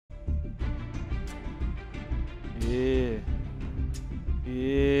Yeah.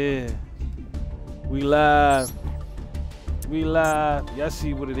 Yeah. We live. We live. Y'all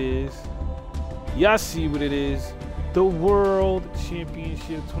see what it is. Y'all see what it is. The World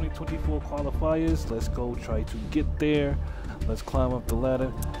Championship 2024 qualifiers. Let's go try to get there. Let's climb up the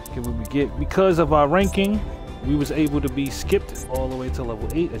ladder. Can we get, because of our ranking, we was able to be skipped all the way to level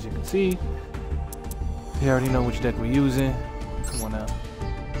 8, as you can see. You already know which deck we're using. Come on now.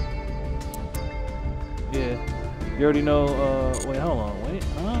 Yeah. You already know, wait, hold on, wait,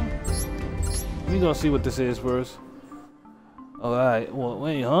 we gonna see what this is first. Alright, well,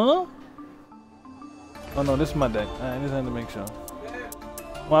 wait, huh? Oh no, this is my deck. Alright, just had to make sure.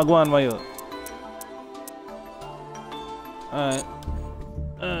 Wagwan Mayo. Alright.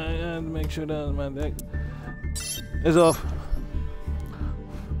 Alright, I had to make sure that was my deck. It's off.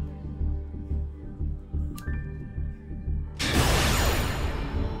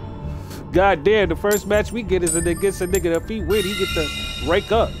 God damn, the first match we get is against a nigga that feet weird. He get to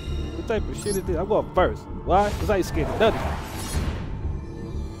rake up. What type of shit is this? I'm going first. Why? Because I ain't scared of nothing.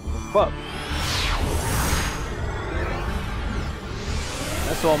 Fuck.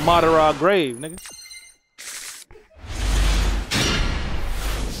 That's on Madara grave, nigga.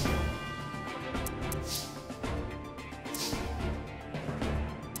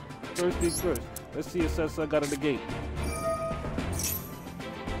 First things first. Let's see if Sessa got at the gate.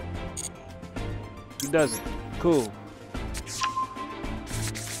 He doesn't. Cool.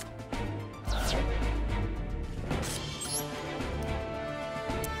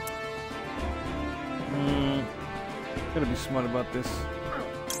 Gotta be smart about this.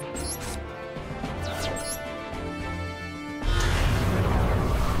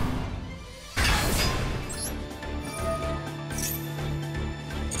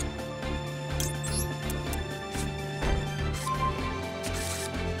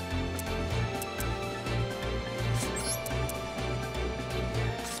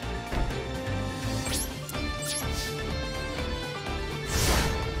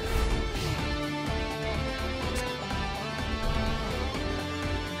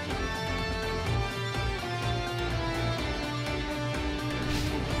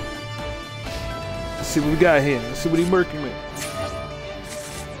 Let's see what we got here. Let's see what he murking with.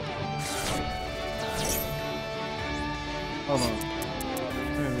 Hold on.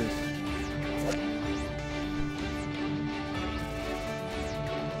 Where is this?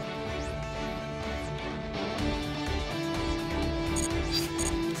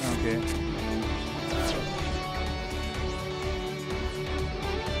 Okay.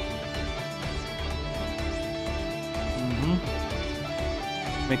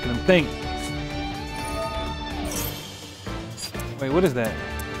 Making them think. Wait, what is that?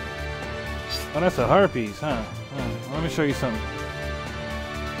 Oh, that's a harpies, huh? Let me show you something.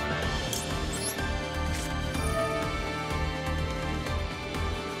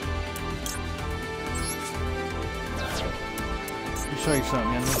 Let me show you something,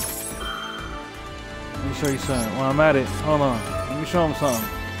 man. Let me show you something. While I'm at it, hold on. Let me show him something.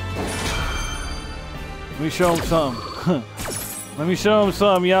 Let me show him something. Let me show him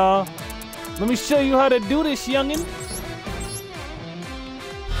something, y'all. Let me show you how to do this, youngin'.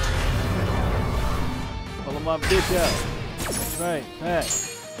 My bitch out. That's right. Hey.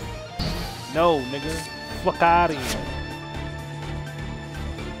 No, nigga. Fuck out of here.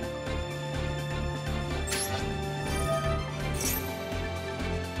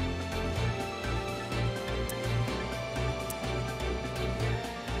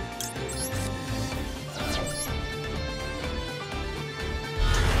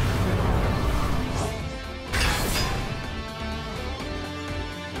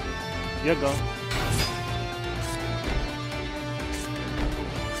 You go.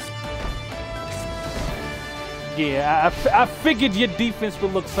 Yeah, I figured your defense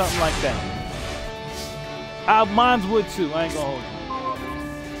would look something like that. Mine would too. I ain't gonna hold you.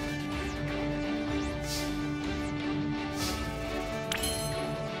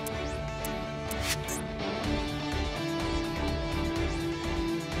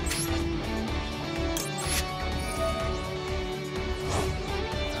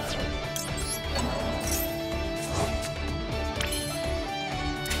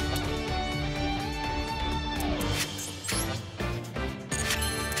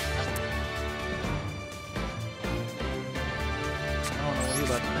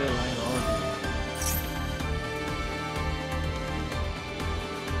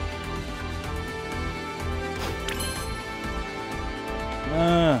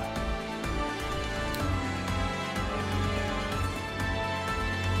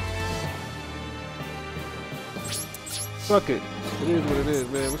 Fuck it. It is what it is,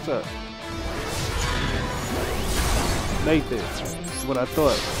 man. What's up? Nathan. That's what I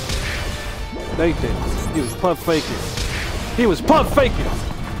thought. Nathan. He was pump faking. He was pump faking.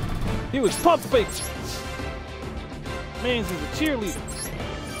 He was pump faking. Man's is a cheerleader.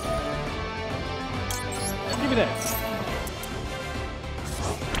 Give me that.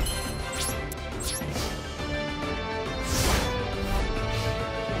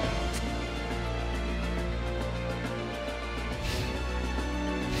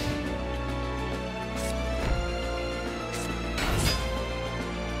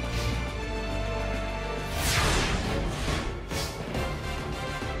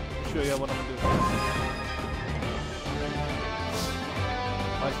 Show you what I'm gonna do.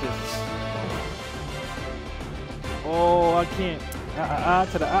 Watch this. Oh, I can't.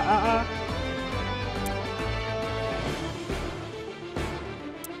 To the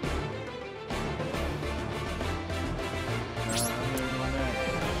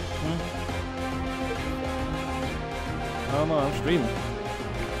No, I'm streaming.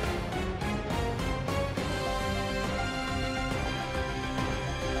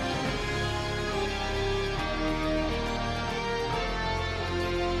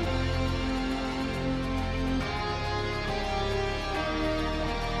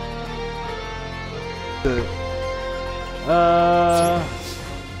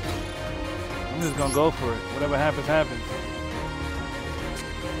 I'm just gonna go for it. Whatever happens, happens.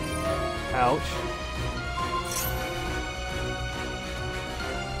 Ouch.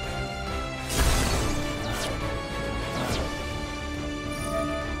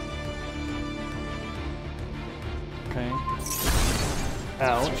 Okay.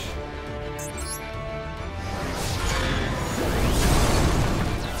 Ouch.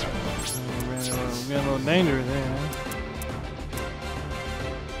 We're a little dangerous there, man.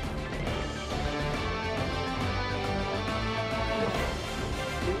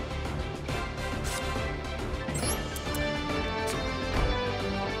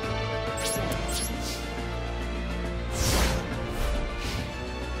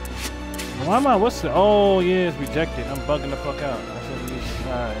 Why am I? What's the? Oh, yeah, it's rejected. I'm bugging the fuck out. I should use it.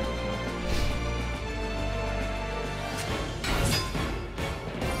 All right.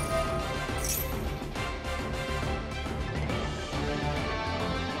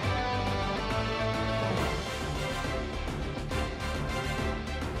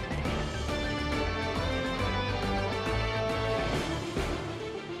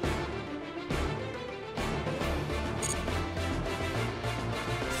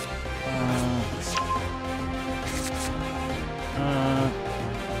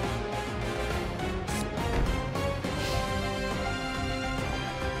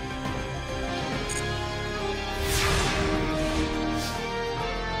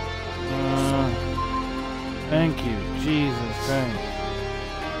 Thank you, Jesus Christ.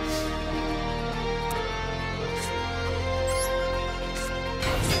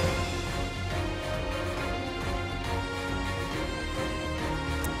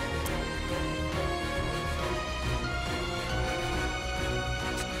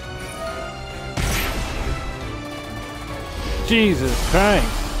 Jesus Christ.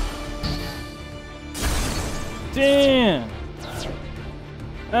 Damn.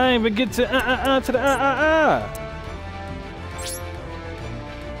 I ain't even get to to the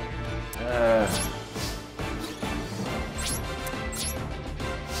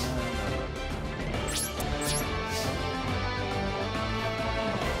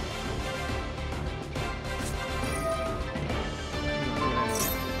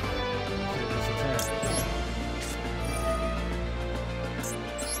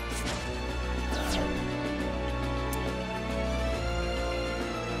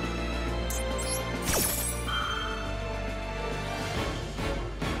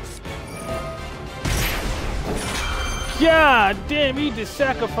God damn, he just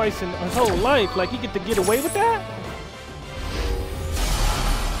sacrificing his whole life. Like he get to get away with that?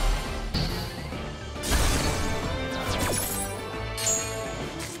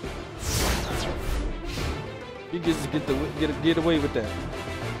 He gets to get away with that.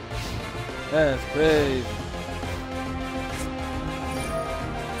 That's crazy.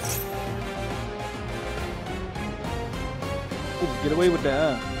 He just get away with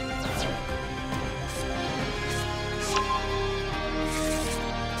that, huh?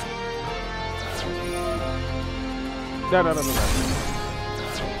 No.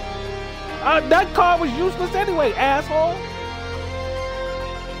 That card was useless anyway, asshole.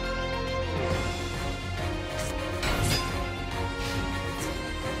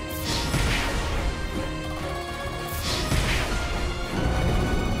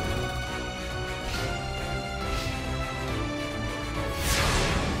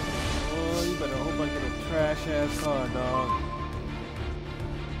 Oh, you better hope I get a trash. trash ass card, dog.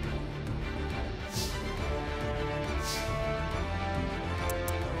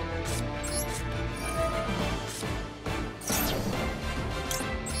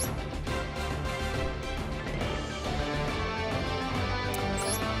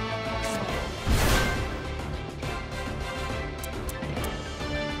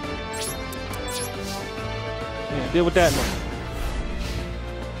 Yeah, deal with that one.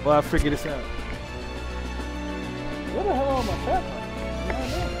 Well, I figure this out. What the hell are my fat ones?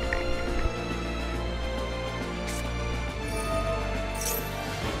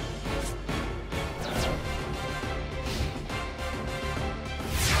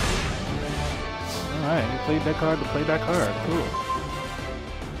 Alright, you played that card to play that card. Cool.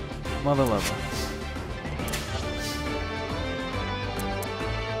 Mother lover.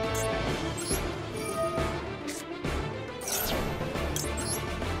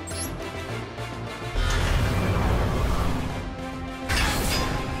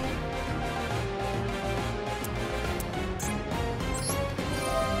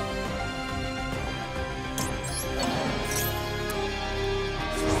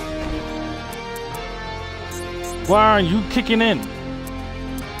 Why aren't you kicking in? It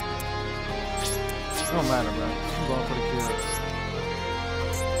don't matter, bro. I'm going for the kill.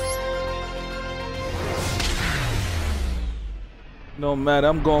 No matter.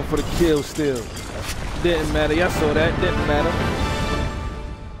 I'm going for the kill still. Didn't matter. Y'all saw that. Didn't matter.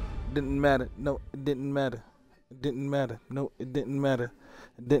 Didn't matter. No, it didn't matter. It didn't matter. No, it didn't matter.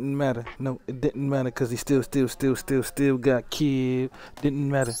 It didn't matter. No, it didn't matter because he still got killed. Didn't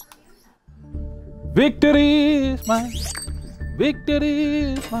matter. Victory is mine.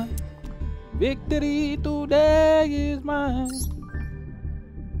 Victory is mine. Victory today is mine.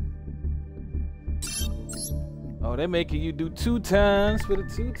 Oh, they're making you do 2 times for the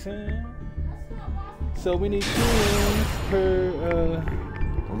 2 times. So we need 2 wins per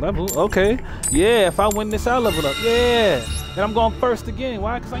level. Okay. Yeah, if I win this, I'll level up. Yeah. And I'm going first again.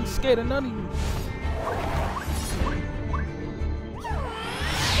 Why? Because I ain't scared of none of you.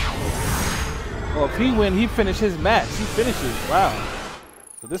 Oh, if he win, he finish his match. He finishes. Wow.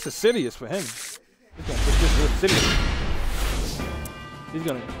 So this is serious for him. He's gonna put this real serious. He's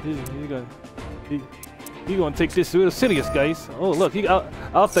gonna take this real serious, guys. Oh look, he out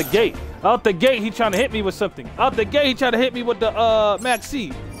the gate. Out the gate, he trying to hit me with something. Out the gate, he trying to hit me with the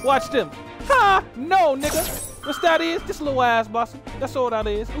Maxi. Watch them. Ha! No, nigga. What's that is? Just a little ass blossom. That's all that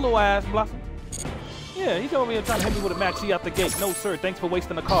is. A little ass blossom. Yeah, he's over here trying to hit me with a Maxi out the gate. No, sir. Thanks for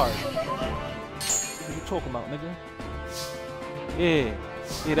wasting the card. What you talking about, nigga?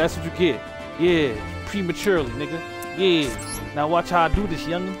 Yeah, that's what you get. Yeah, prematurely, nigga. Yeah. Now watch how I do this,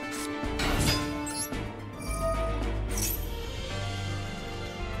 youngin'.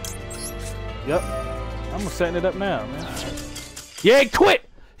 Yep. I'm setting it up now, man. Yeah, he quit.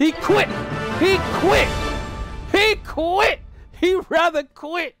 He quit. He quit. He quit. He rather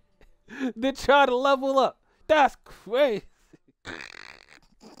quit than try to level up. That's crazy.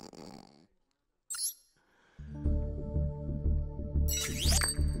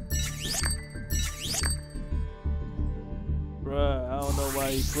 Bruh, I don't know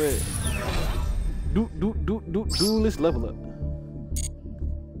why he quit. Duelist level up.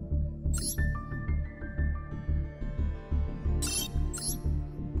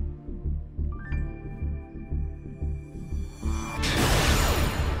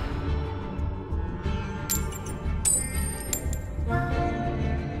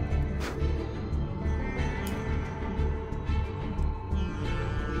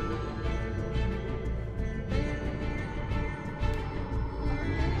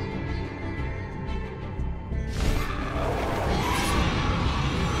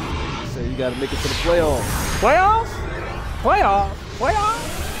 You gotta make it to the playoffs. Playoffs? Playoffs? Playoffs?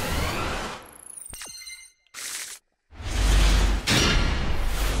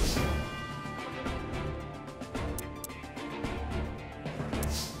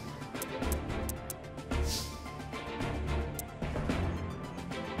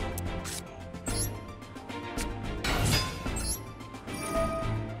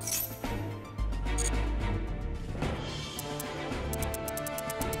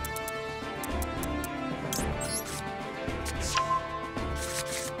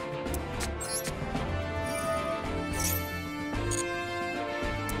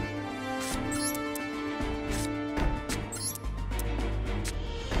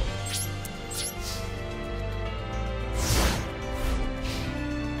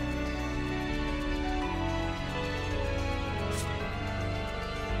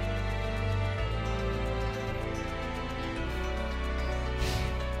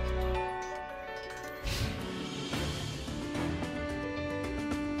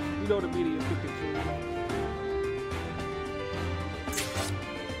 You know the media can control.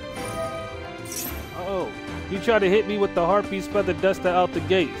 Oh, he tried to hit me with the Harpies Feather Duster out the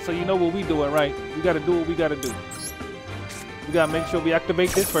gate. So you know what we doing, right? We gotta do what we gotta do. We gotta make sure we activate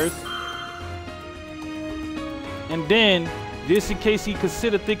this first. And then, just in case he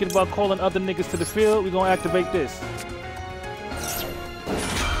consider thinking about calling other niggas to the field, we gonna activate this.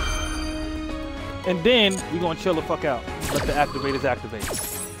 And then, we gonna chill the fuck out. Let the activators activate.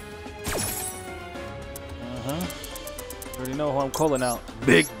 Already know who I'm calling out.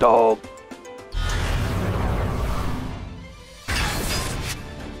 Big dog.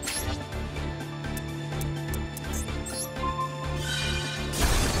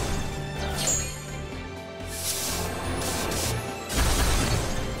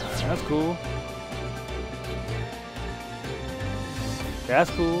 That's cool. That's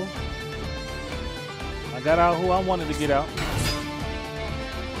cool. I got out who I wanted to get out.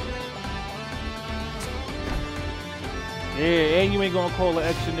 Yeah, and you ain't gonna call an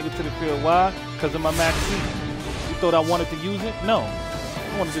extra nigga to the field. Why? Because of my max C. You thought I wanted to use it? No.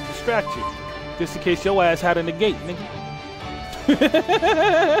 I wanted to distract you. Just in case your ass had a negate, nigga.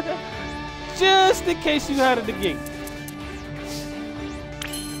 Just in case you had a negate.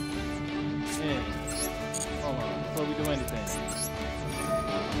 Yeah. Hold on, before we do anything.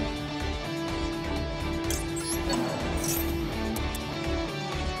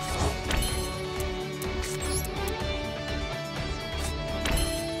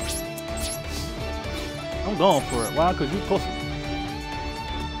 I'm going for it. Why? Because you pussy.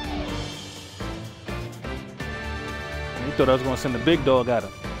 You thought I was going to send the big dog at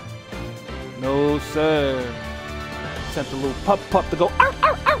him. No, sir. Sent the little pup to go. Ow,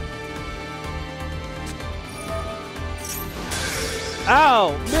 ow, ow.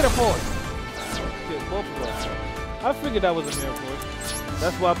 Ow! Mirror force. Shit, both of us. I figured that was a mirror force.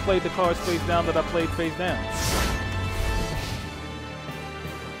 That's why I played the cards face down that I played face down.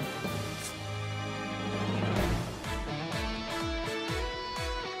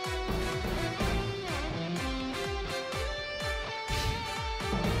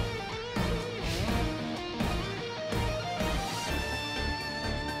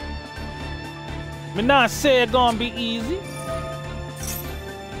 Me not say it's gonna be easy.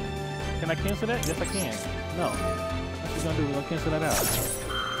 Can I cancel that? Yes, I can. No. What we gonna do? We're gonna cancel that out.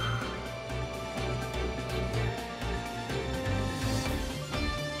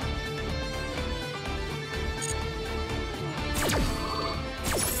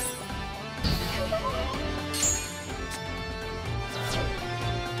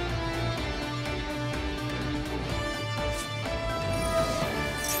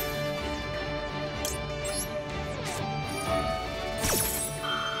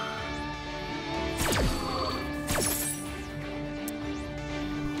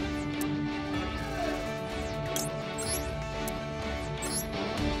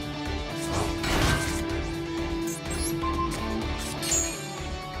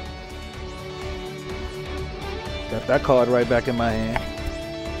 Got that card right back in my hand.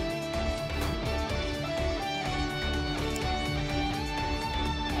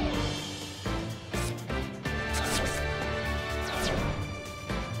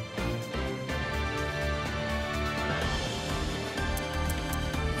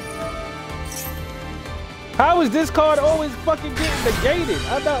 How is this card always fucking getting negated?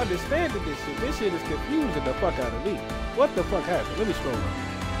 I'm not understanding this shit. This shit is confusing the fuck out of me. What the fuck happened? Let me scroll up.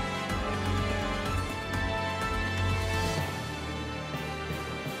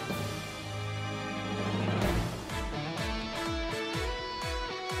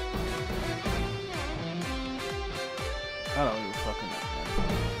 I don't even fucking know.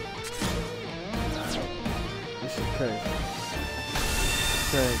 This shit crazy.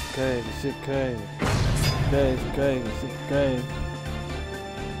 Crazy, this shit crazy. Crazy, this shit crazy.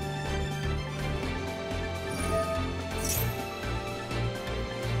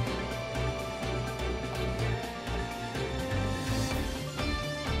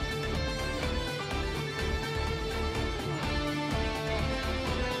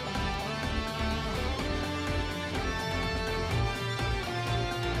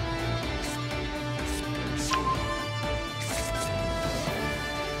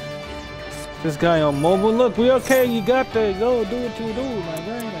 This guy on mobile, look, we okay, you got to go do what you do, my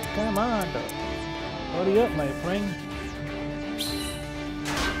guy, like, come on, though. Hurry up, my friend.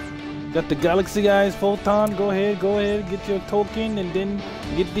 Got the Galaxy Eyes, Photon, go ahead, get your token, and then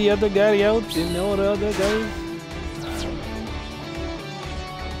get the other guy out, and all the other guys.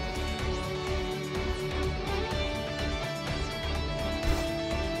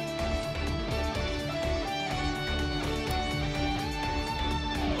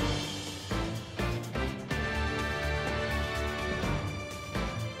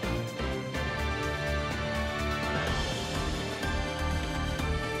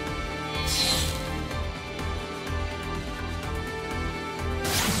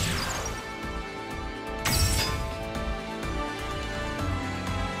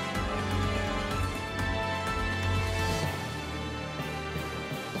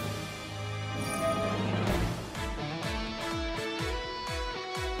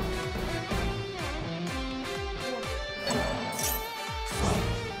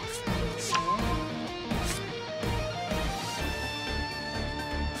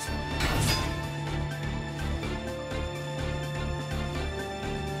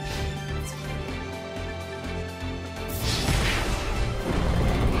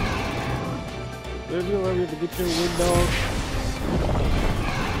 hurry up to get your win, dog.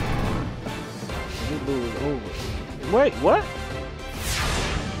 This dude is over. Wait, what?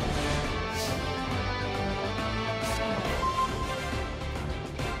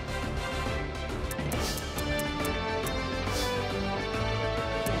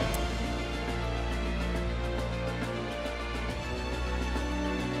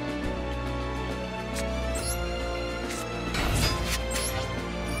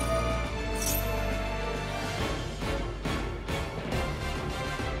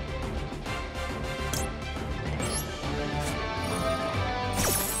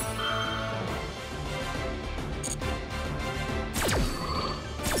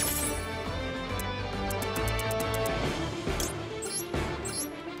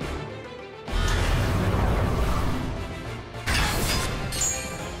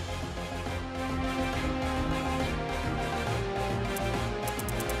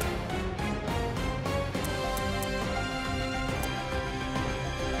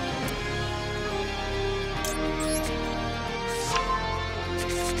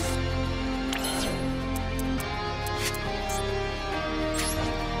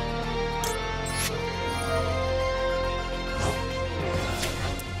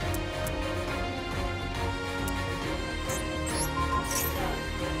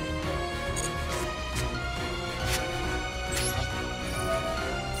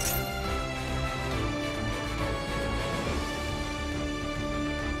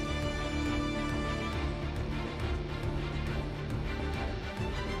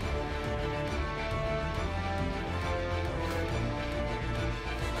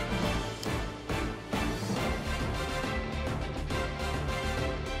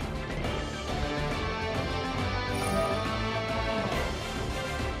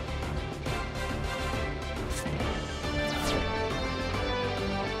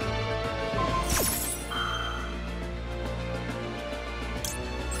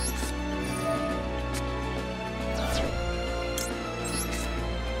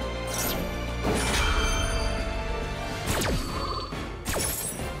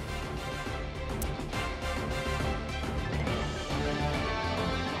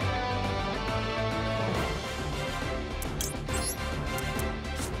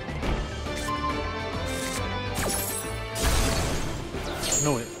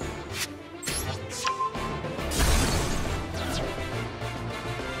 Know it.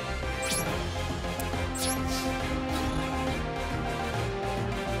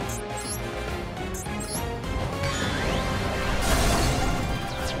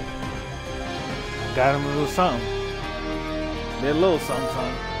 Got him a little something. They're a little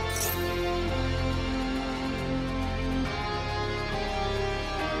something.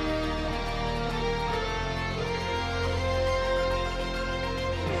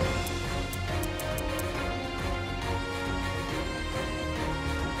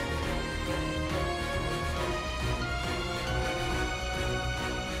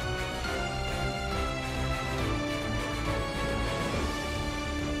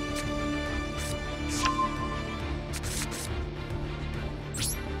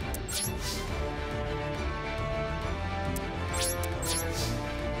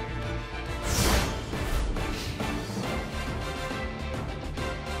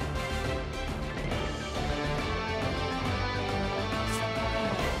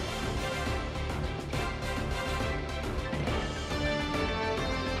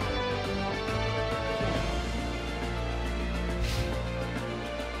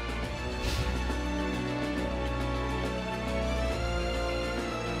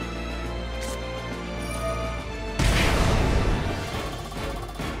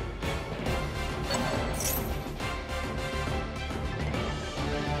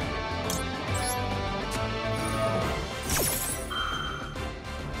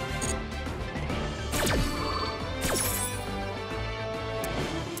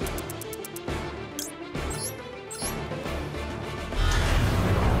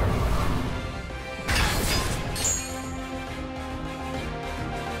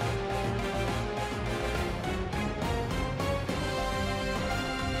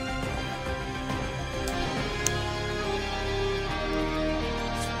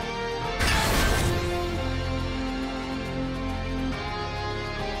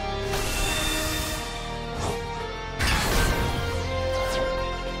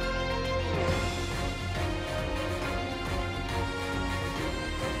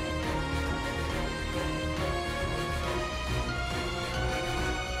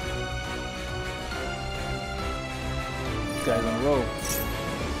 Guys on the road.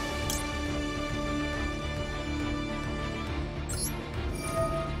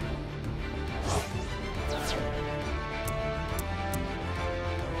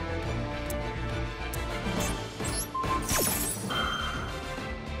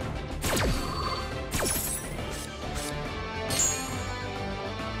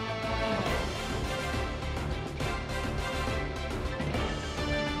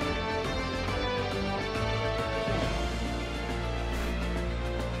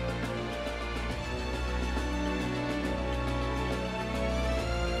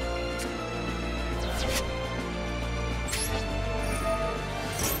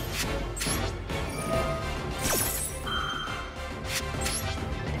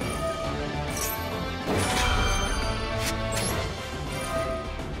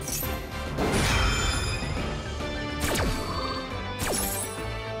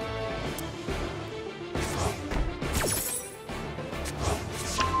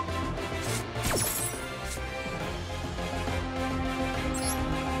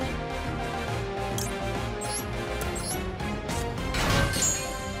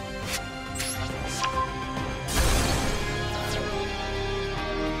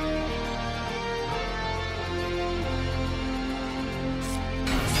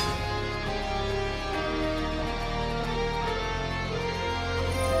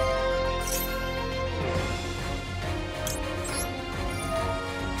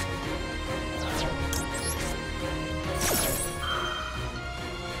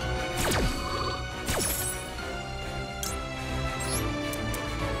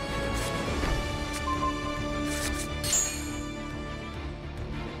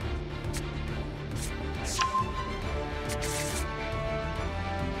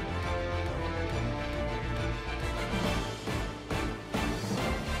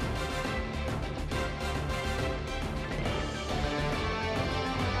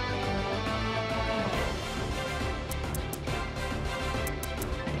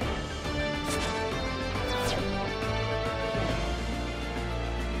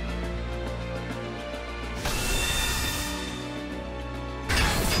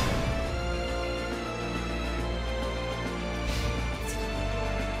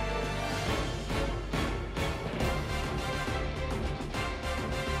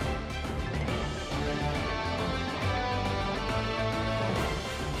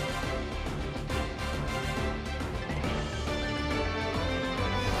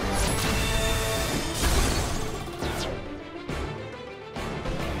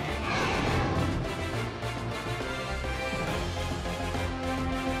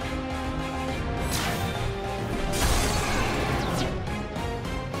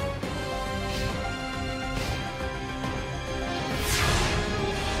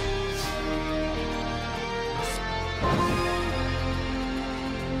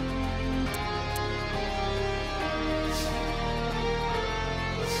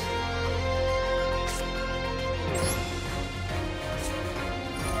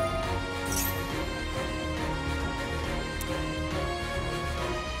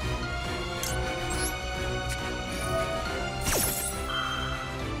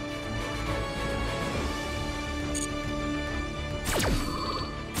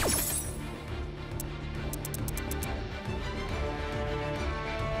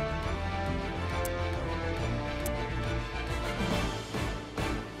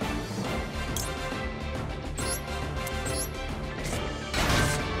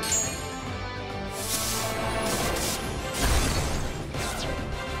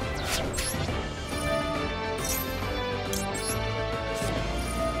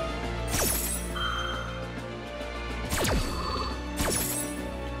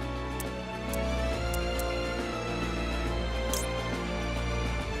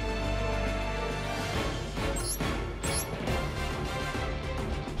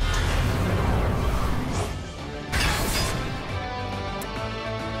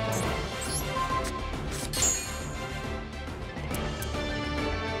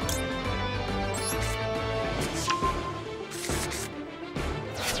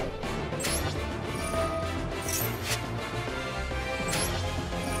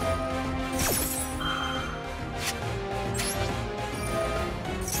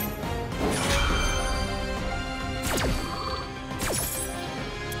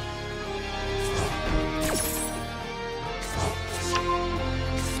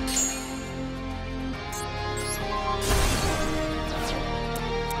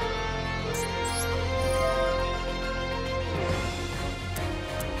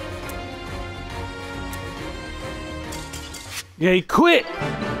 Yeah, he quit.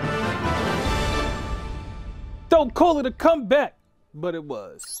 Don't call it a comeback, but it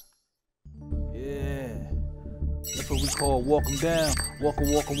was. Yeah. That's what we call walk him down. Walk him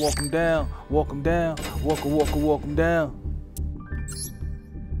down. Walk him down. Walk him down.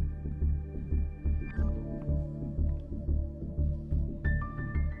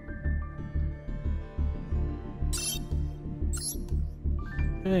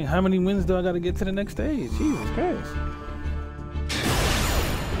 Dang, how many wins do I gotta get to the next stage? Jesus Christ.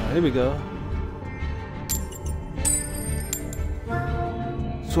 Oh, here we go.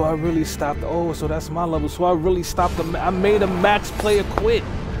 So I really stopped. Oh, so that's my level. So I really stopped. I made a max player quit.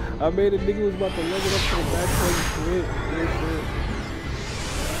 I made a nigga who was about to level up to the max player quit. Yeah, shit.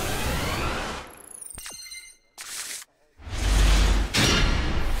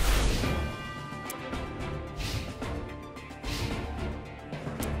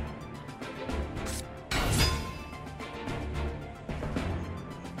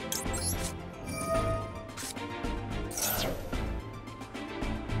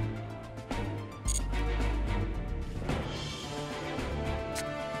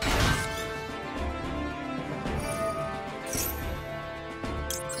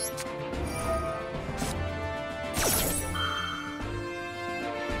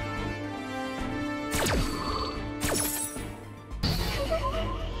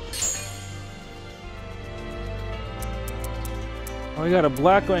 Oh, you got a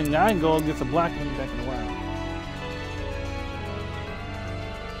black one. I ain't going against a black one back in a while.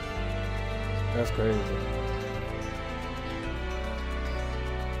 That's crazy.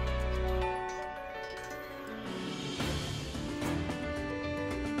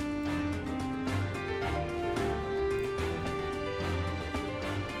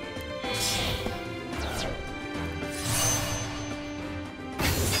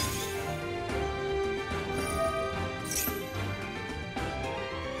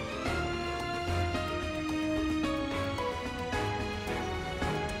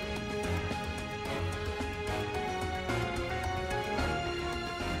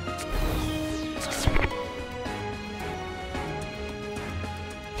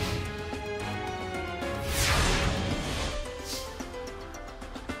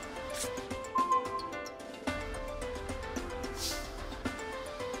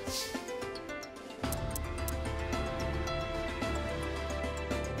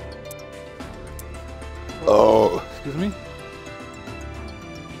 Oh, excuse me.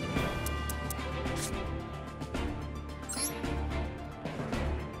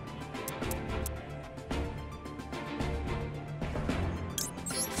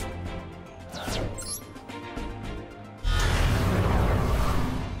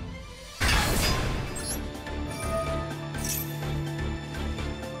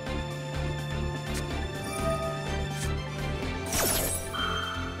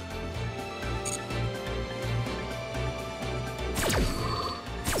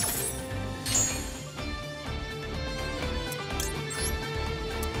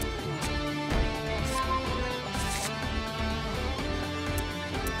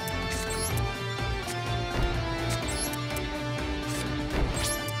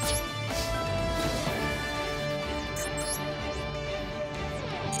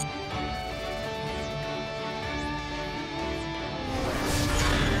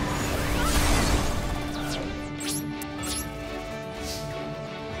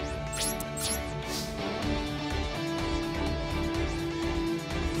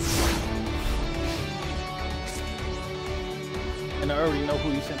 And I already know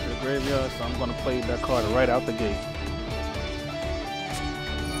who you sent to the graveyard, so I'm gonna play that card right out the gate.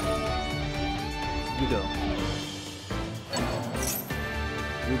 You go.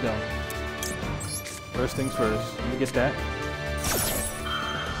 You go. First things first. Let me get that.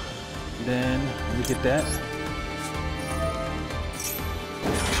 Then let me get that.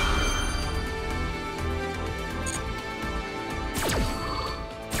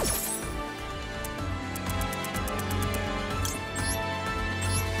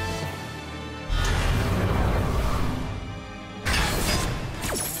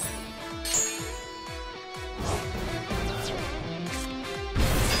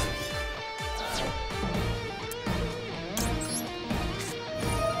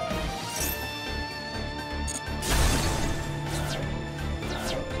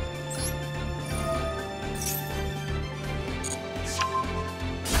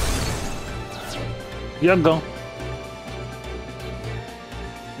 YuGiOh.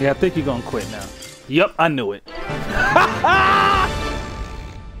 Yeah, I think you're gonna quit now. Yup, I knew it.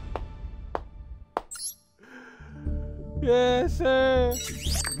 Yes, sir.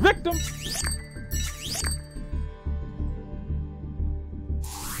 Victim.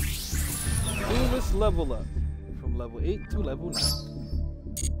 next level up from level 8 to level 9.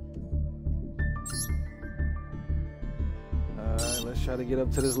 Alright, let's try to get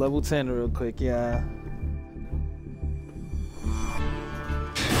up to this level 10 real quick, yeah.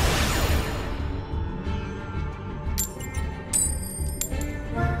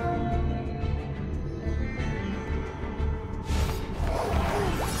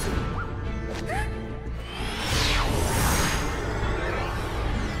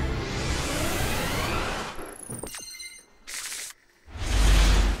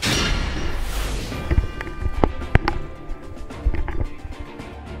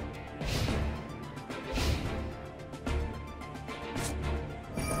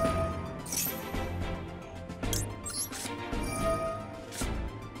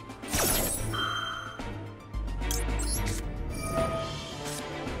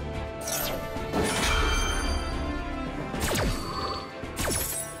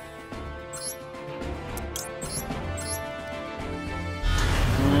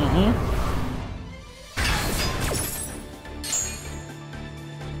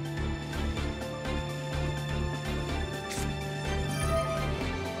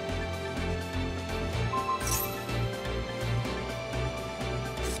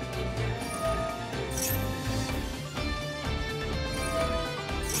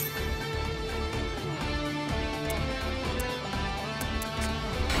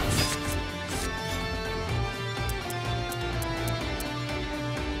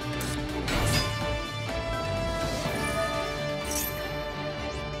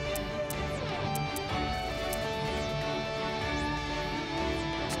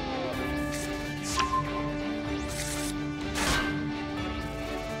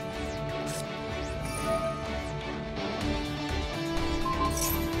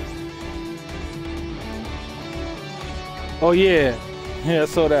 Oh yeah, yeah, I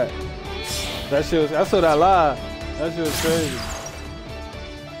saw that. That shit was, I saw that live. That shit was crazy.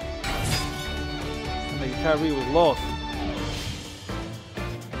 That nigga Kyrie was lost.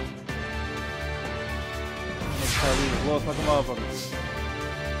 Kyrie was lost like a motherfucker.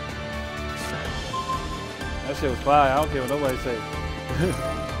 That shit was fire. I don't care what nobody say.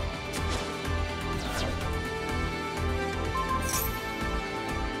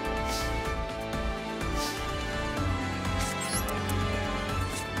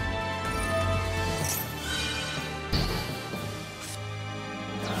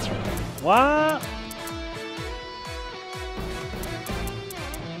 What?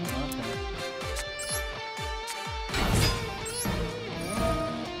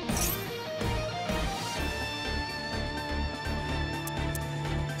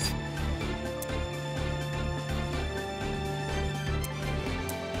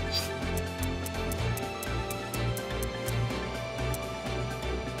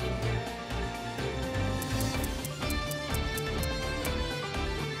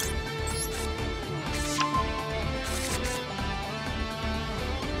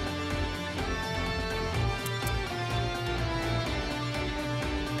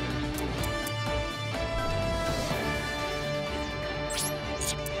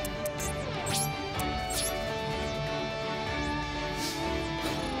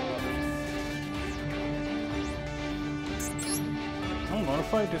 I'm gonna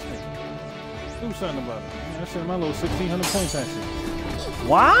fight this nigga. Do something about it. Man, I said my little 1,600 points that shit.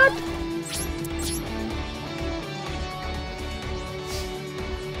 What?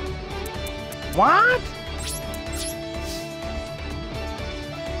 What?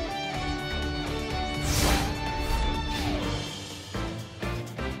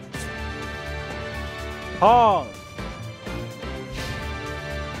 Pause.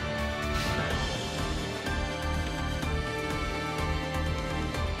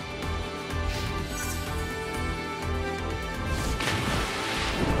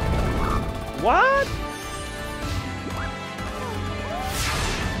 What?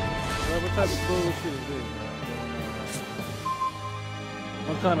 What type of bullshit is this, man?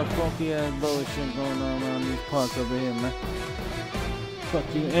 What kind of funky ass bullshit going on around these parts over here, man?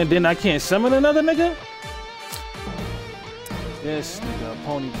 Fuck you. And then I can't summon another nigga? This nigga, a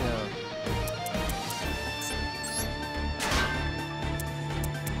ponytail.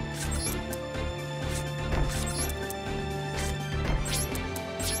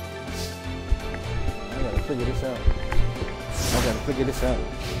 Figure this out. I gotta figure this out.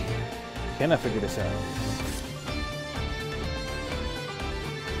 Can I figure this out?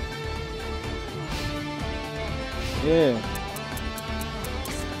 Yeah.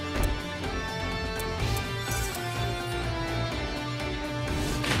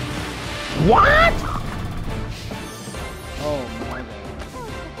 What? Oh my god.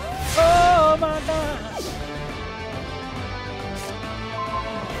 Oh my god.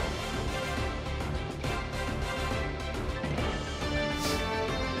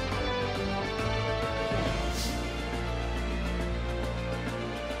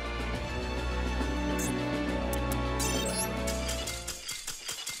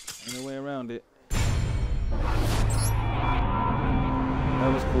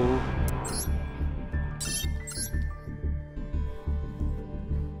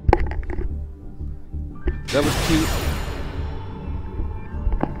 That was cute.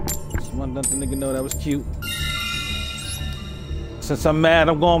 Just want to let the nigga know that was cute. Since I'm mad,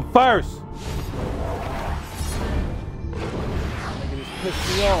 I'm going first. Nigga just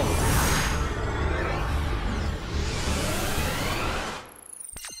pissed me off.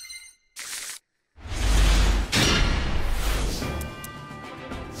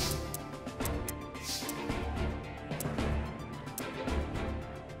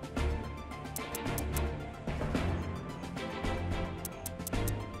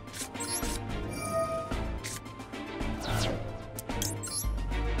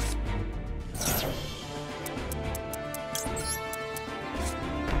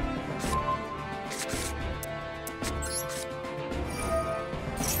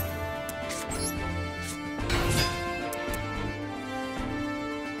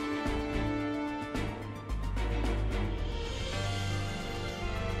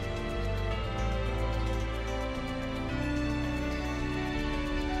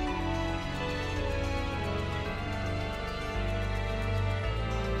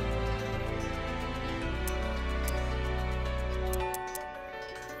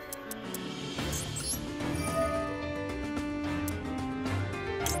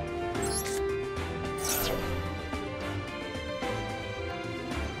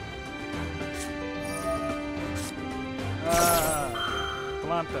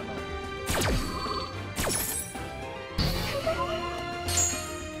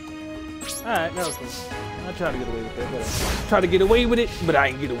 Alright, that was cool. I tried to get away with that, but I tried to get away with it, but I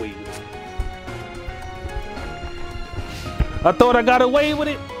ain't get away with it. I thought I got away with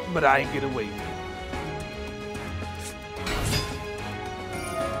it, but I ain't get away with it.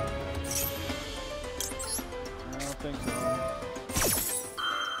 I don't think so.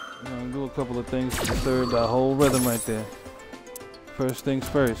 I'm gonna do a couple of things to disturb that whole rhythm right there. First things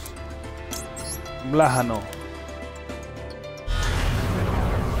first. Blahano.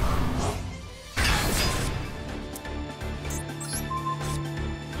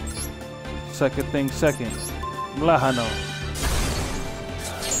 Second thing second. Blahano.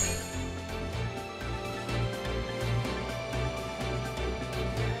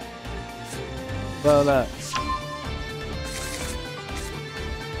 Blah.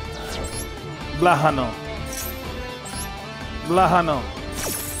 Blahano. Blahano.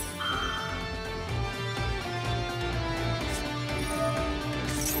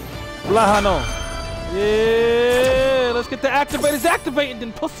 Blahano. Yeah, let's get the activators activated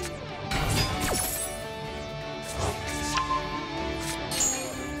then, pussy.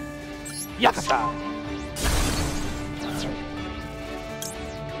 Yakata.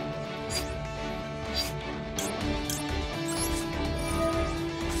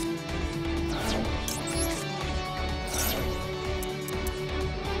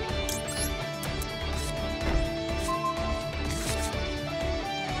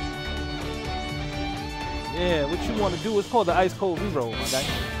 Yeah, what you want to do is called the ice cold reroll, my guy.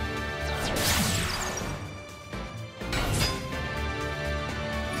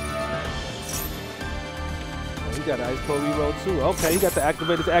 Oh, he got an ice cold reroll too. Okay, he got the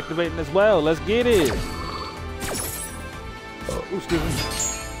activators activating as well. Let's get it. Oh, excuse me.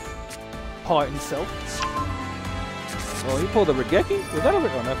 Pardon self. Oh, he pulled a Regeki? Was that a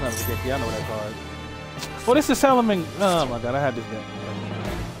Regeki? Oh, that's not a Regeki. I know that card. Oh, this is Salaman. Oh my god, I had this deck.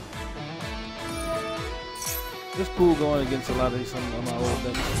 It's cool going against a lot of some of my old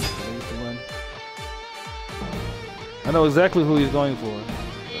decks I used to run. I know exactly who he's going for. So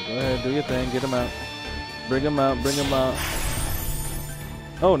go ahead, do your thing, get him out. Bring him out, bring him out.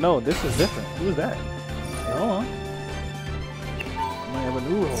 Oh no, this is different. Who's that? Hold on. I might have a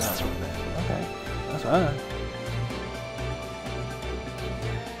new roll out with that. Okay, that's fine.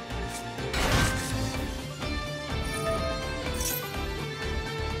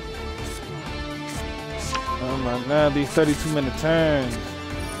 Oh my god, these 32-minute turns.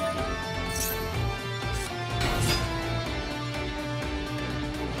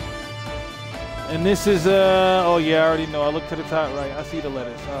 And this is, oh yeah, I already know. I look to the top right. I see the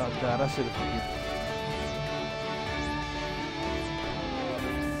letters. Oh god, I should have forgiven.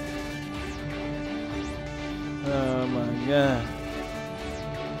 Oh my god.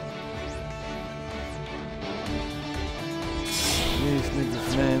 These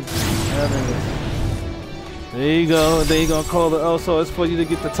niggas, man. There you go. There you gonna call the. Oh, so it's for you to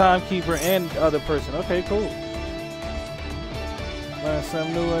get the timekeeper and the other person. Okay, cool. Learn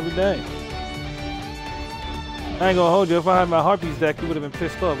something new every day. I ain't gonna hold you. If I had my Harpies deck, you would have been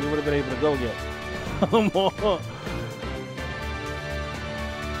pissed off. We would have been able to go yet.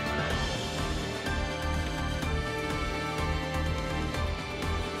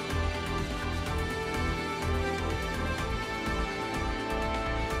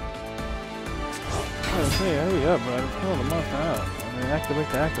 Yeah, hurry up, bro. Just pull the monster out. I mean, activate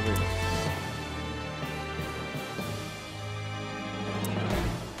the activator.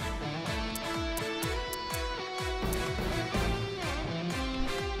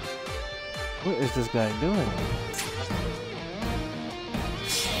 What is this guy doing?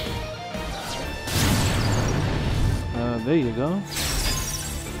 There you go.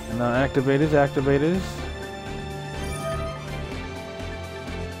 And now activators, activators.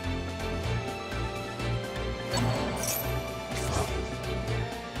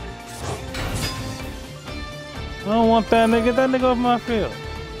 I don't want that nigga. Get that nigga off my field.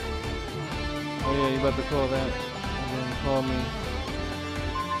 Oh yeah, you about to call that. And then call me.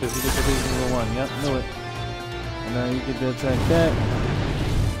 Because you get the reasonable one. Yep, knew it. And now you get to attack that.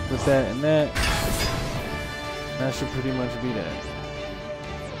 With that and that. That should pretty much be that.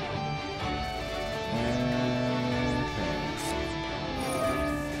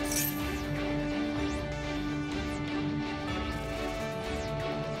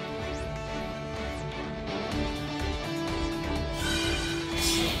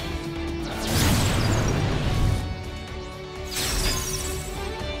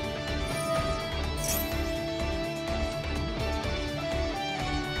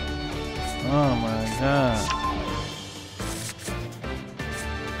 Oh my god.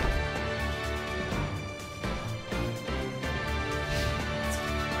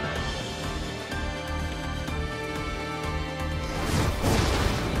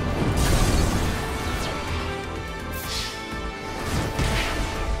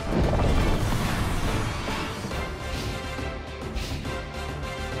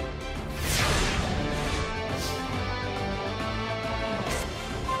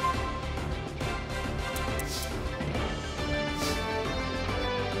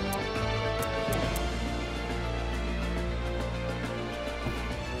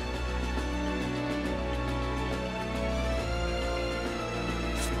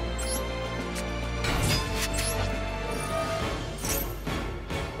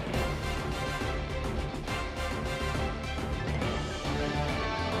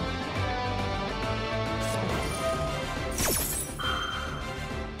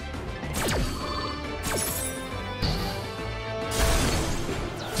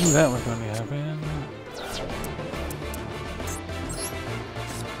 Knew that was gonna happen.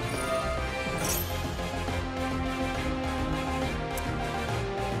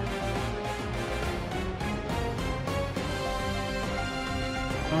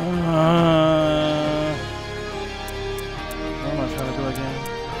 What am I trying to do again?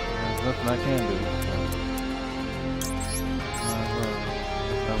 There's nothing I can do.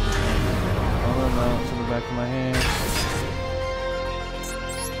 All them out to the back of my hand.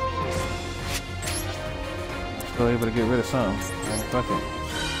 Still able to get rid of some. Fuck it.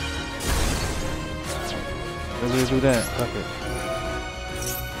 Able to do that. Fuck it.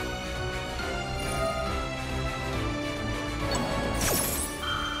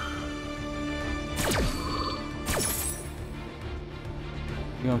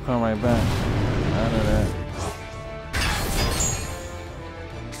 You're gonna come right back. I know that.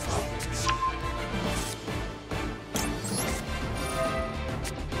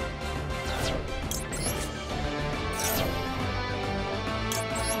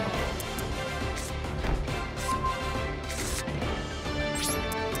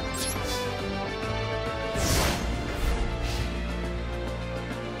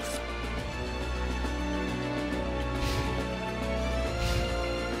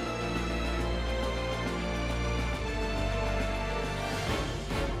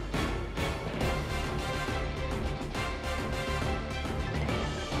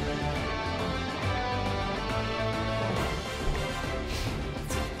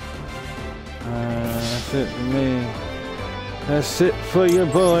 That's it for me. That's it for your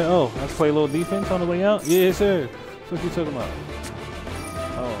boy. Oh, let's play a little defense on the way out? Yes, sir. That's what you talking about.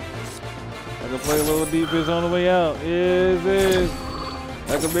 Oh. I can play a little defense on the way out. Yes, yes.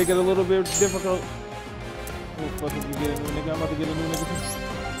 I can make it a little bit difficult. Oh, fuck if you get a new nigga. I'm about to get a new nigga too.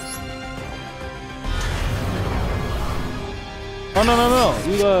 Oh, no, no, no.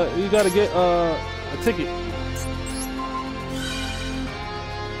 You gotta get a ticket.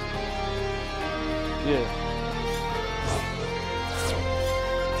 Yeah.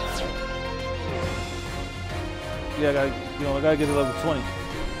 Yeah, I gotta get to level 20.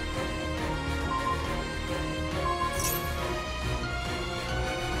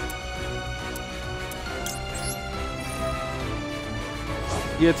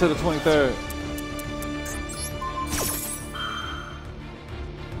 Get to the 23rd.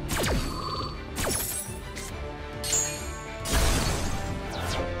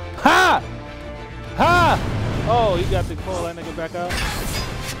 Ha! Ha! Oh, he got to call that nigga back out.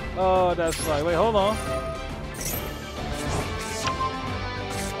 Oh, that's right. Wait, hold on.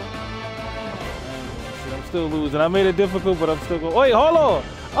 I'm still losing. I made it difficult, but I'm still going. Wait, hold on.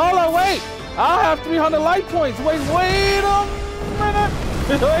 Hold on, wait. I have 300 light points. Wait a minute.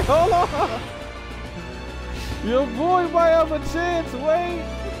 Wait, hold on. Your boy might have a chance. Wait.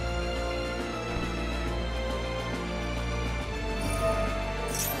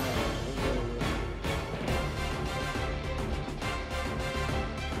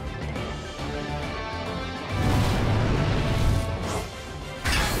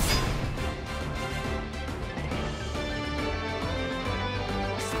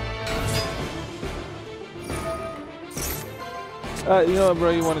 You know what, bro?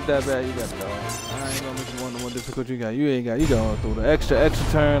 You want it that bad? You got it, dog. I ain't gonna make you want the one difficult you got. You ain't got. You going through the extra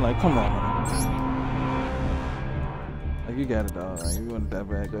turn. Like, come on, man. Like, you got it, dog. Like, you want it that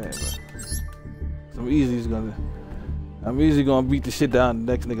bad? Go ahead, bro. I'm easily gonna beat the shit down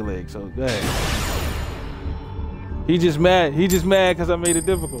the next nigga leg. So go ahead. He just mad. He just mad because I made it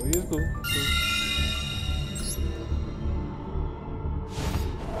difficult. He's cool.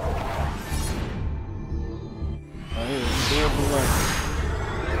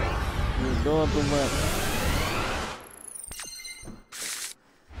 Doing too much.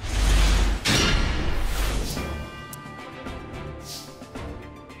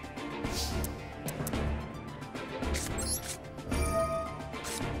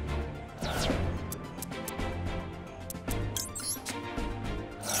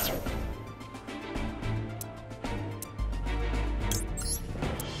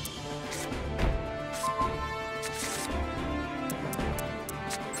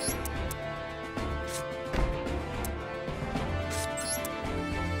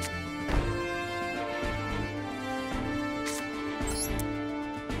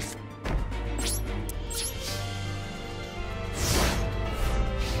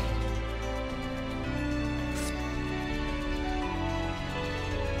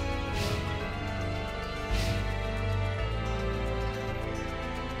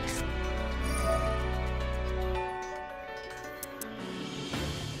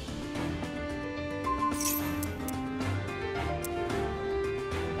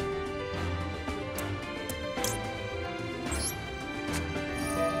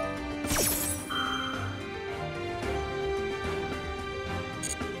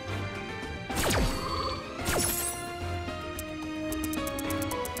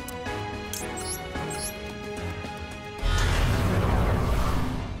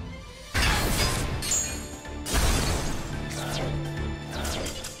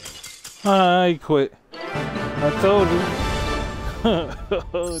 I quit. I told you. I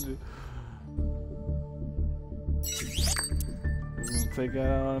told you. I'm gonna take that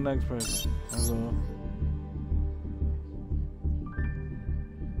out on the next person. That's all.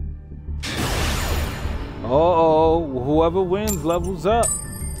 Uh-oh. Whoever wins levels up.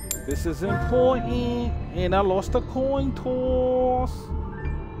 This is important. And I lost a coin toss.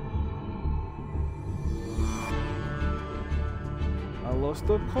 I lost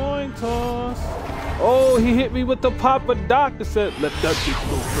the coin toss. Oh, he hit me with the Papa Doc that said, let that bitch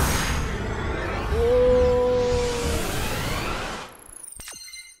go first. Oh.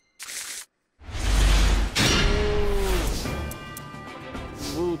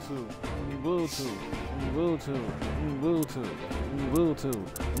 Bluetooth. Bluetooth. Bluetooth. Bluetooth. Bluetooth.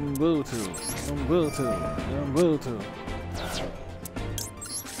 Bluetooth. Bluetooth. Bluetooth.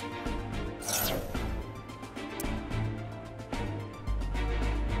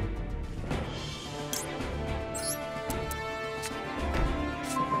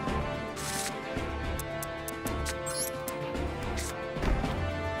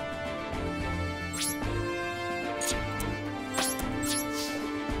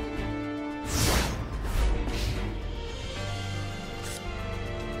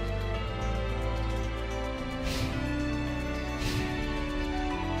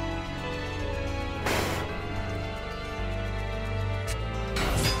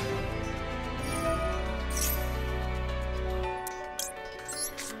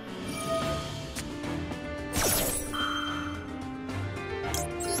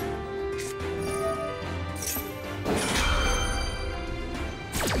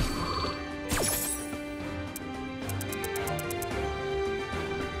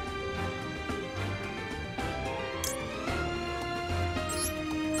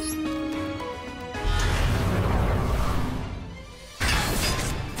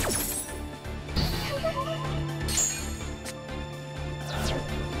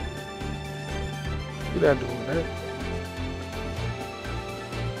 You're not doing that.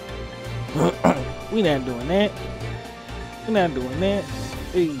 We not doing that. We not doing that.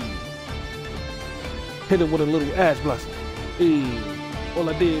 Hey. Hit it with a little ass blossom. Hey. All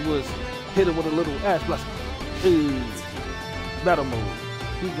I did was hit it with a little ass blossom. Hey. Battle mode.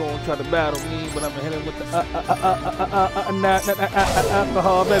 He gonna try to battle me, but I'm gonna hit him with the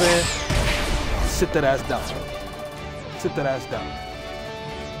alcohol, baby. Sit that ass down. Sit that ass down.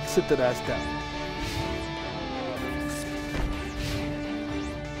 Sit that ass down.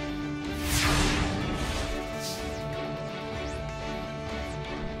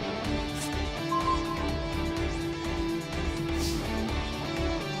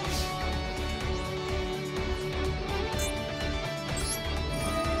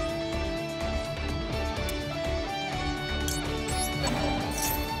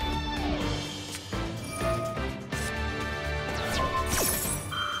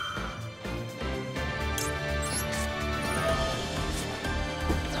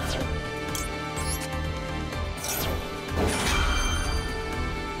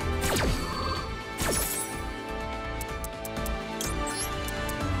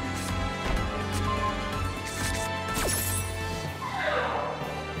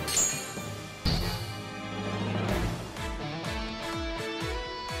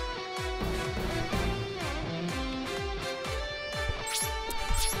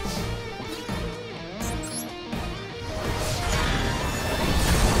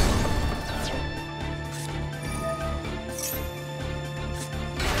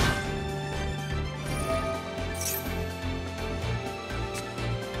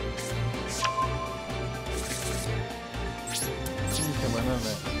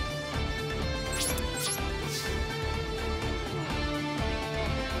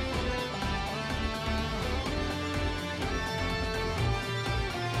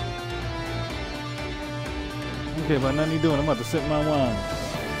 Okay, but nothing you doing. I'm about to sip my wine.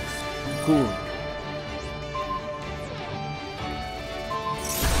 Cool.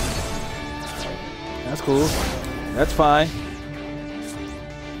 That's cool. That's fine.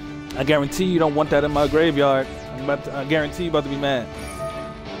 I guarantee you don't want that in my graveyard. I guarantee you about to be mad.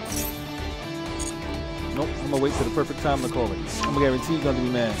 Nope, I'm gonna wait till the perfect time to call it. I'm gonna guarantee you're gonna be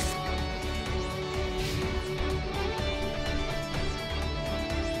mad.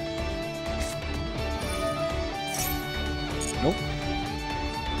 Nope.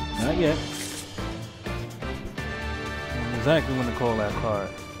 Not yet. I know exactly when to call that card.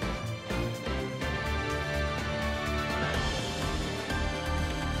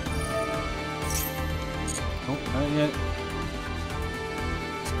 Nope, not yet.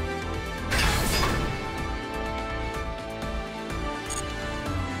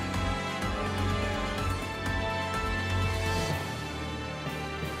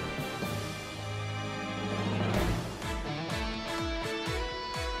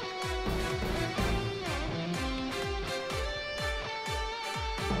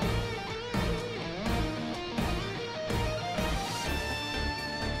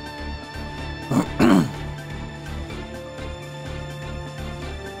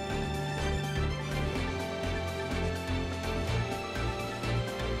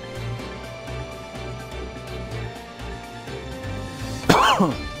 What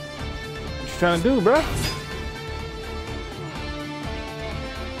you trying to do, bro?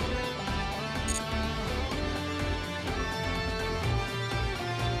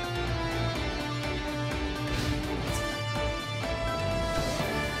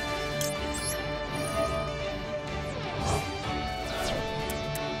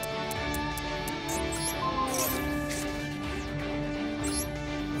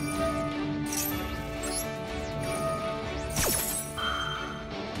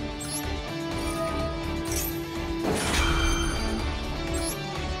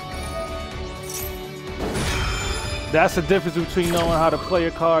 That's the difference between knowing how to play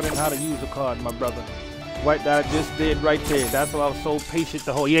a card and how to use a card, my brother. Right, that I just did right there. That's why I was so patient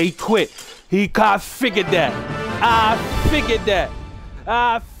the whole. Yeah, he quit. I figured that. I figured that.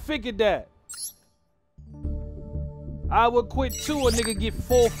 I figured that. I would quit too. A nigga get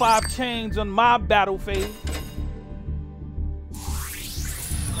 4 or 5 chains on my battle phase.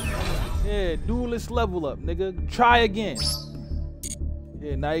 Yeah, duelist level up, nigga. Try again.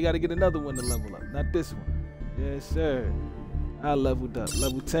 Yeah, now you gotta get another one to level up. Not this one. Yes, sir. I leveled up.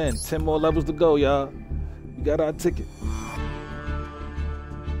 Level 10. 10 more levels to go, y'all. We got our ticket.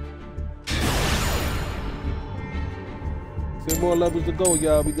 Ten more levels to go,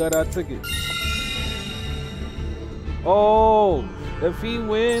 y'all. We got our ticket. Oh, if he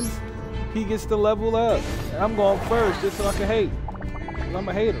wins, he gets to level up. I'm going first just so I can hate. I'm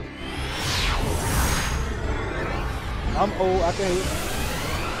a hater. I'm old, I can hate.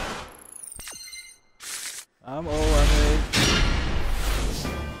 I'm old, I'm age.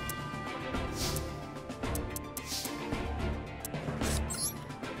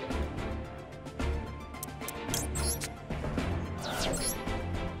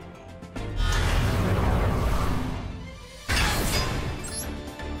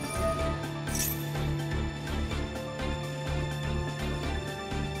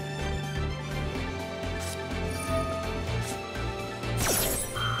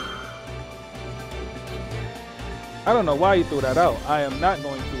 I don't know why you threw that out. I am not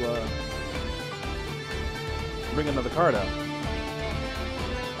going to bring another card out.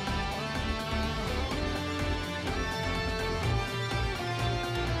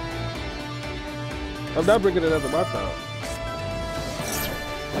 I'm not bringing it out of my pile.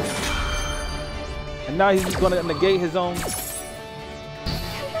 And now he's going to negate his own.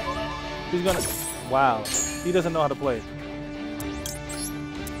 He's going to. Wow. He doesn't know how to play.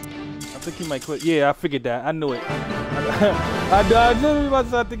 I think he might quit. Yeah, I figured that. I knew it. I knew about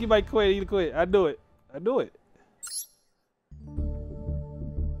to say, I think he might quit. He quit. I knew it. I knew it.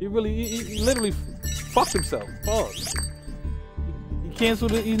 He literally fucked himself. Pause. He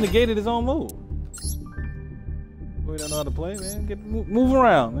canceled it. He negated his own move. We don't know how to play, man. Move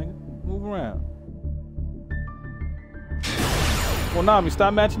around, man. Move around. Well, Nami,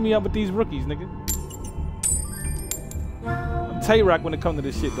 stop matching me up with these rookies, nigga. Tay-Rock when it comes to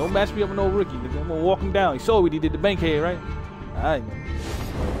this shit. Don't match me up with no rookie, nigga. I'm gonna walk him down. You saw what he did to Bankhead, right? Alright, man.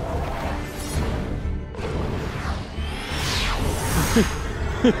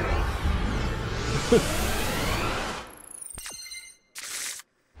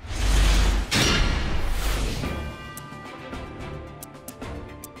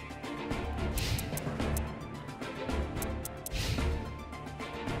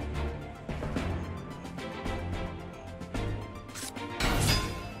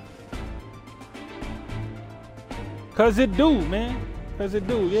 Cause it do, man. Cause it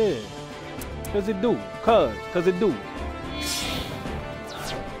do, yeah. Cause it do. Cause it do.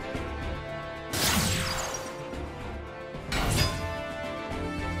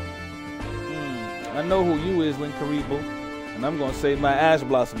 I know who you is, Link Karibo, and I'm gonna save my Ash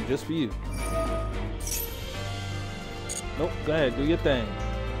Blossom just for you. Nope, go ahead, do your thing.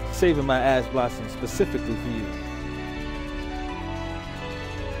 Saving my Ash Blossom specifically for you.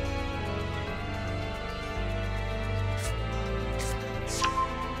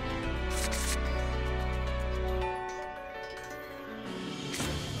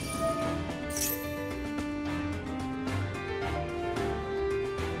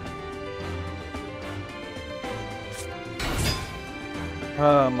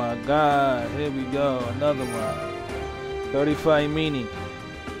 Oh my God, here we go, another one. 35 meaning.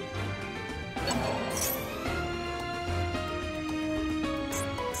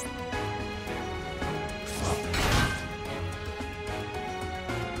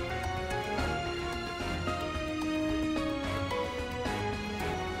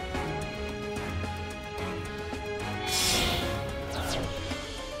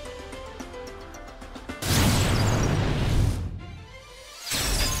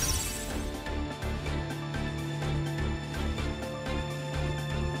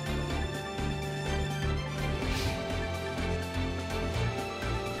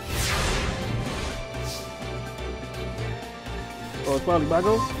 Oh, it's probably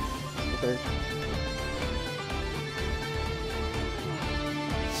Bago? Okay.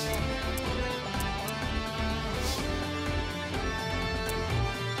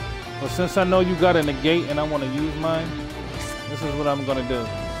 Well, since I know you got a negate and I want to use mine, this is what I'm going to do.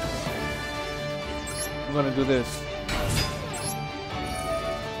 I'm going to do this.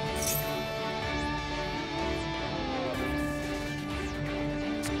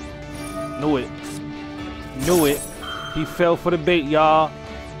 Knew it. Knew it. He fell for the bait, y'all.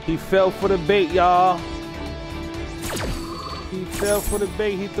 He fell for the bait, y'all. He fell for the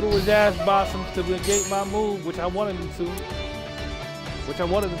bait. He threw his ass blossom to negate my move, which I wanted him to. Because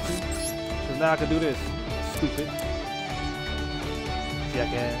now I can do this. Stupid.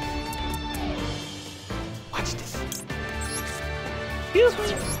 Jackass. Watch this. Excuse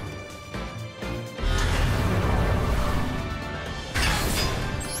me.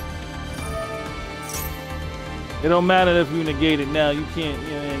 It don't matter if you negate it now. You can't.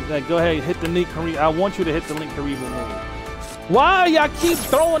 You know, like, go ahead, hit the Link Karibo. I want you to hit the Link Karibo move. Why y'all keep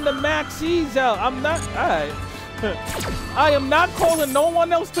throwing the Maxis out? I'm not. I am not calling no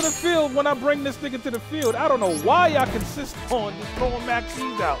one else to the field when I bring this nigga to the field. I don't know why y'all consist on just throwing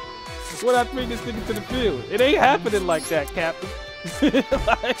Maxis out when I bring this nigga to the field. It ain't happening like that, Captain.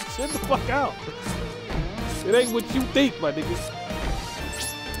 Like, shut the fuck out. It ain't what you think, my nigga.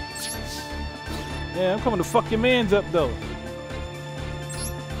 Yeah, I'm coming to fuck your mans up though.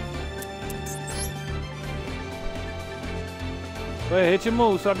 Go ahead, hit your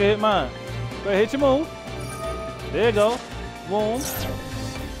move so I can hit mine. Go ahead, hit your move. There you go. Boom.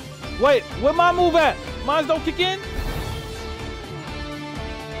 Wait, where my move at? Mine don't kick in?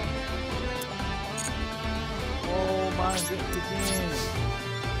 Oh, mine didn't kick in.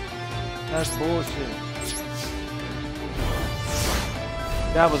 That's bullshit.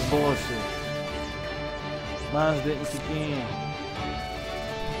 That was bullshit. Mine didn't kick in.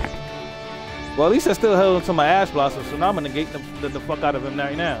 Well, at least I still held onto my Ash Blossom, so now I'm gonna negate the fuck out of him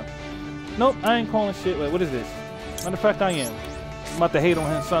right now. Nope, I ain't calling shit. Wait, what is this? Matter of fact, I am. I'm about to hate on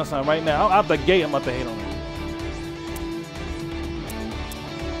him, son right now. Out the gate, I'm about to hate on him.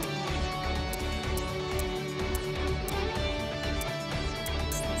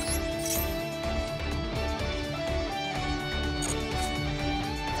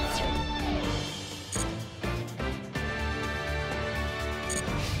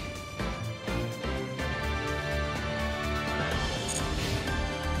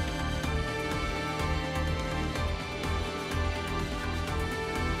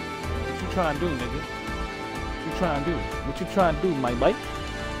 What you trying to do, nigga? What you trying to do? What you trying to do, my boy?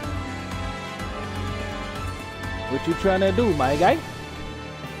 What you trying to do, my guy?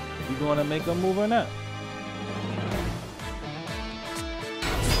 You gonna make a move or not?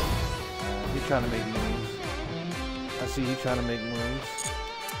 He trying to make moves. I see he trying to make moves.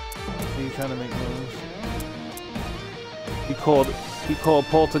 I see he trying to make moves. He called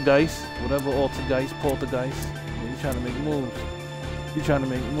poltergeist, whatever poltergeist. Yeah, he trying to make moves. He trying to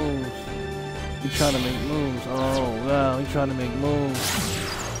make moves. He trying to make moves. Oh wow, he trying to make moves.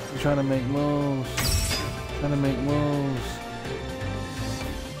 He trying to make moves. Trying to make moves.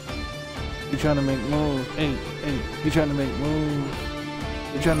 He trying to make moves. Hey. He trying to make moves.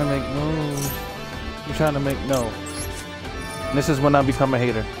 He trying to make moves. He trying to make no. And this is when I become a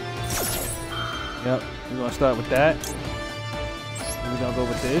hater. Yep. We're gonna start with that. We're gonna go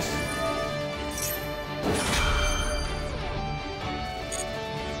with this.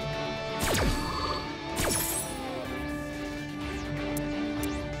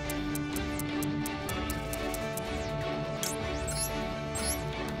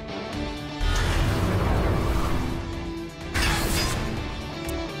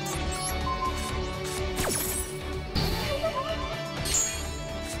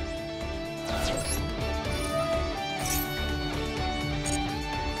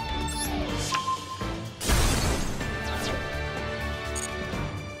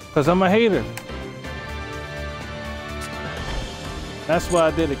 Cause I'm a hater. That's why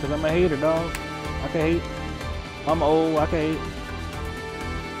I did it, cause I'm a hater, dog. I can hate. I'm old, I can hate.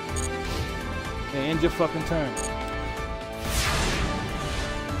 Yeah, end your fucking turn.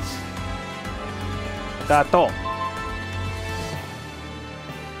 Like I thought.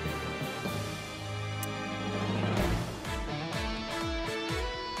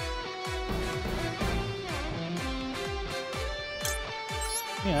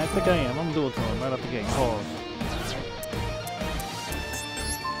 Yeah, I think I am. I'm gonna do it to him right out the gate. Pause.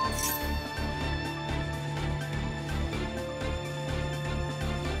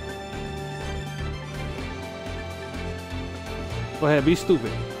 Go ahead, be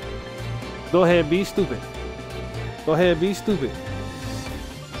stupid. Go ahead, be stupid. Go ahead, be stupid.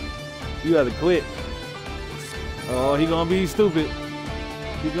 You gotta quit. Oh, he gonna be stupid.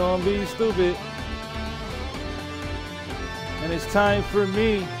 He gonna be stupid. And it's time for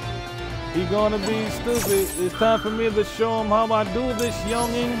me. He gonna be stupid. It's time for me to show him how I do this,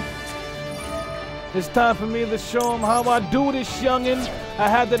 youngin'. It's time for me to show him how I do this, youngin'. I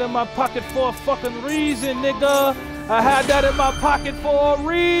had that in my pocket for a fucking reason, nigga. I had that in my pocket for a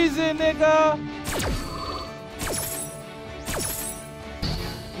reason, nigga.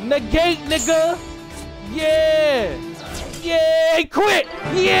 Negate, nigga. Yeah. Yeah, he quit.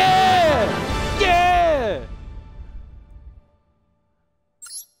 Yeah. Yeah.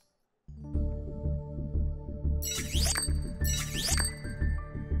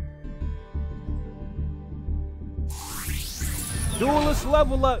 Duelist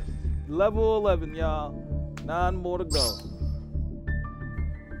level up. Level 11, y'all. 9 more to go.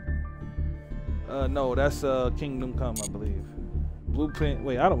 No, that's Kingdom Come, I believe. Blueprint.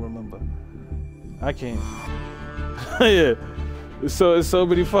 Wait, I don't remember. I can't. Yeah. It's so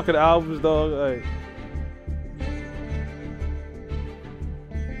many fucking albums, dog. Like.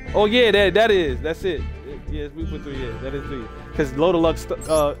 Oh yeah, that's it. Yeah, it's Blueprint 3. Yeah, that is 3. Cause Lodalux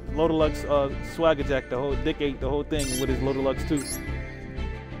Swagger Jack the whole dick ate the whole thing with his Lodalux 2.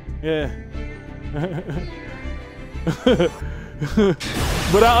 Yeah.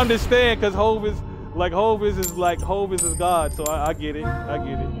 But I understand, cause Hov like Hov is God, so I get it. I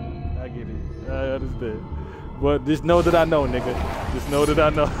get it. I get it. I understand. But just know that I know, nigga. Just know that I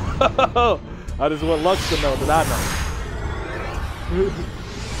know. I just want Lux to know that I know.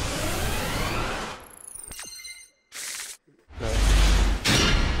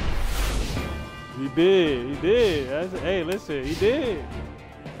 He did. He did. Hey, listen. He did.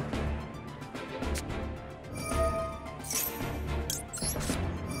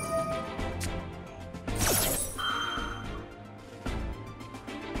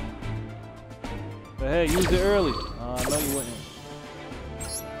 But hey, use it early. I know you wouldn't.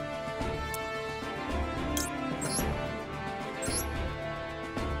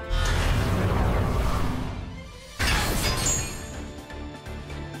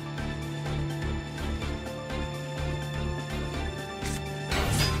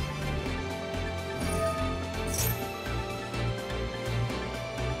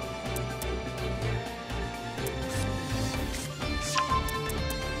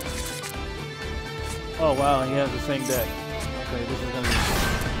 Oh wow, he has the same deck. Okay, this is gonna be...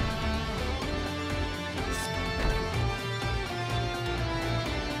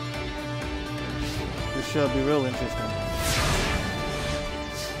 This should be real interesting.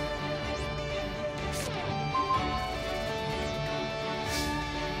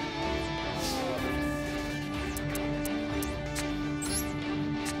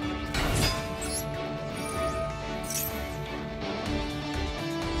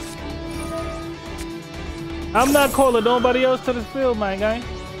 I'm not calling nobody else to this field, my guy.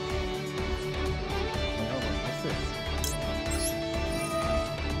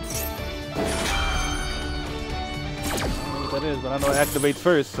 That is, but I know it activates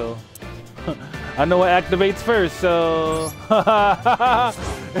first, so I know it activates first, so I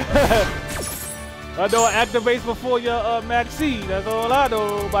know it activates before your Maxi. That's all I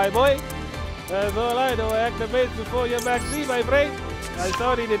know, my boy. That's all I know. It activates before your Maxi, my friend. I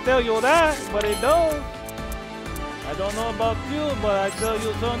sorry to tell you that, but it don't. I don't know about you, but I tell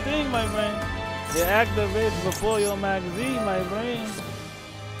you something, my friend. It activates before your Maxi, my friend.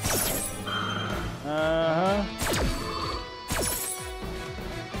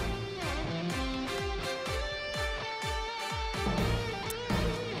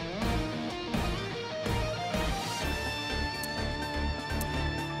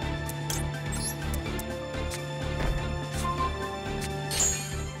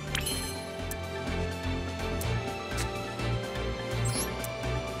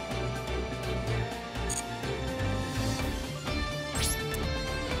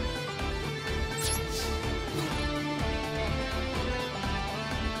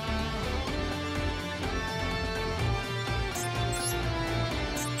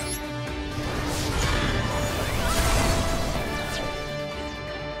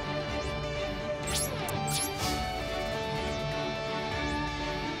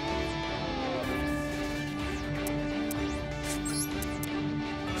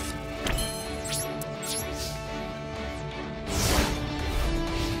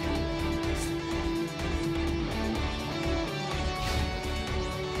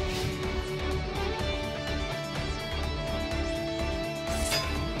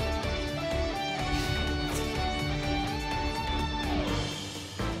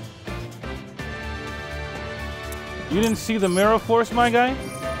 You didn't see the mirror force, my guy?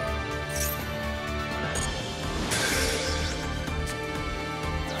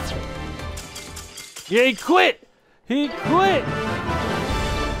 Yeah, he quit! He quit!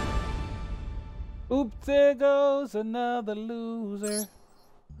 Oops, there goes another loser.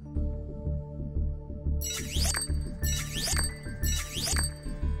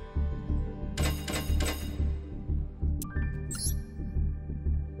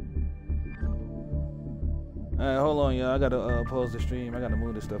 Alright, hold on, y'all. I gotta pause the stream. I gotta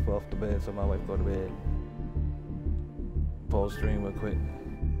move this stuff off the bed so my wife go to bed. Pause stream real quick.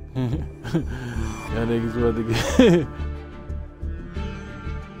 Y'all niggas want to get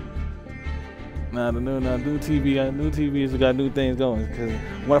Nah, new TVs got new things going. Cause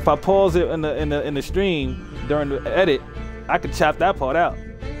what if I pause it in the stream during the edit, I could chop that part out.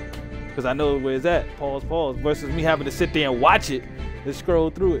 Cause I know where it's at. Pause. Versus me having to sit there and watch it and scroll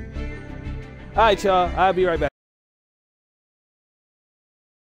through it. Alright, y'all. I'll be right back.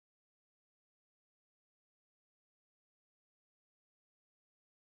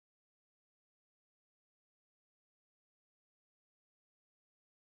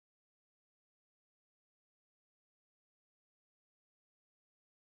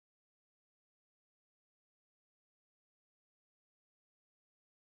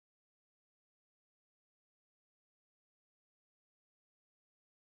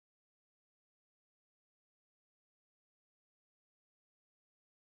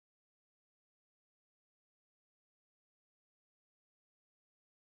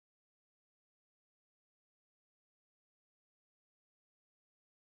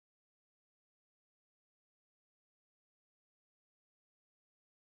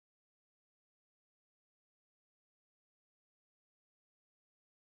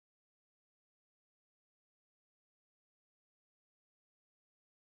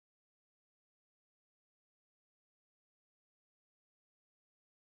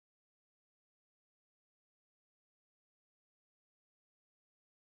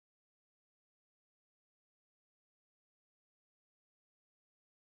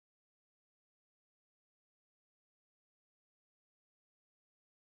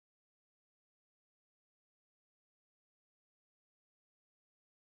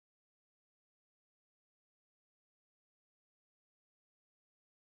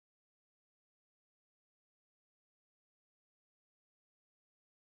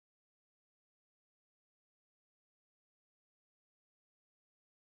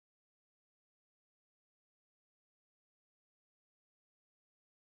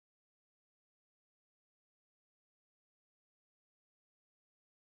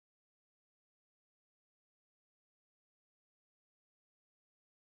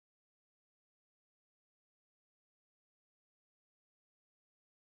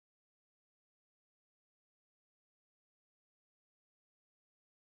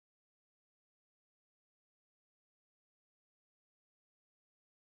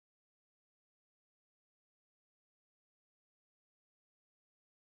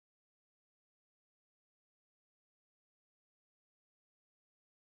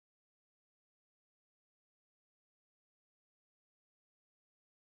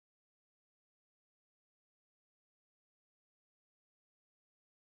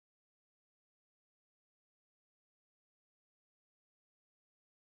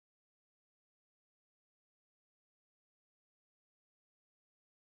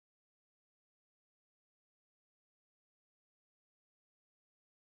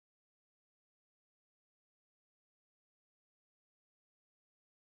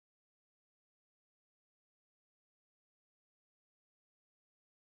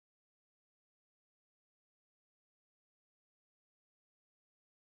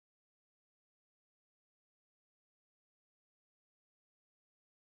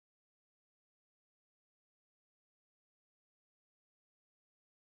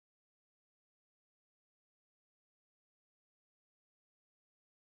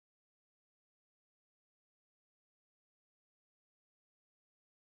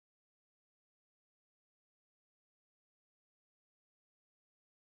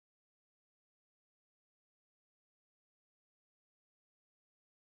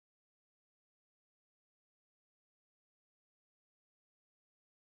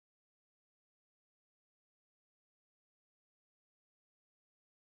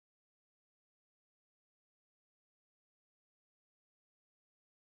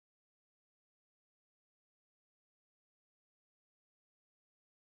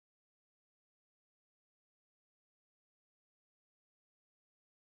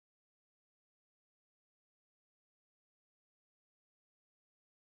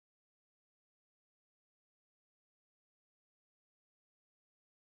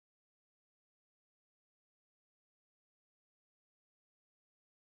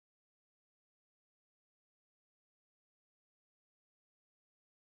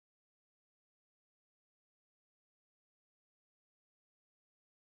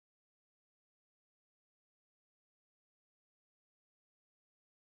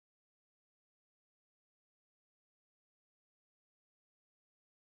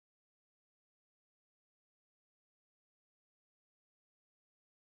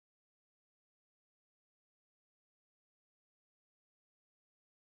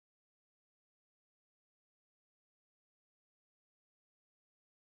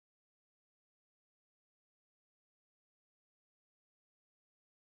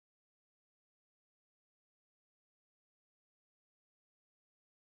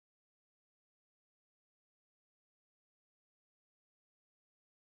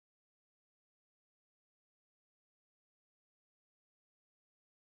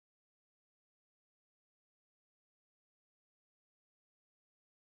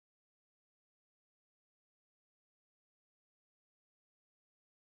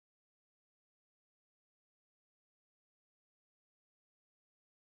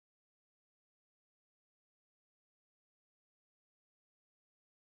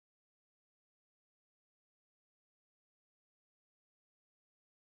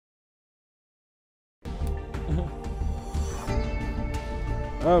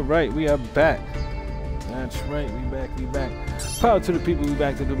 All right, we are back. That's right, we back. Power to the people, we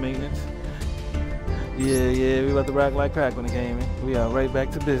back to the maintenance. Yeah, we about to rock like crack when it came in. We are right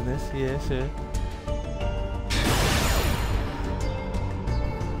back to business. Yeah, sure.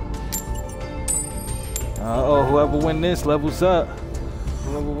 Oh, whoever win this levels up.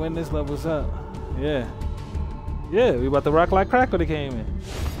 Whoever win this levels up. Yeah, we about to rock like crack when it came in.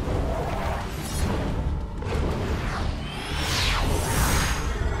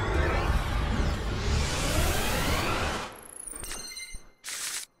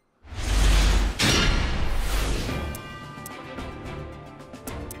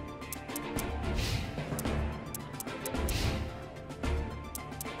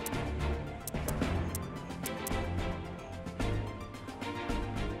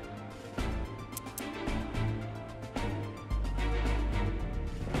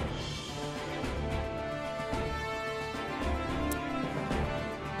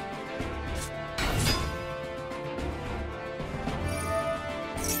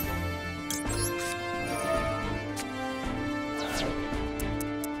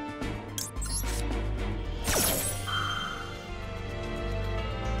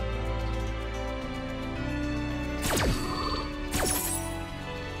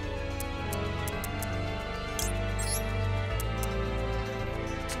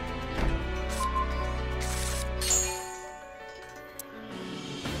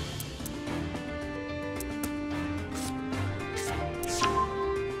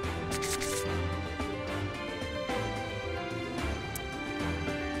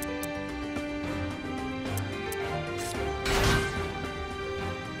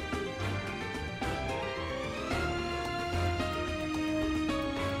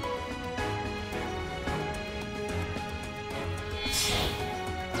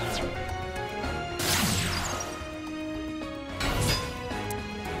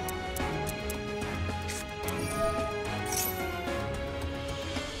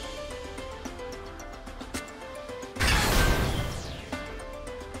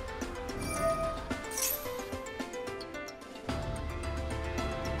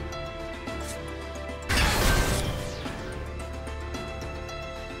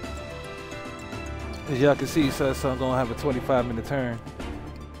 As y'all can see, so I'm gonna have a 25-minute turn.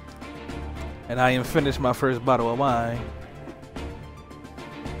 And I am finished my first bottle of wine.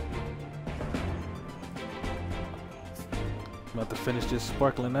 I'm about to finish this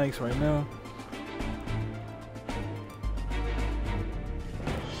sparkling ice right now.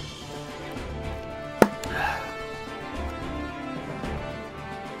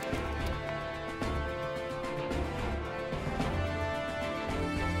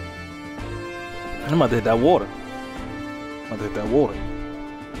 I'm about to hit that water.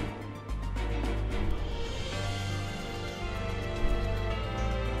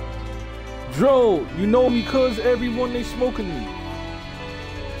 Dro, you know me cause everyone they smoking me.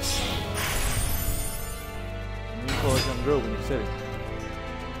 You call him Dro when you said it.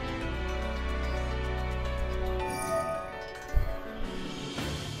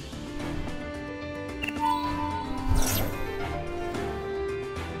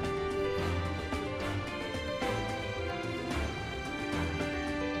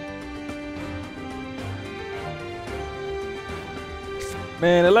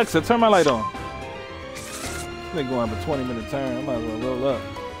 Man, Alexa, turn my light on. They're going for a 20-minute turn. I might as well roll up.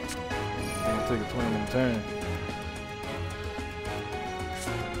 I'm gonna take a 20-minute turn.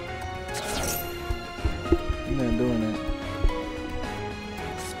 I'm not doing that.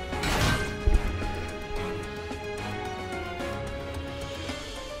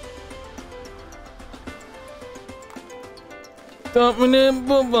 Thumping in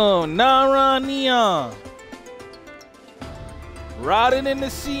boom boom, Nara Neon. Riding in the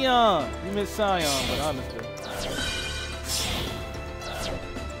Sion. You miss Sion, but honestly.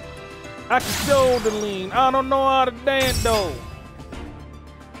 I can shoulder lean. I don't know how to dance though.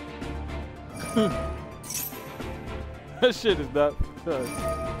 That shit is not.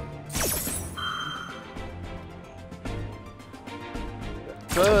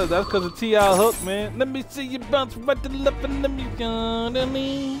 That's because of T.I. Hook, man. Let me see you bounce right to the left and let me shoulder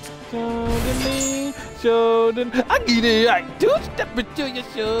lean. Shoulder. I get it. I two-step into your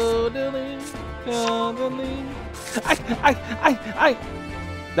shoulder lean. I.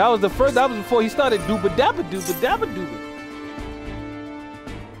 That was the first. That was before he started dooba dabba dooba dabba dooba.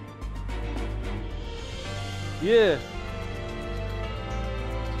 Yeah.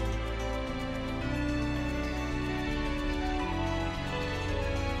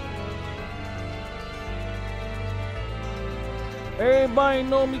 Everybody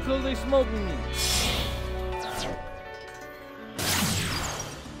know me because they smoking me.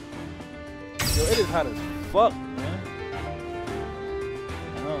 hot as fuck, man.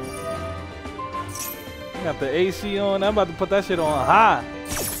 I got the AC on. I'm about to put that shit on high.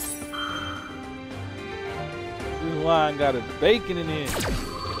 This wine got a bacon in it.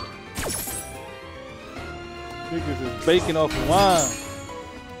 Niggas is baking off the wine.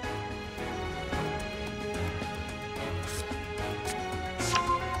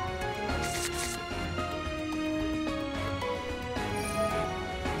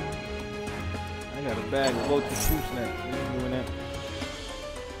 I got a bag of local fruit snacks. We ain't doing that.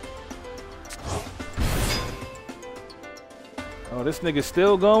 Oh, this nigga's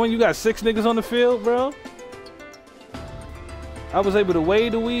still going? You got 6 niggas on the field, bro? I was able to weigh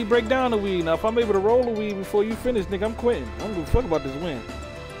the weed, break down the weed. Now, if I'm able to roll the weed before you finish, nigga, I'm quitting. I don't give a fuck about this win.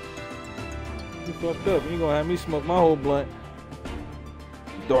 You fucked up. You ain't gonna have me smoke my whole blunt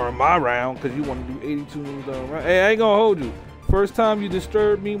during my round because you want to do 82 moves during round. Hey, I ain't gonna hold you. First time you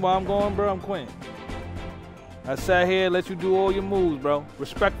disturb me while I'm going, bro, I'm quitting. I sat here and let you do all your moves, bro.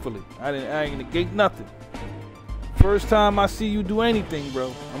 Respectfully. I ain't negate nothing. First time I see you do anything,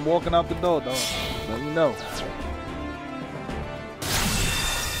 bro, I'm walking out the door, dog. Let me know.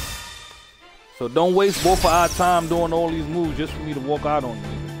 So don't waste both of our time doing all these moves just for me to walk out on you.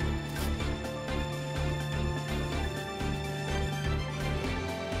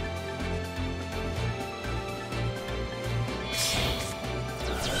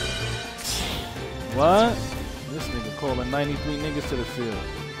 What? This nigga calling 93 niggas to the field.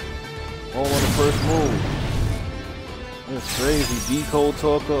 All on the first move. That's crazy. D code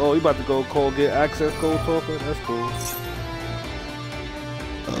talker. Oh, you about to go call get access code talker? That's cool.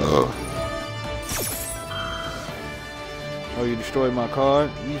 Oh, you destroyed my card?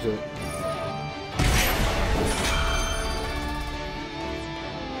 Use it.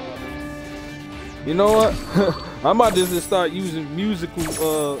 You know what? I'm about to just start using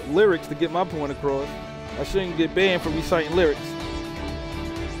musical lyrics to get my point across. I shouldn't get banned for reciting lyrics.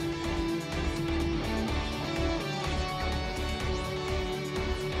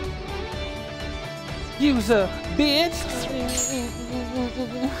 Use a bitch.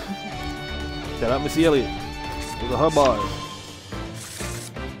 Shout out Missy Elliott. Those are her bars.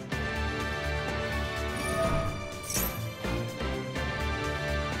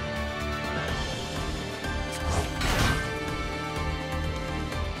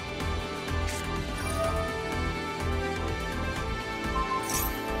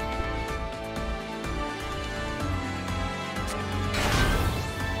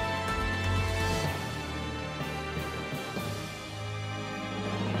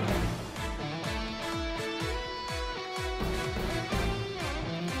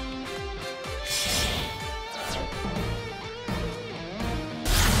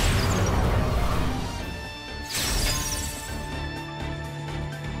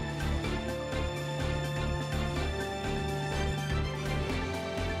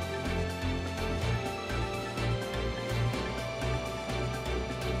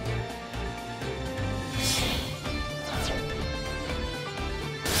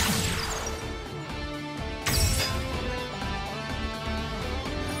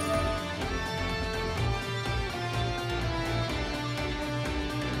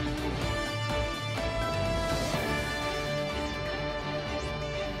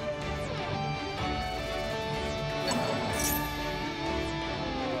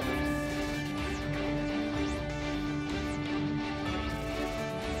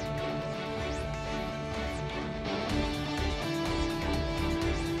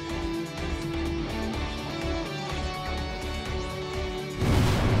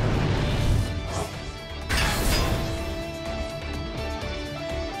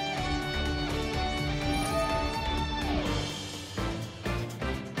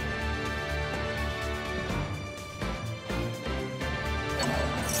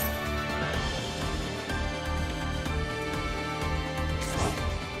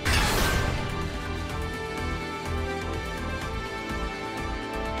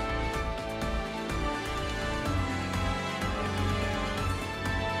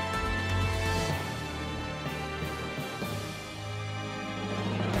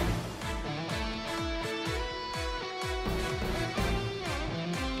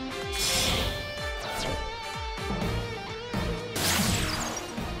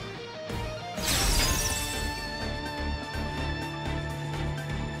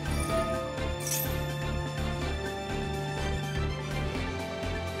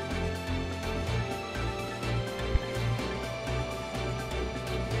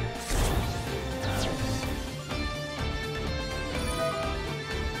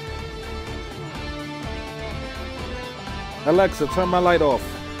 Alexa, turn my light off.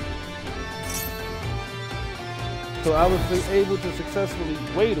 So I was able to successfully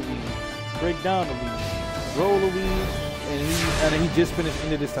weigh the weed, break down the weed, roll the weed, and he just finished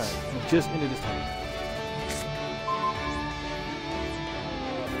ended this time. He just ended this time.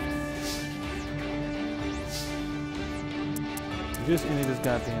 He just ended this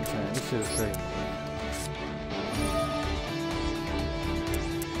goddamn time. This shit is crazy.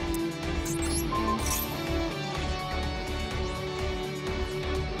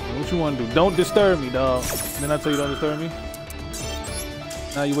 What you want to do? Don't disturb me, dog. Then I tell you don't disturb me.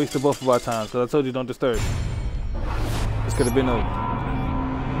 Now you wasted both of our times because I told you don't disturb me. This could have been over.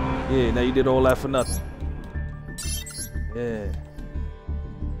 Yeah, now you did all that for nothing. Yeah.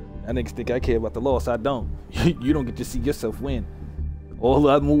 That niggas think I care about the loss. I don't. You don't get to see yourself win. All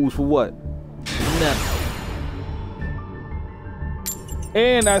that moves for what? Nothing.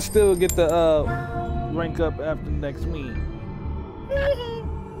 And I still get the rank up after the next win.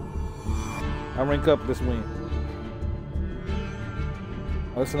 I rank up this win.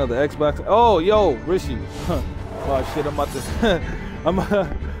 Oh, that's another Xbox. Oh, yo, Rishi. Oh shit, I'm about to I'm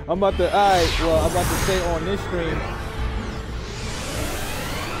about to alright, well, I'm about to stay on this stream.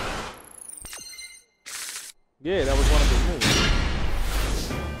 Yeah, that was one of his moves.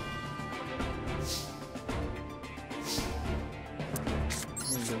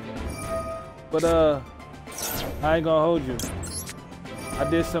 But I ain't gonna hold you. I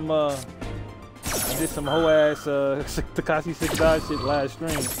did some whole ass Takashi 6 shit last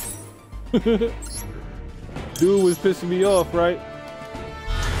stream. Dude was pissing me off, right?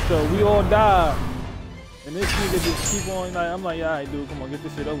 So we all died. And this nigga just keep on like, I'm like, yeah, alright, dude, come on, get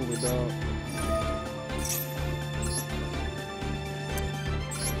this shit over with, dog.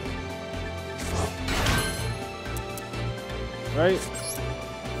 Right?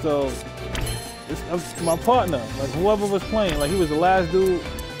 So it's my partner, like whoever was playing, like he was the last dude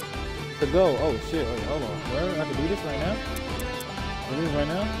to go. Oh shit, wait, hold on. Where? I can do this right now? Do this right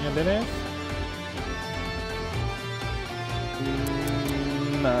now? You know that ass?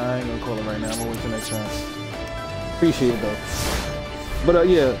 Nah, I ain't gonna call it right now. I'm gonna wait till next time. Appreciate it though. But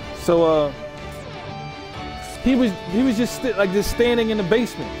yeah, so he was just standing in the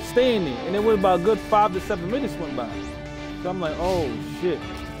basement, standing, and it was about a good 5 to 7 minutes went by. So I'm like, oh shit.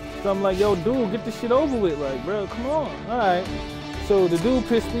 So I'm like, yo, dude, get this shit over with, like, bro, come on, all right. So the dude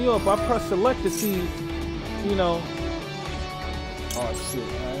pissed me off. I pressed select to see, you know. Oh shit,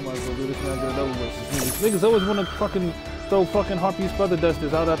 I might as well do this and I get it over with. Niggas always want to fucking throw fucking Harpies feather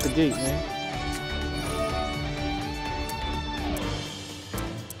dusters out the gate, man.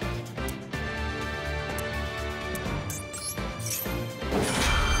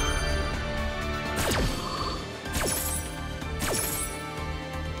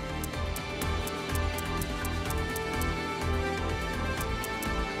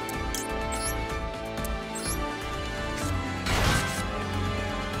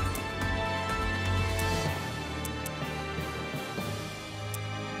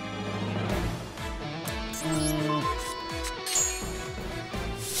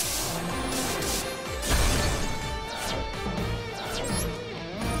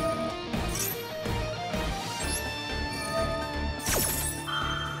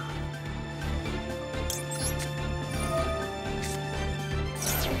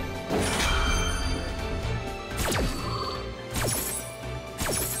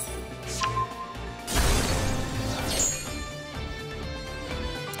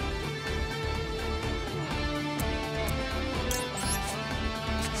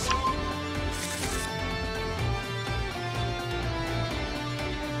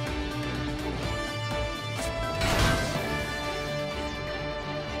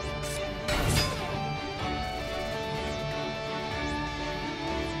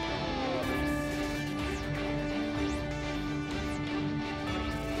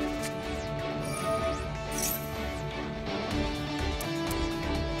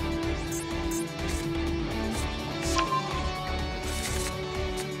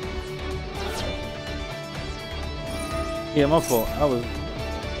 Yeah, my fault. I was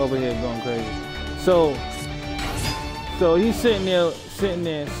over here going crazy. So he's sitting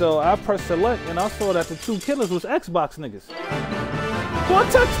there. So I pressed select and I saw that the two killers was Xbox niggas. So I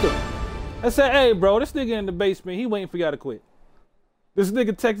texted him. I said, hey bro, this nigga in the basement, he waiting for y'all to quit. This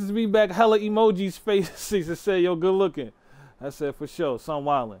nigga texted me back hella emojis faces and said, yo, good looking. I said, for sure, son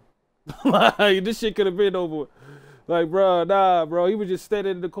wildin'. Like, this shit could have been over. Like, bro, nah, bro. He was just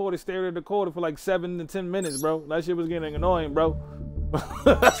staring at the corner for like 7 to 10 minutes, bro. That shit was getting annoying, bro.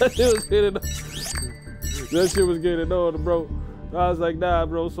 That shit was getting annoying, bro. I was like, nah,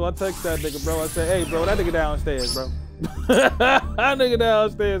 bro. So I texted that nigga, bro. I said, hey, bro, that nigga downstairs, bro. That nigga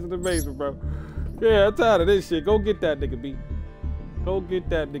downstairs in the basement, bro. Yeah, I'm tired of this shit. Go get that nigga, B. Go get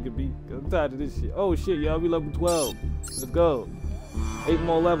that nigga, B. I'm tired of this shit. Oh shit, y'all, we level 12. Let's go. 8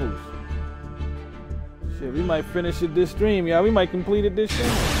 more levels. Shit, we might finish it this stream, y'all. We might complete it this stream.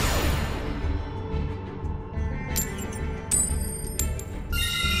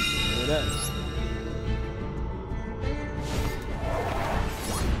 Look at that.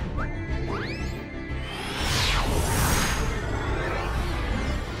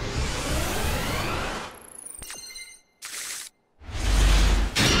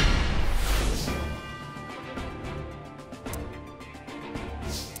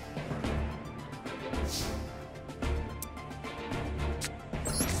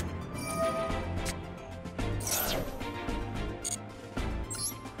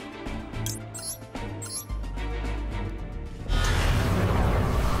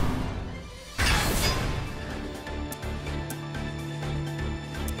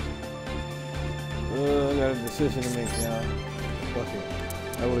 I got a decision to make, y'all. Fuck it.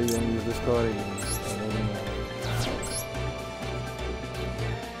 I really don't use this card anymore.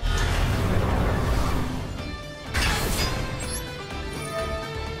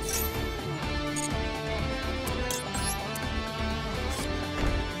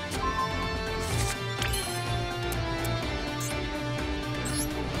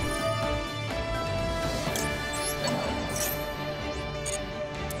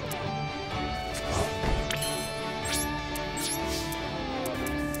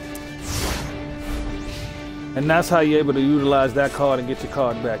 And that's how you're able to utilize that card and get your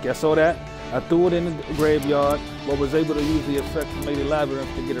card back. Y'all saw that? I threw it in the graveyard, but was able to use the effect from Lady Labyrinth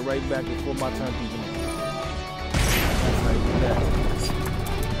to get it right back before my turn began. That's how you do that.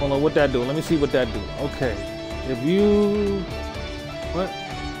 Hold on, what that do? Let me see what that do. Okay. If you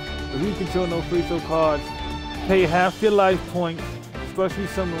control no free throw cards, pay half your life points, specially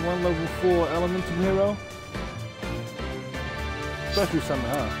summon one level 4 elemental hero. Specially summon,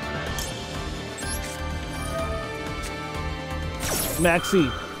 huh? Maxi.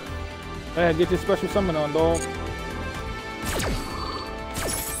 Go ahead, get your special summon on, dog.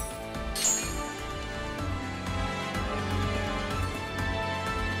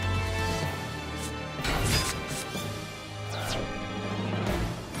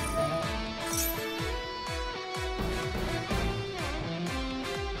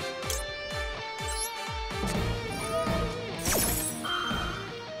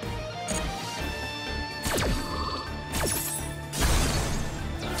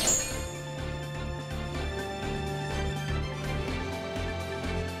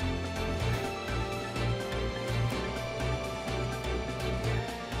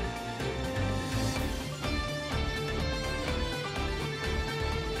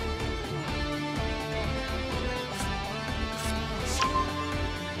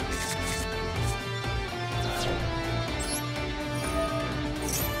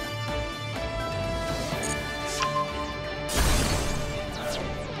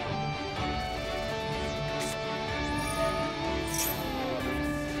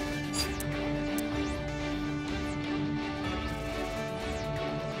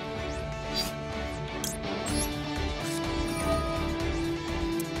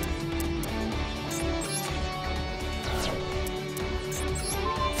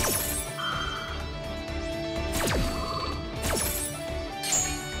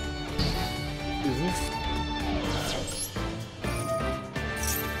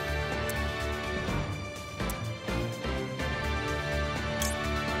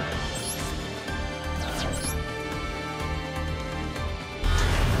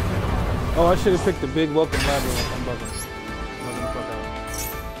 Oh, I should have picked the big welcome labyrinth. I'm bugging.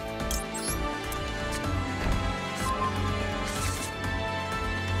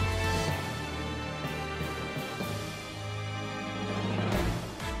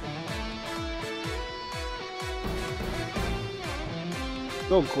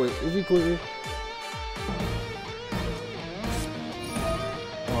 Don't quit. Is he quitting?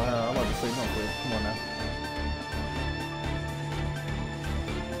 Oh, I'm about to say don't quit. Come on now.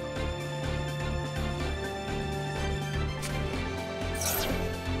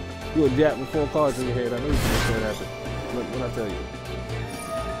 You a jack with 4 cards in your head. I knew you was gonna say that after. What I tell you?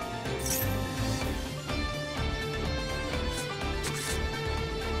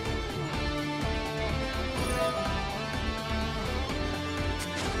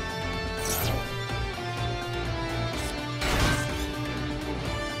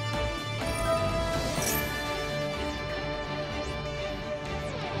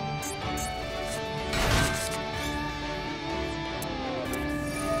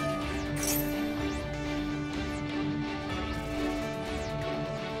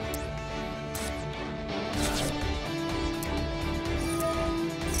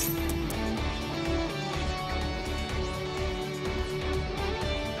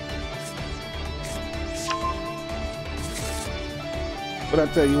 But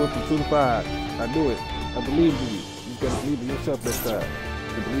I tell you what, the 2 to 5, I do it. I believe in you. You gotta believe in yourself this time.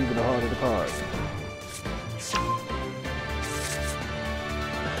 To believe in the heart of the cards.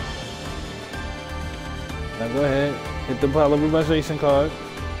 Now go ahead, hit the polymerization card.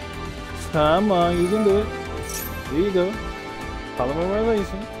 Come on, you can do it. There you go.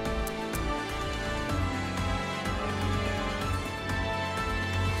 Polymerization.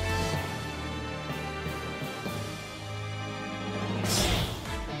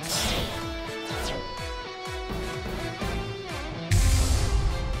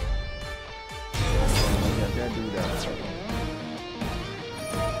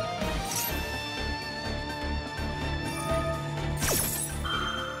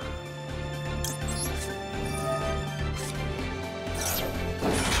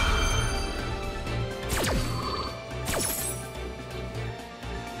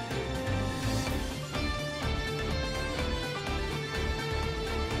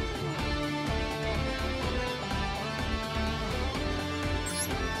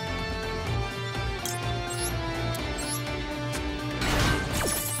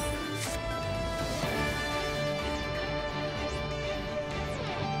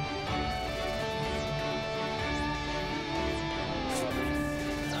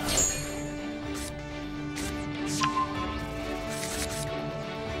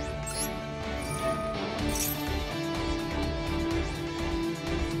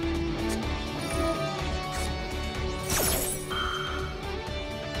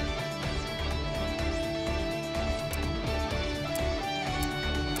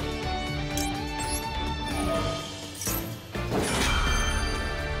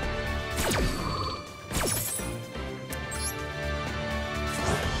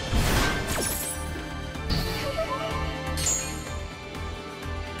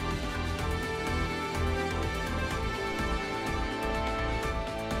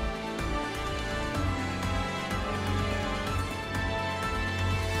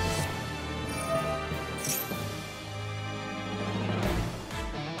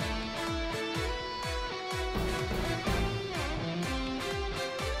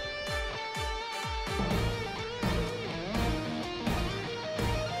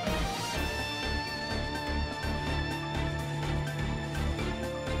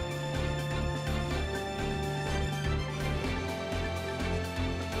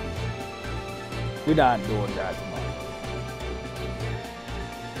 We're not doing that tomorrow.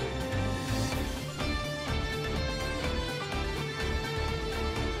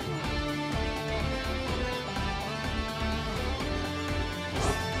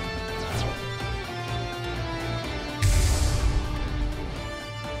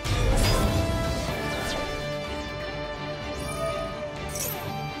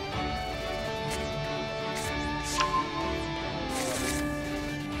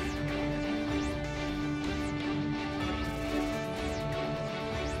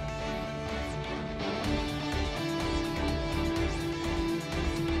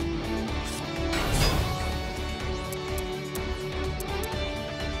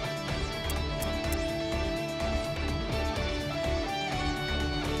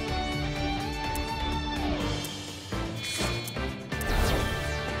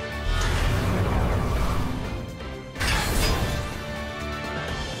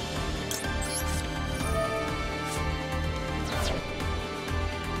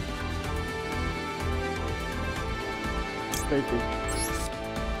 Thank you.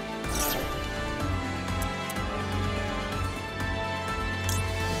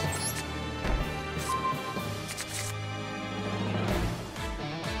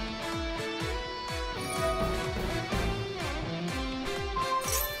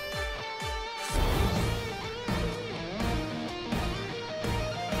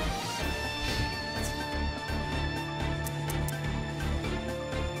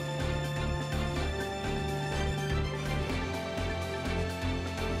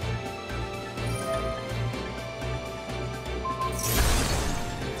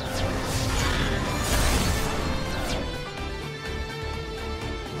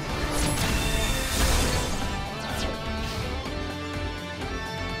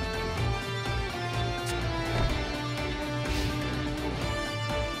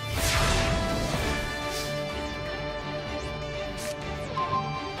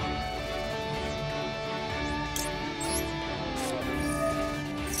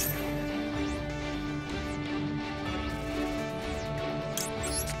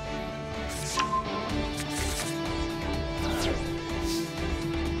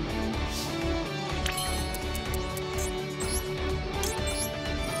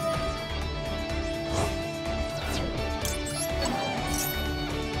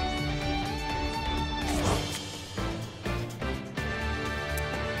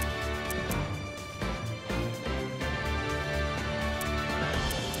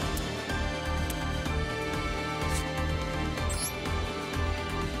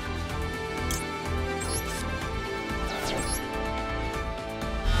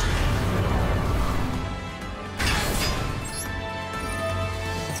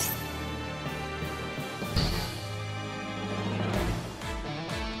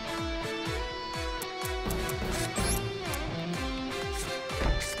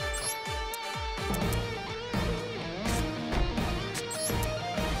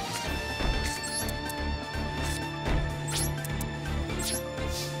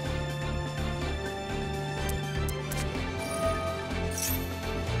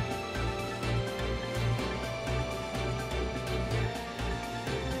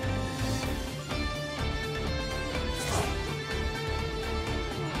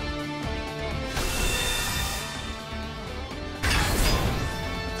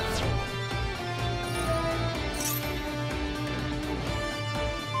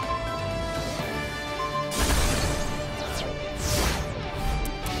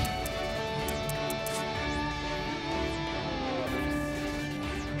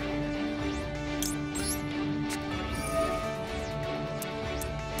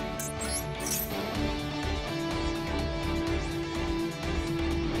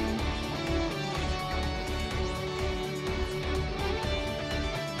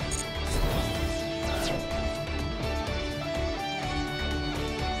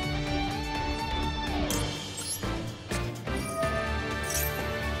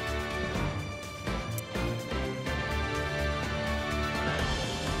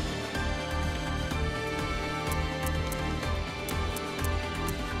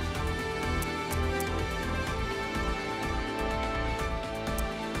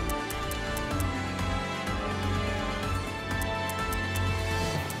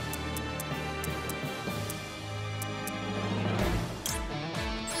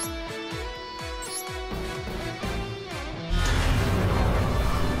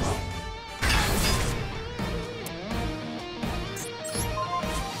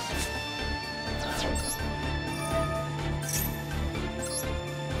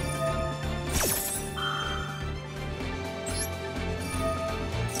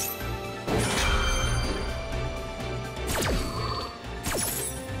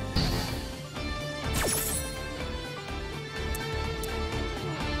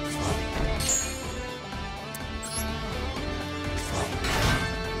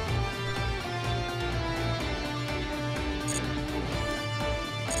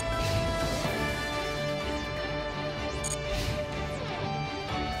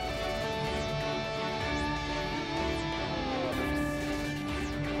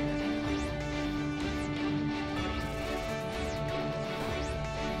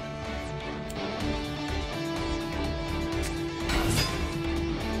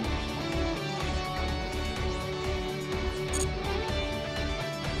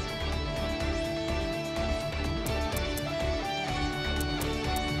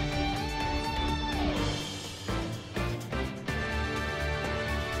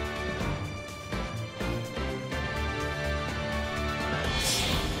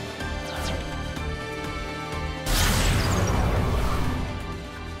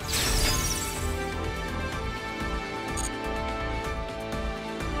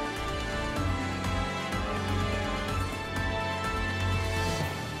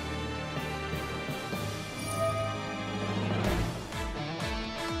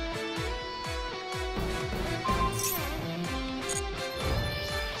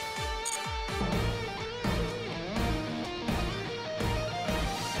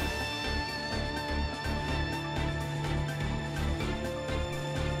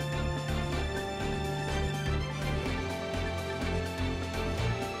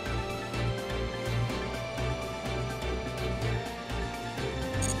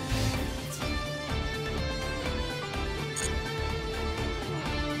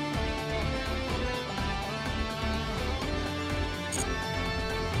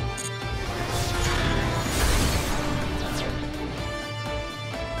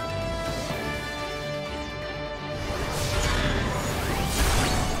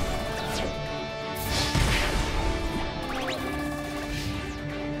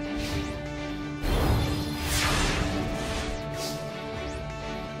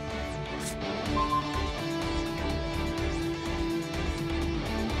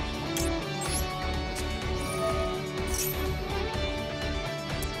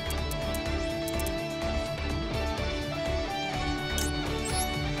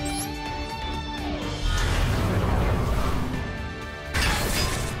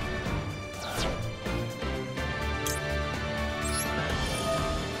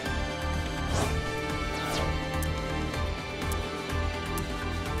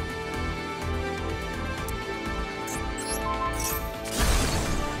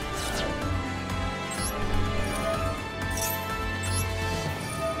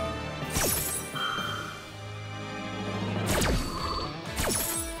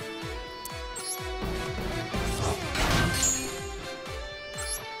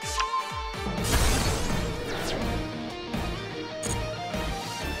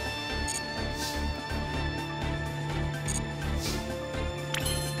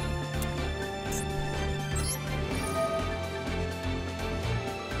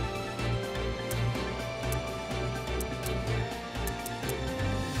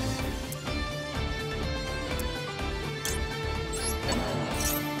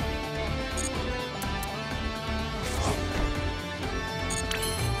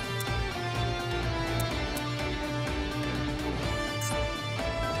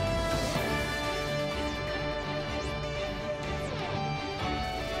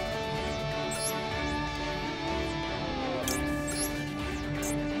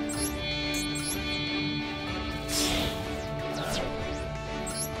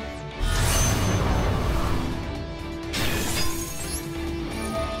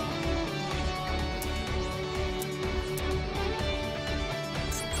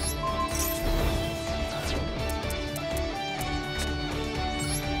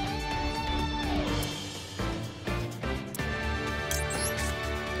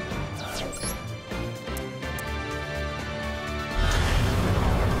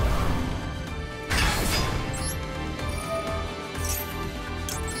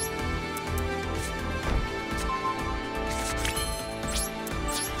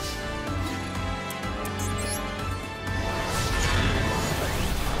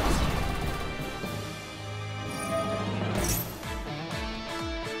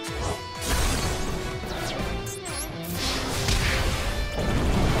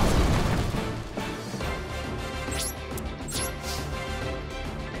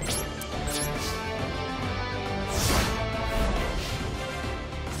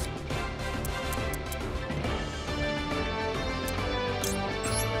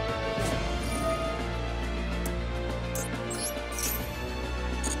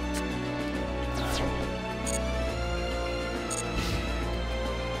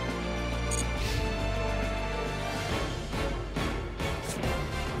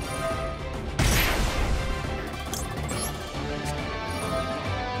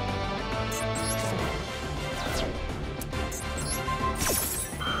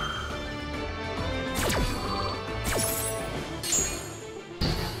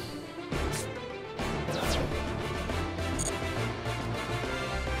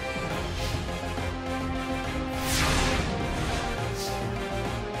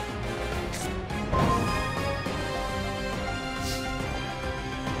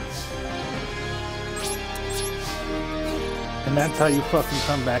 That's how you fucking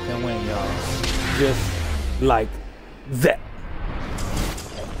come back and win, y'all. Just like that.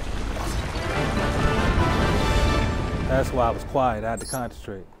 That's why I was quiet. I had to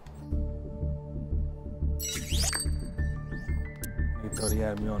concentrate. He thought he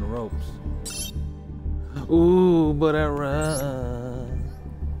had me on the ropes. Ooh, but I run.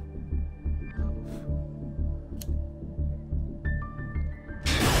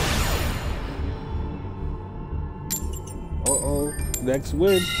 Uh-oh, next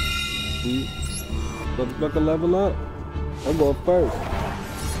win. Look a level up. I'm going first.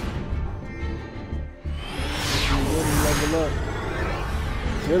 Level up.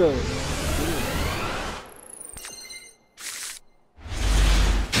 Get up.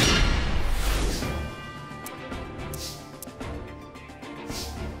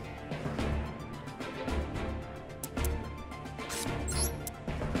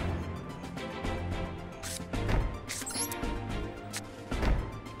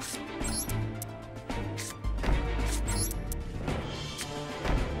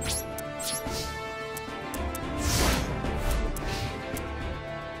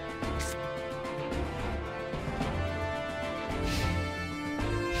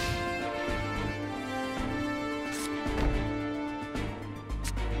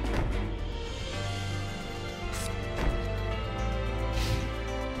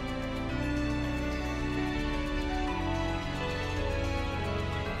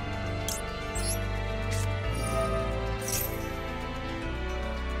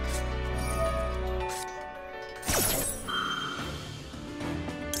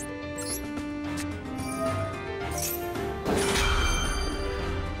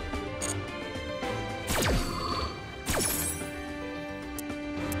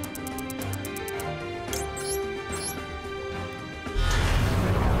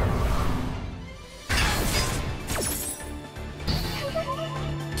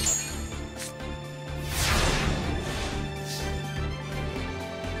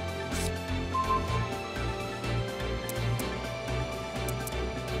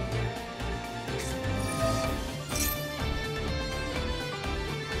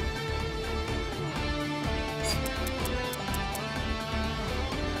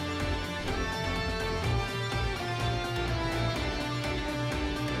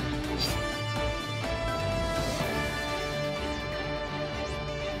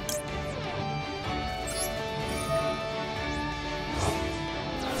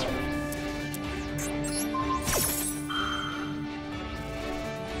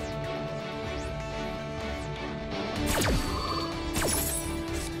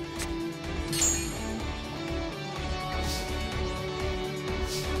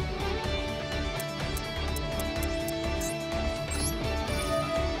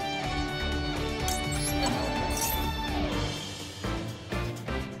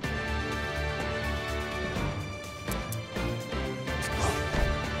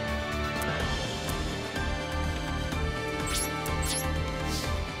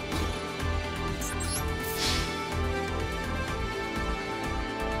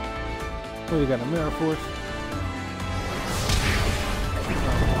 Oh, you got a mirror force.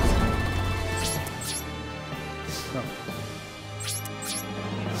 No.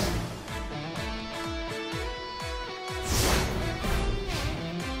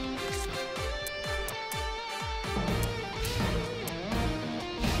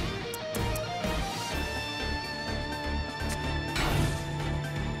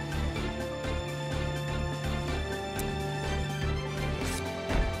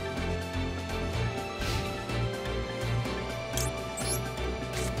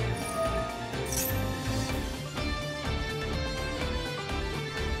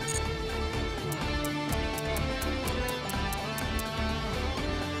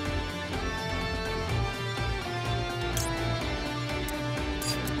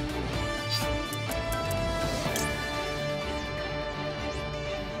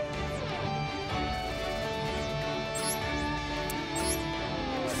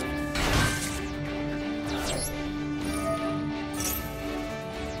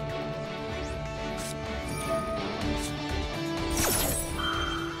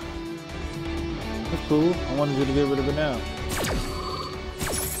 That's cool. I wanted you to get rid of it now.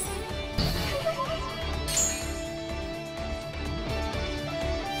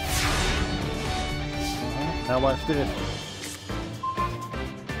 Now watch this.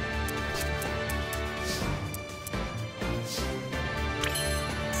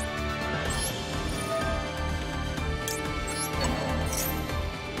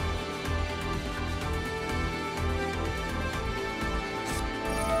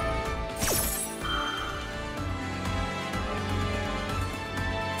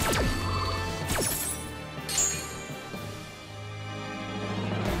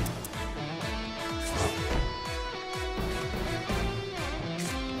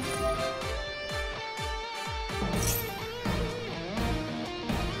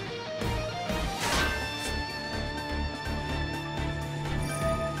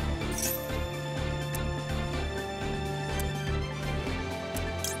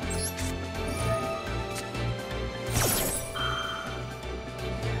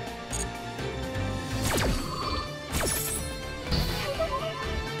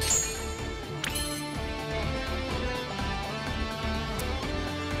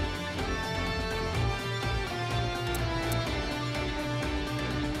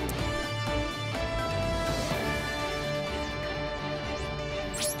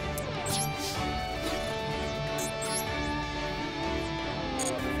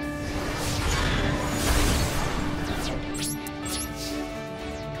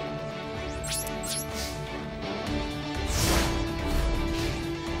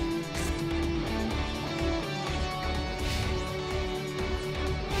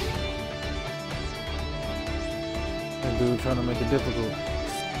 dude trying to make it difficult.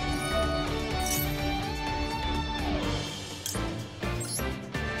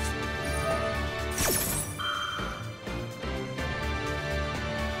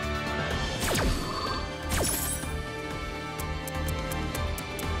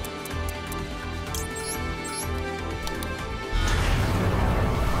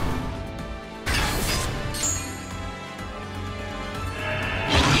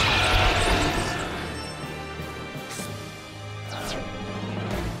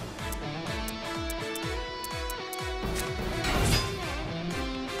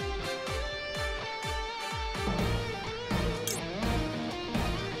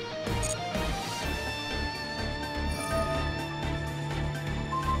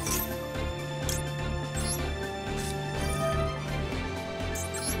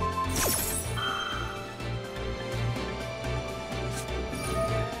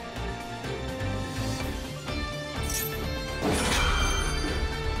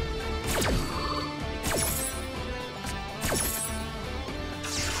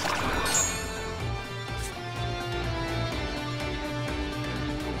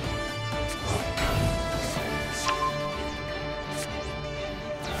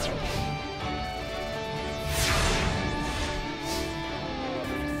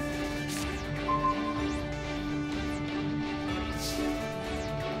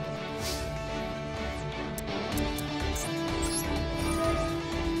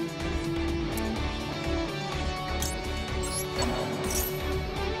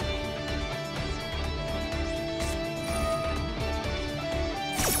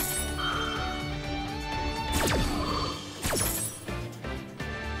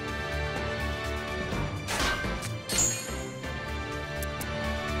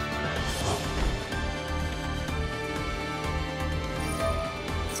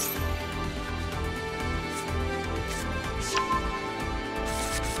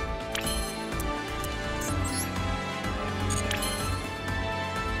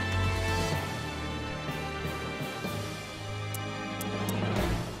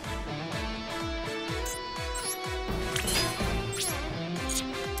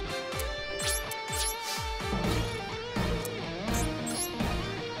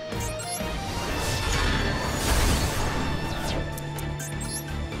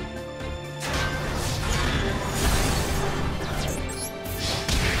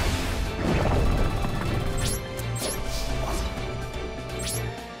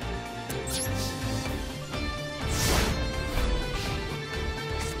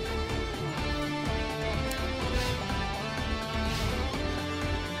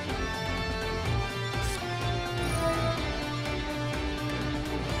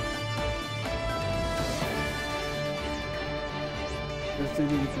 Let's see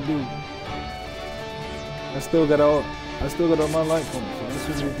what we can do. I still got all my light points, so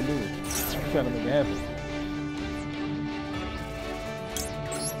let's see what we can do. I'm trying to make it happen.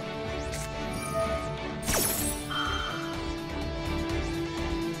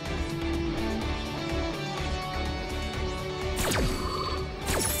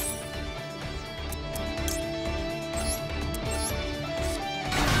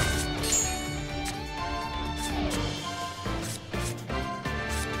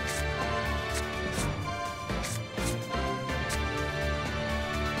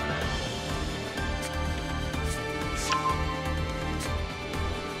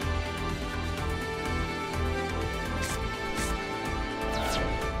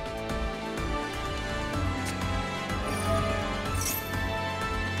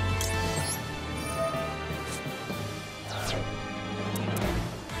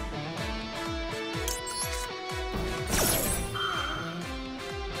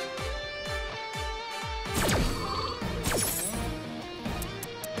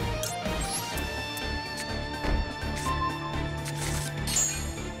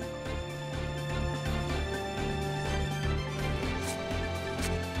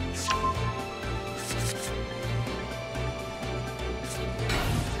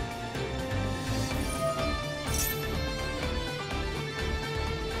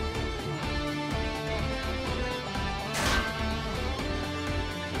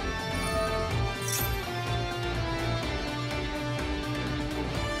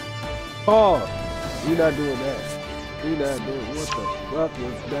 Oh, we not doing that. We not doing, what the fuck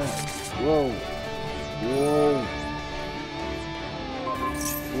was that? Whoa. Whoa.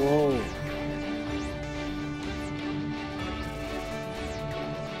 Whoa.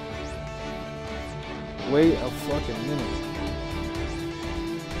 Wait a fucking minute.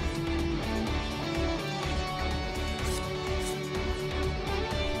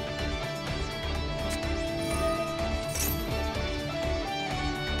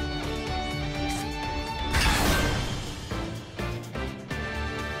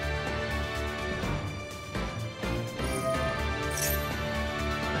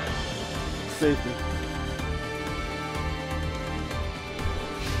 safety.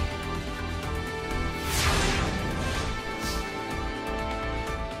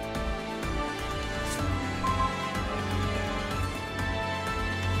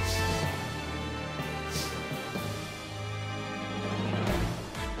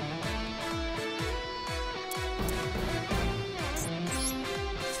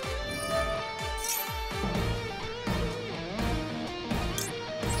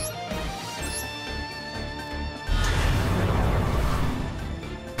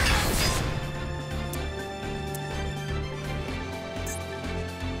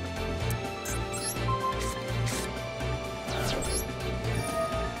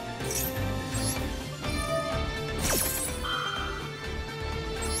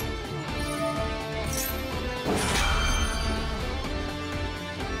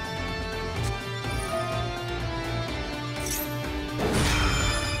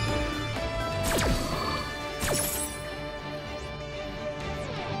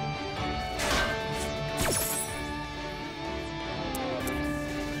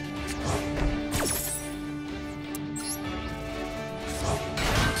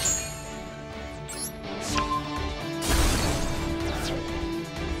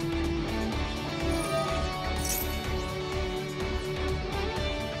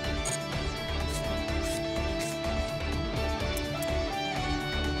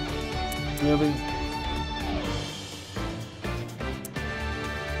 Really?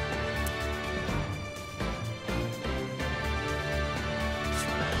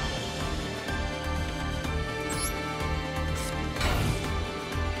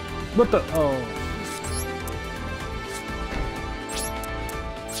 What the? Oh.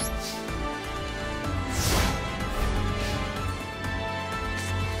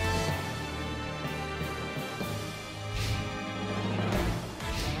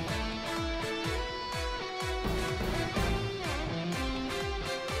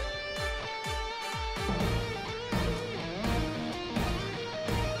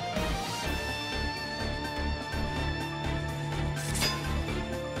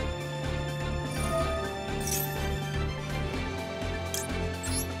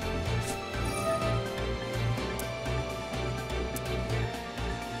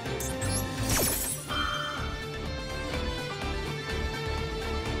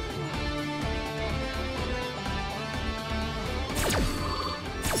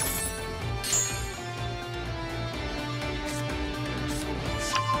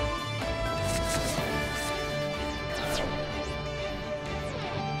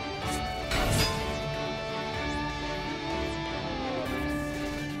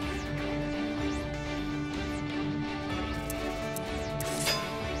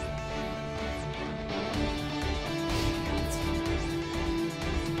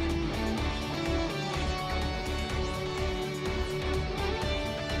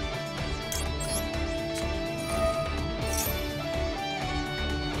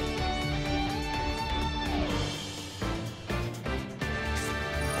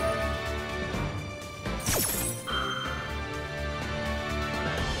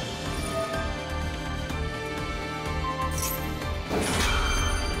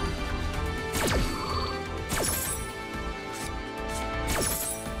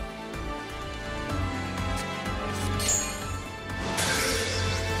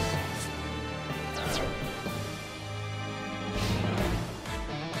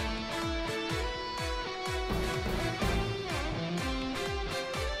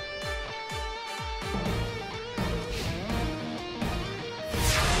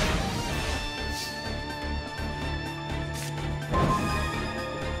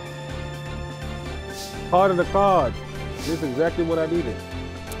 Part of the cards. This is exactly what I needed.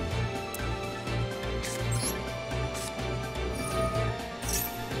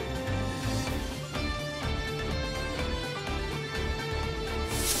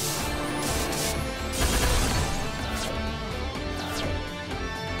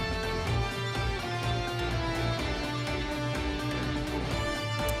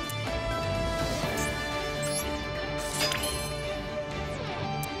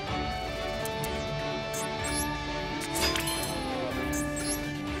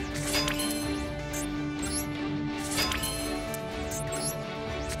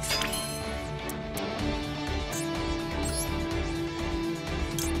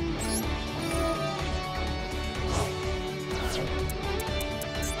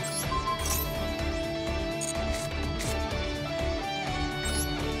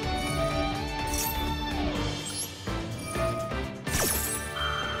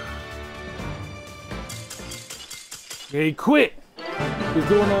 He quit. Was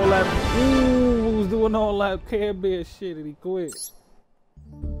doing all that. Ooh, was doing all that Care Bear shit and he quit.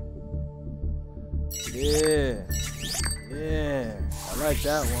 Yeah. Yeah. I like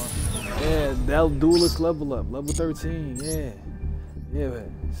that one. Yeah, that duelist level up. Level 13. Yeah. Yeah,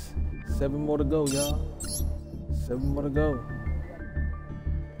 man. 7 more to go, y'all. 7 more to go.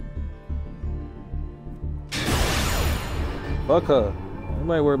 Fuck her.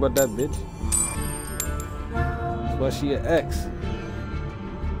 Nobody worry about that bitch. That's why she an ex.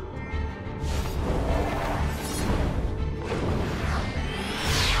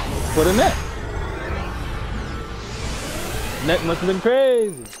 For the neck. Neck must have been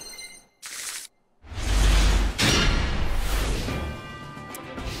crazy.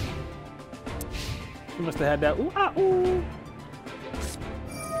 She must have had that ooh ah ooh.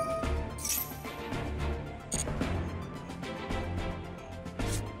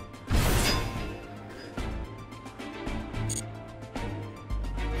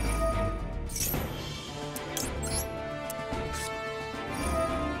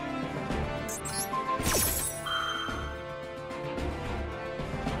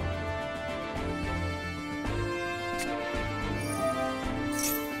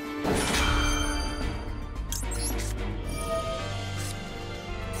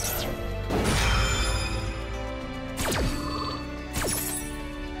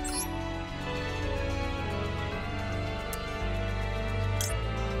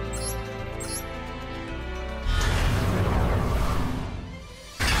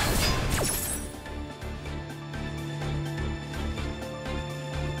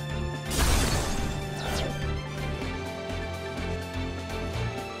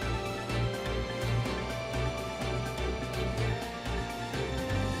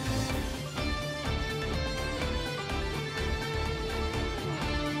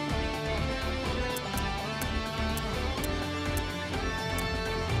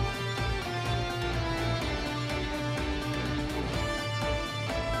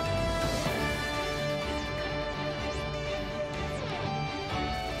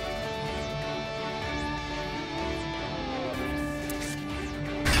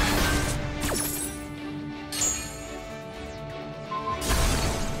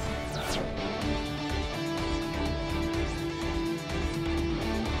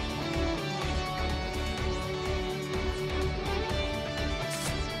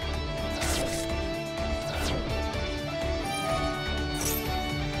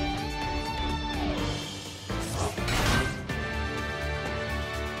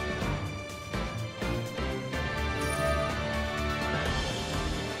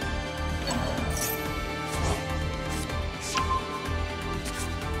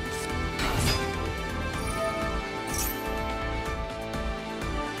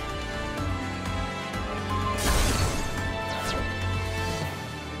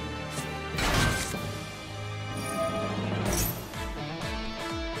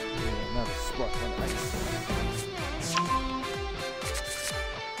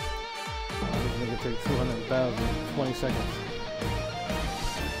 Take 200,000 in 20 seconds.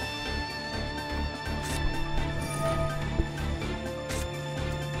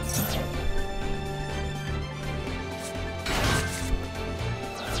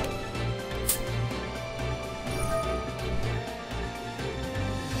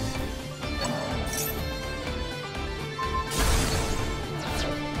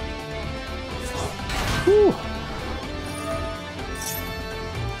 Whew.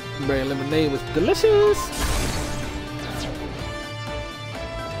 Berry lemonade was delicious.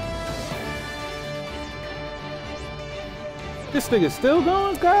 This nigga's still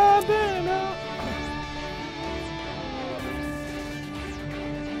going? God damn, no.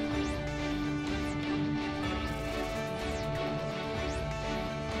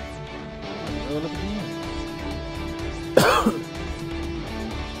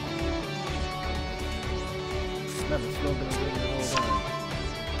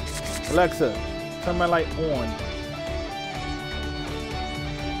 Alexa, turn my light on. I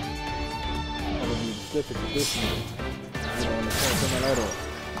would be specific with this nigga. You don't understand, turn my light on.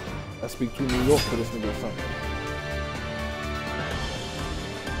 I speak to New York for this nigga or something.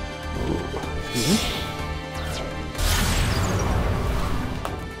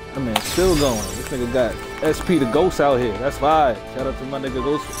 That man's still going. This nigga got SP the Ghost out here. That's fine. Shout out to my nigga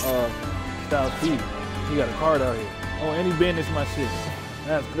Ghost Style T. He got a card out here. Oh, and he banished my shit.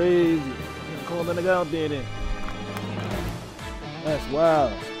 That's crazy. Call that nigga out there then. That's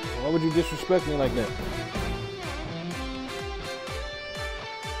wild. Why would you disrespect me like that?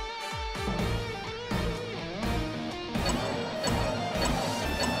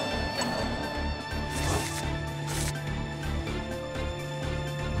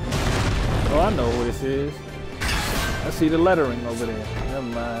 know what this is. I see the lettering over there. Never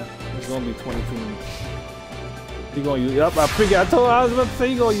mind. It's gonna be 22 minutes. He gonna use. Yep, I was about to say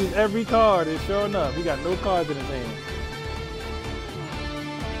he gonna use every card, and sure enough, he got no cards in his hand.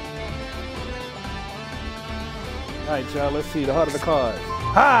 All right, y'all. Let's see the heart of the cards.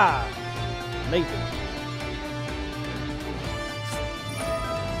 Ha! Nathan.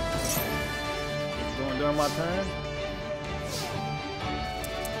 Going during my turn.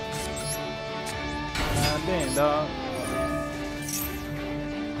 God damn, dog.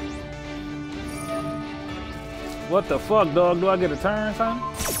 What the fuck, dog? Do I get a turn, son?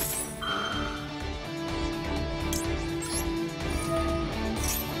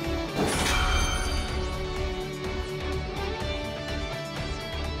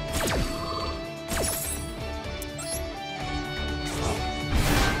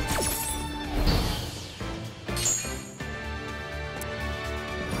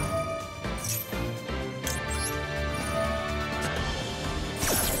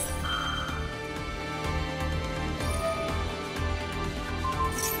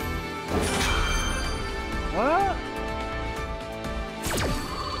 What?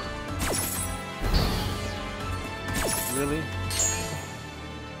 Really?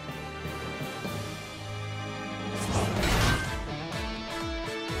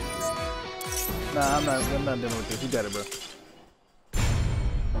 Nah, I'm not dealing with this. You got it, bro.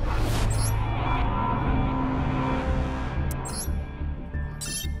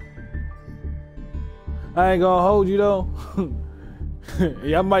 I ain't gonna hold you though.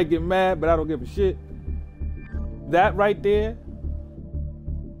 Y'all might get mad, but I don't give a shit. That right there,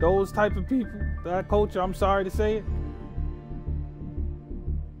 those type of people, that culture, I'm sorry to say it.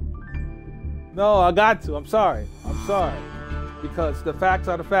 No, I got to. I'm sorry. I'm sorry. Because the facts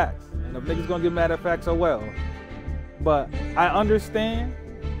are the facts. And if niggas gonna get mad at facts, oh well. But I understand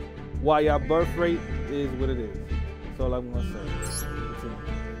why your birth rate is what it is. That's all I'm gonna say.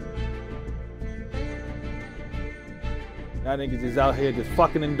 Y'all niggas just out here just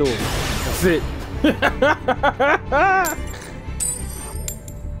fucking enduring. That's it.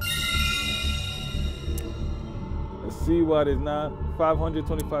 Let's see why there's not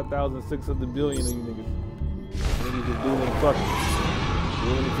 525,600 billion of you niggas. Niggas just doing the fucking.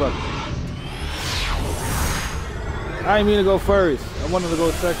 Doing the fucking. I didn't mean to go first. I wanted to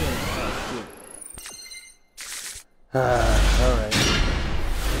go second. Oh, shit. Alright.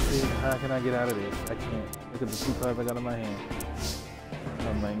 Let's see, how can I get out of this? I can't. Look at the two cards I got in my hand.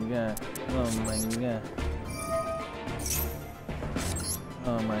 Oh my god. Oh my god.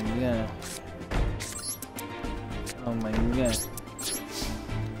 Oh my god. Oh my god.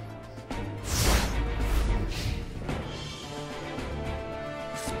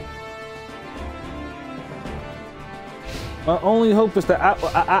 My only hope is to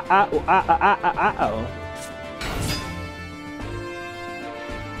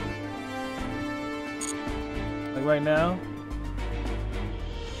like right now.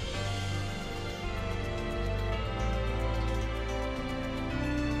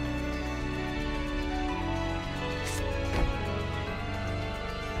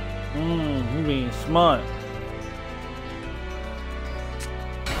 You being smart.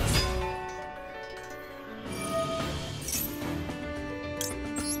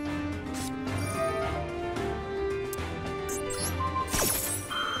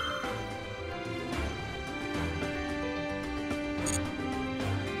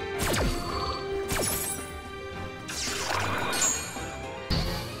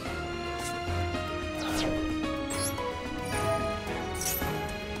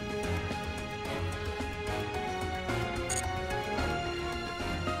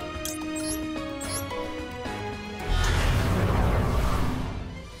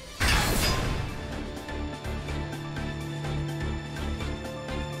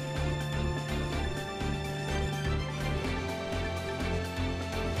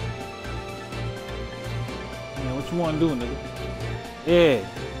 What you want to do, nigga?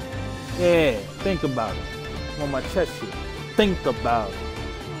 Yeah, think about it. I'm on my chest shit. Think about it.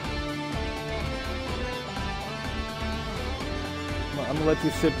 I'm gonna let you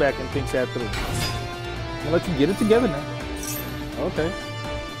sit back and think that through. I'm gonna let you get it together now. Okay.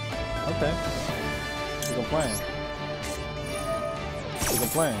 Okay. You're complaining. You're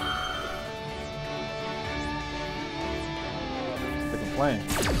complaining. You're complaining.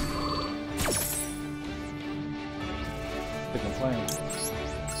 Complain.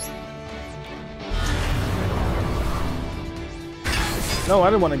 No, I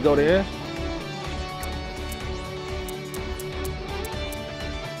didn't want to go there.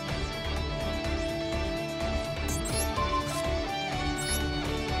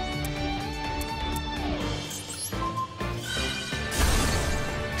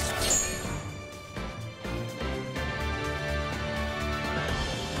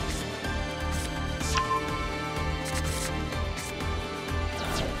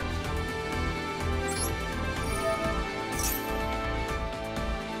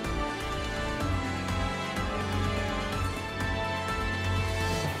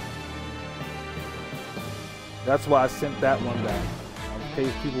 That's why I sent that one back. In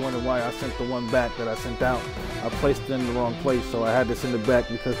case people wonder why I sent the one back that I sent out. I placed it in the wrong place, so I had to send it back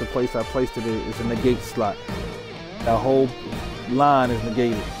because the place I placed it is a negate slot. That whole line is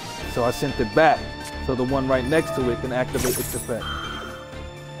negated. So I sent it back so the one right next to it can activate its effect.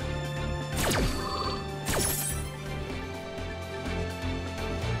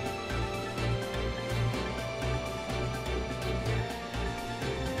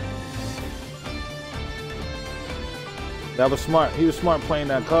 That was smart. He was smart playing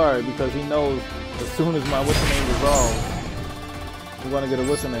that card because he knows as soon as my what's name resolves, we're gonna get a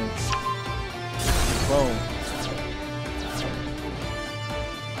what's name. Boom.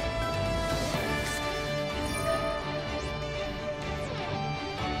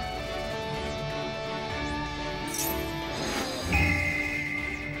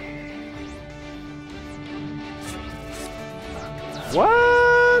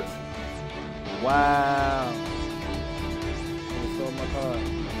 What? Wow. I stole my card.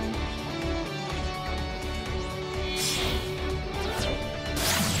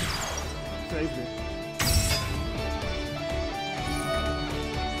 Saved it.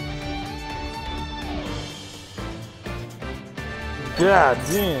 God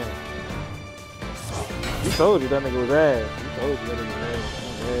damn. He told you that nigga was ass. He told you that nigga was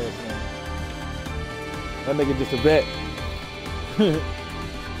ass. That nigga just a bet.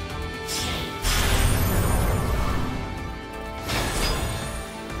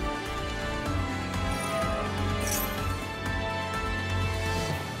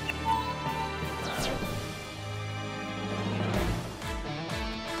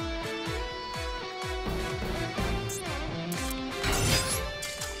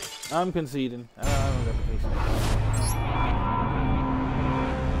 I'm conceding. I don't got the patience.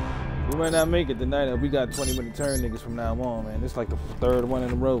 We might not make it tonight. We got 20-minute turn niggas from now on, man. It's like the third one in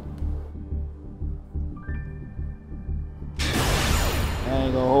a row. I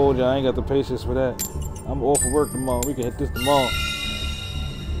ain't gonna hold you. I ain't got the patience for that. I'm off of work tomorrow. We can hit this tomorrow.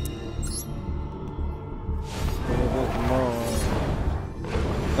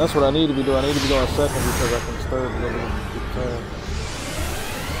 That's what I need to be doing. I need to be doing second because I can stir a little bit.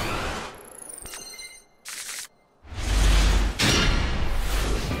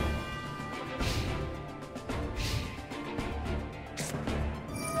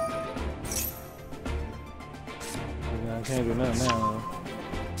 I can't do nothing now.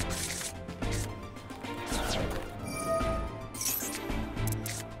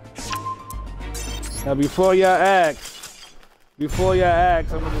 Now before y'all ask, I'm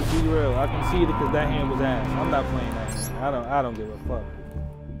gonna just be real. I can see it because that hand was ass. I'm not playing that hand. I don't give a fuck.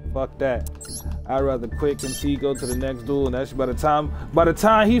 Fuck that. I'd rather quit, concede, go to the next duel, and that's by the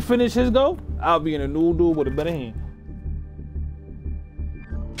time he finish his go, I'll be in a new duel with a better hand.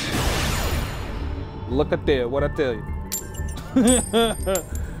 Look at there, what I tell you. What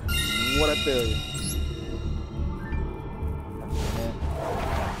I tell you.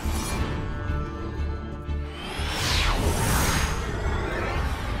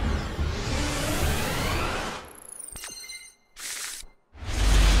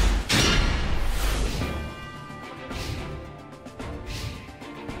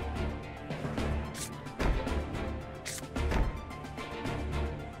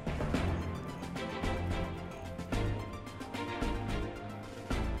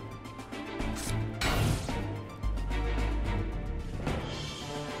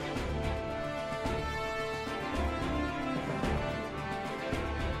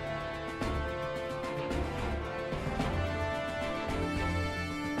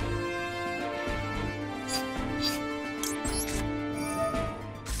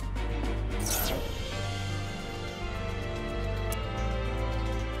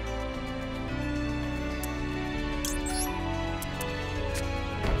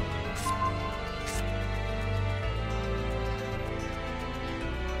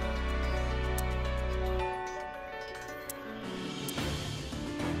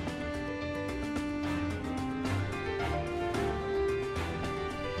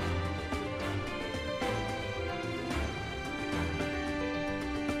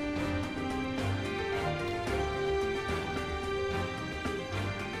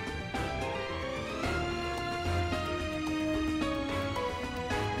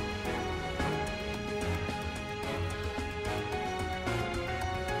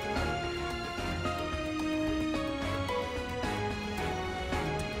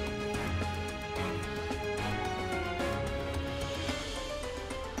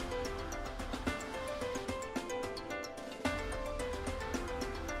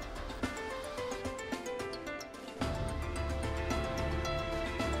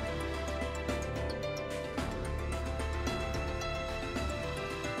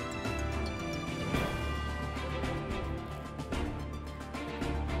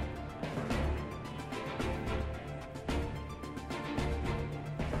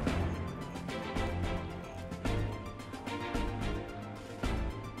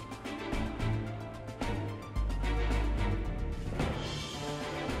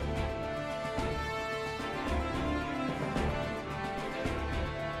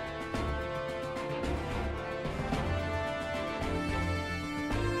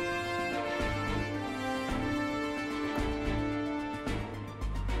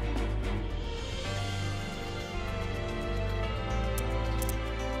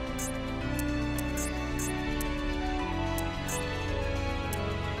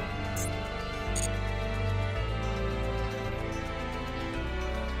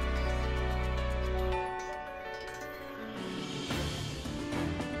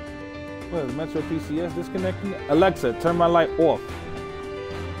 What is Metro PCS disconnecting? Alexa, turn my light off.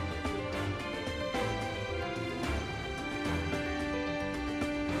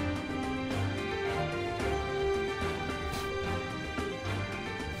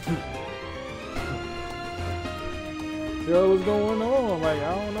 Yo, what's going on? Like,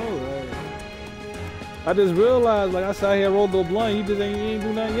 I don't know. Like, I just realized, like, I sat here, rolled the blunt. He ain't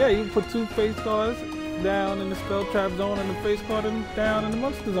do nothing yet. He put 2 face cards down in the spell trap zone and the face card down in the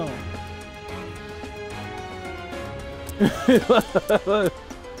monster zone.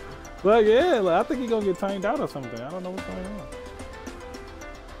 Like, yeah, like, I think he's gonna get timed out or something. I don't know what's going on.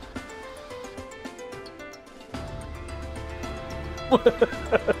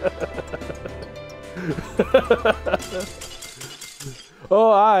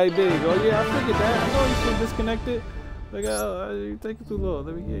 Oh, alright, there you go. Yeah, I figured that. I know he's still disconnected. Like, you taking too long.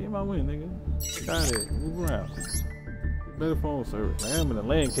 Let me get you my win, nigga. Got it. Move around. Better phone service. I am in a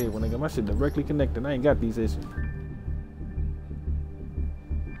LAN cable, nigga. My shit directly connected. I ain't got these issues.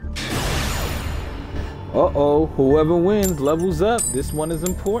 Uh-oh. Whoever wins levels up. This one is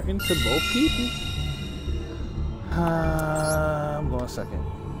important to both people. I'm going second.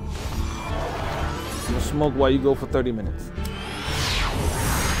 I'm gonna smoke while you go for 30 minutes.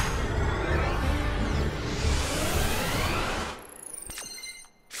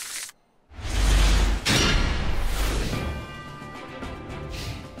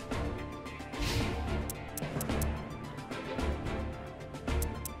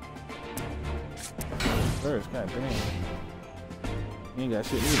 First, god damn. You ain't got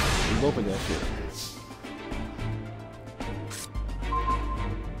shit either. We both got shit.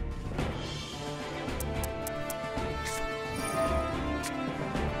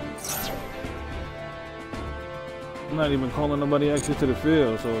 I'm not even calling nobody access to the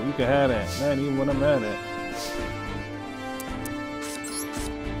field, so you can have that. That ain't even what I'm mad at.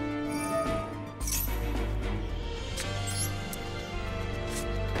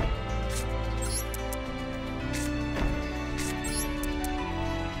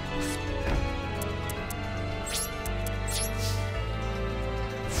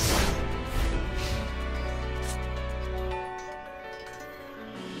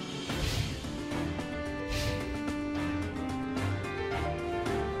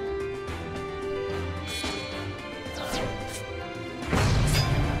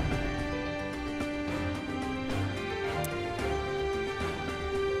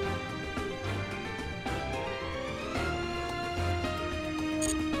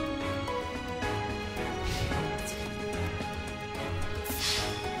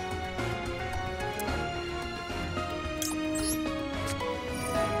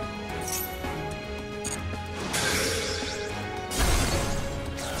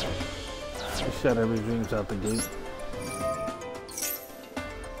 Shut every dreams out the gate.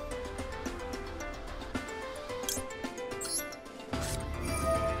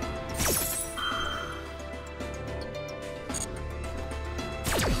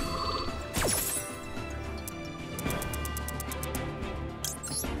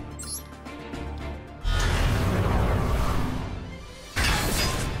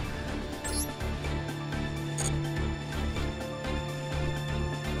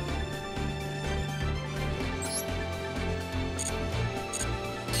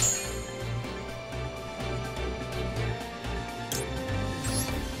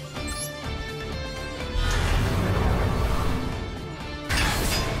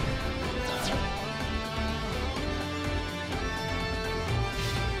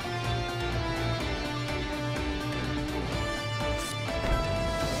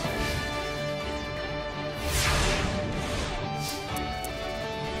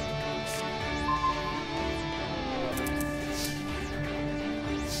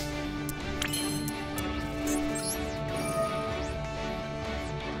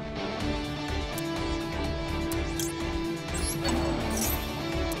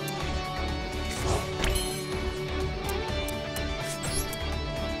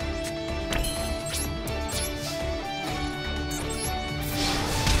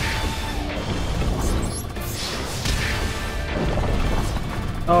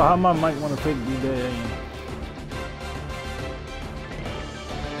 Oh, how my mic want to take me there?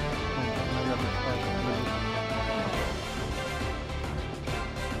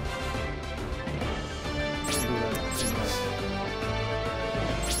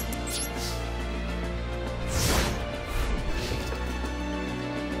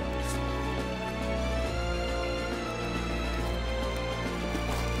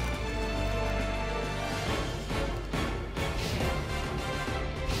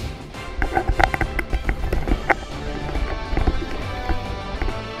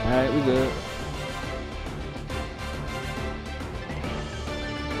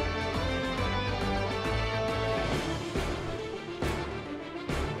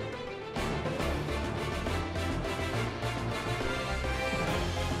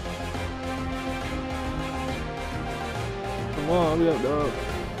 on, hurry up, dog.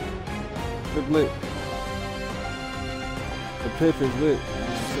 Look lit. The piff is lit. I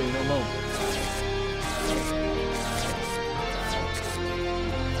ain't say no more.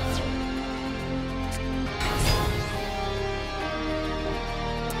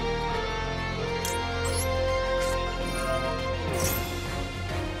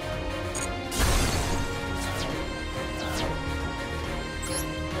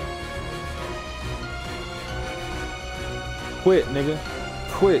 Quit, nigga.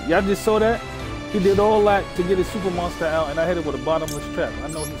 Quit. Y'all just saw that? He did all that to get his super monster out, and I hit it with a bottomless trap. I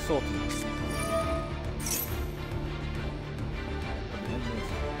know he's salty.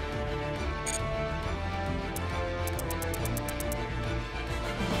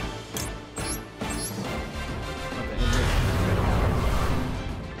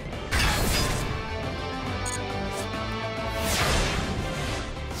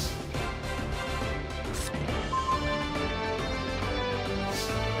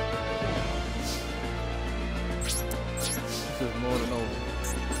 More than over.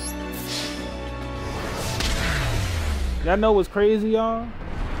 Y'all know what's crazy, y'all?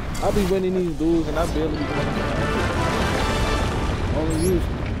 I be winning these duels and I barely be winning.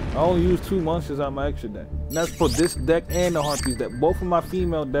 I only use 2 monsters on my extra deck. And that's for this deck and the Harpies deck. Both of my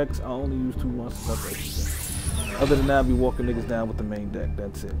female decks, I only use 2 monsters on the extra deck. Other than that, I be walking niggas down with the main deck.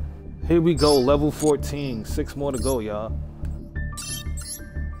 That's it. Here we go, level 14. 6 more to go, y'all.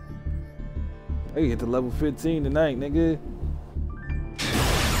 Hey, hit the level 15 tonight, nigga.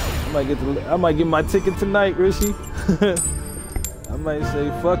 I might get my ticket tonight, Rishi. I might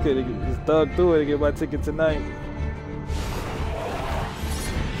say fuck it, just thug through it and get my ticket tonight.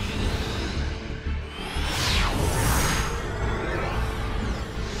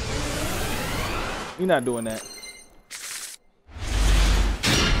 You're not doing that.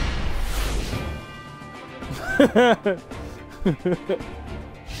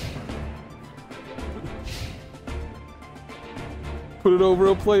 Put it over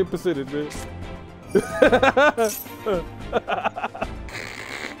real play percentage, man. Yeah,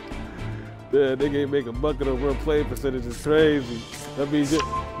 nigga ain't make a bucket of real play percentage is crazy. That means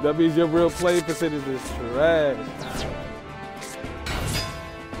your real play percentage is trash.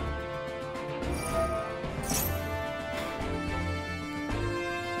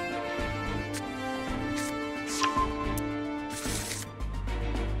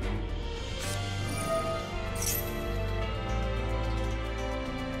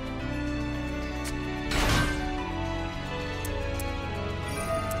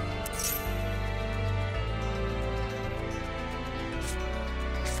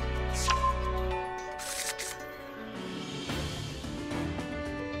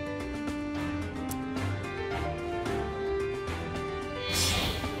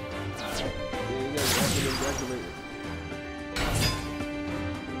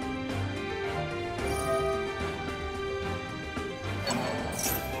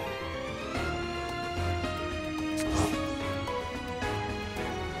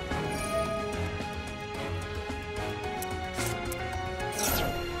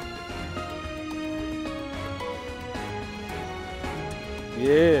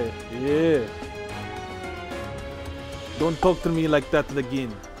 Yeah. Don't talk to me like that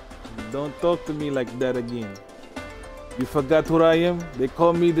again. Don't talk to me like that again. You forgot who I am? They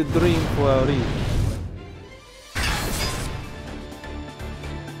call me the Dream for a reason.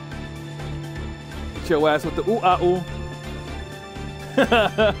 Get your ass with the ooh-ah-ooh.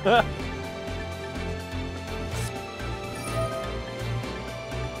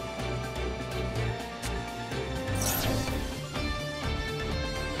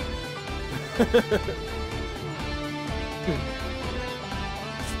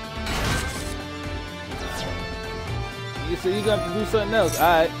 So you got to do something else, all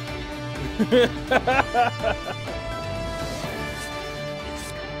right?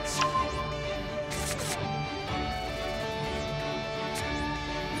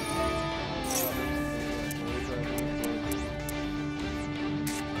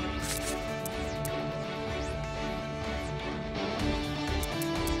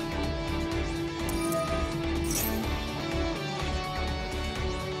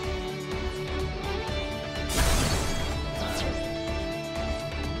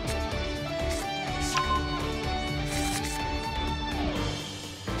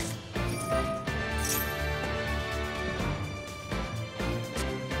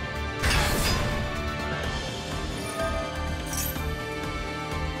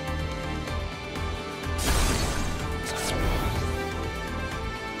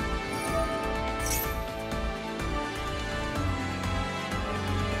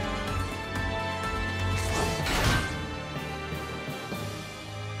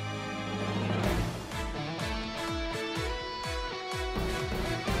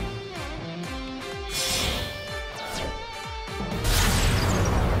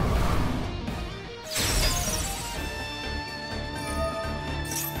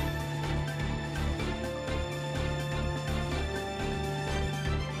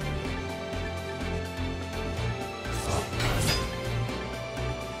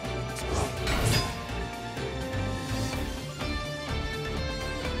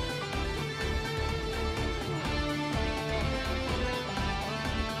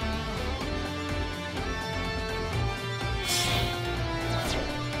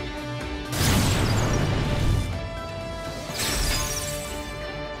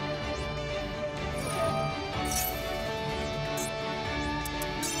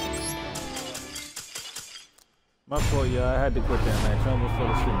 My fault, y'all. I had to quit that match. I almost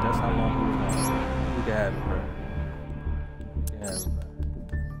fell asleep. That's how long he was on. You can have it, bro. You can have it, bro.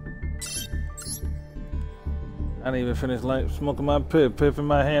 I didn't even finish smoking my piff in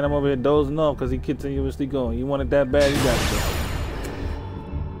my hand. I'm over here dozing off because he continuously going. You want it that bad, you got to.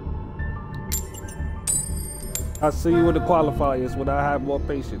 I'll see you with the qualifiers when I have more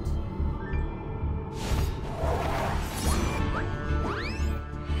patience.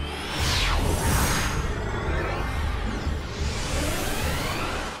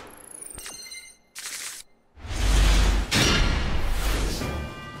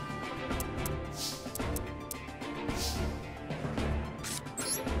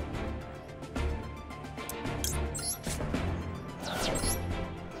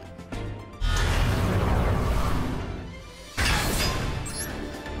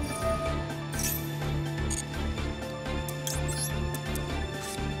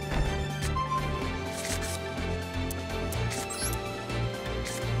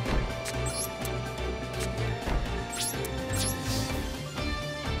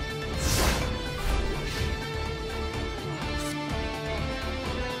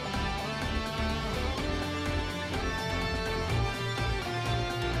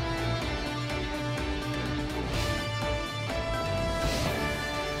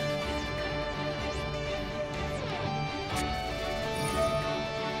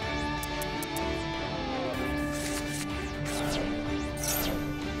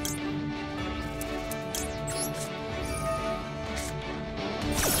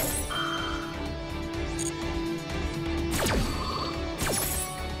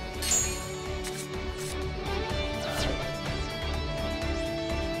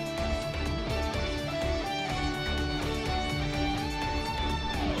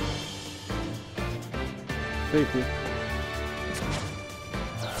 Safety.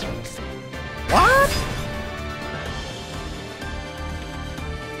 What?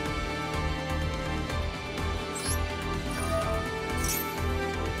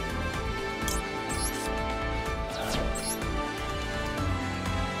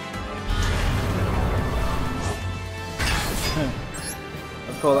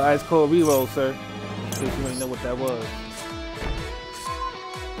 That's called an ice cold reroll, sir. In case you ain't know what that was.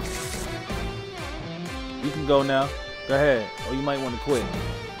 You can go now. Go ahead. Or you might want to quit.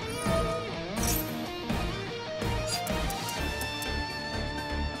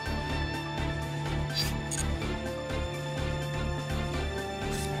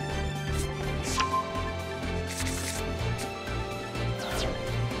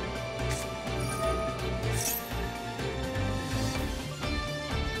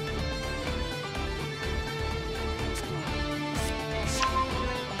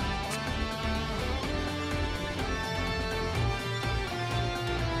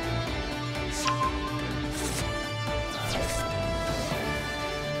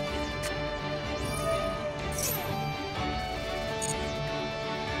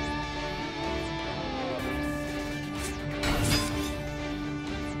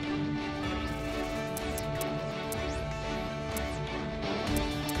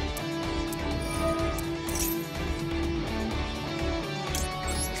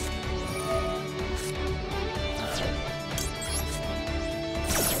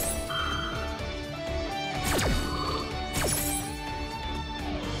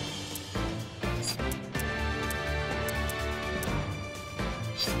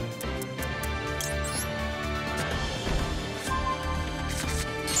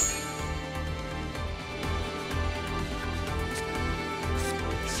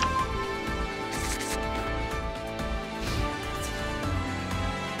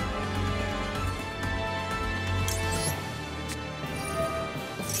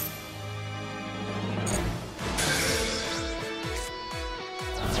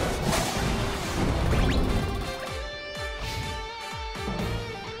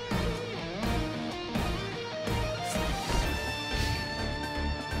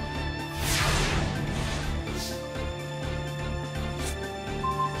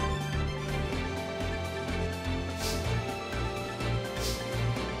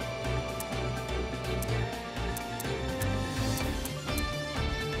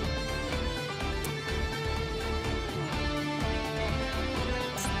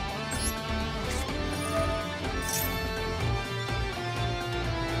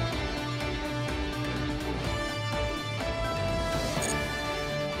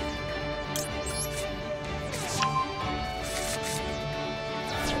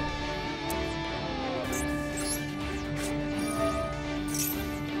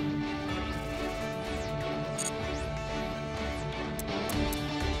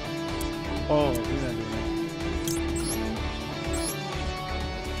 Oh, you're not doing that.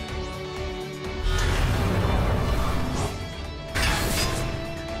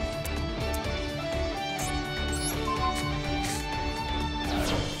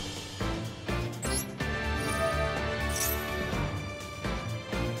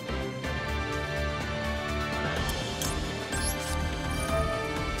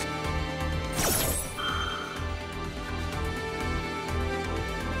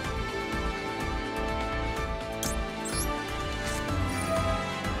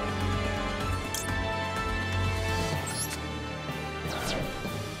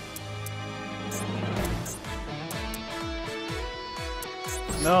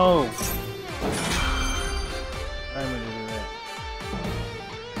 No. I'm gonna do that.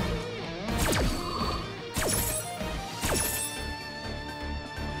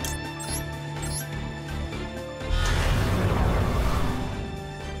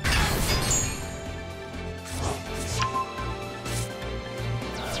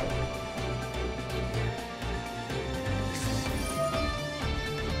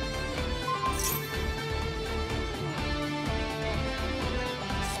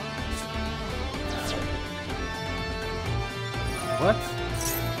 What?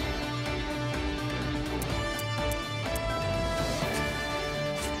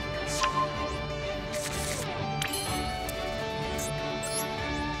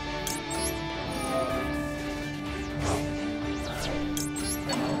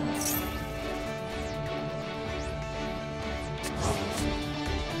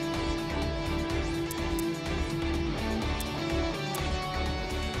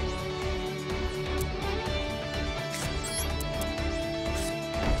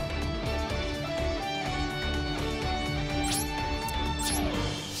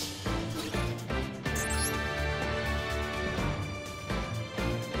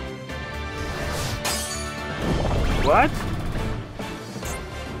 What? Oh,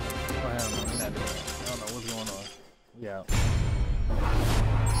 hell no, we're not doing that. I don't know what's going on. We out.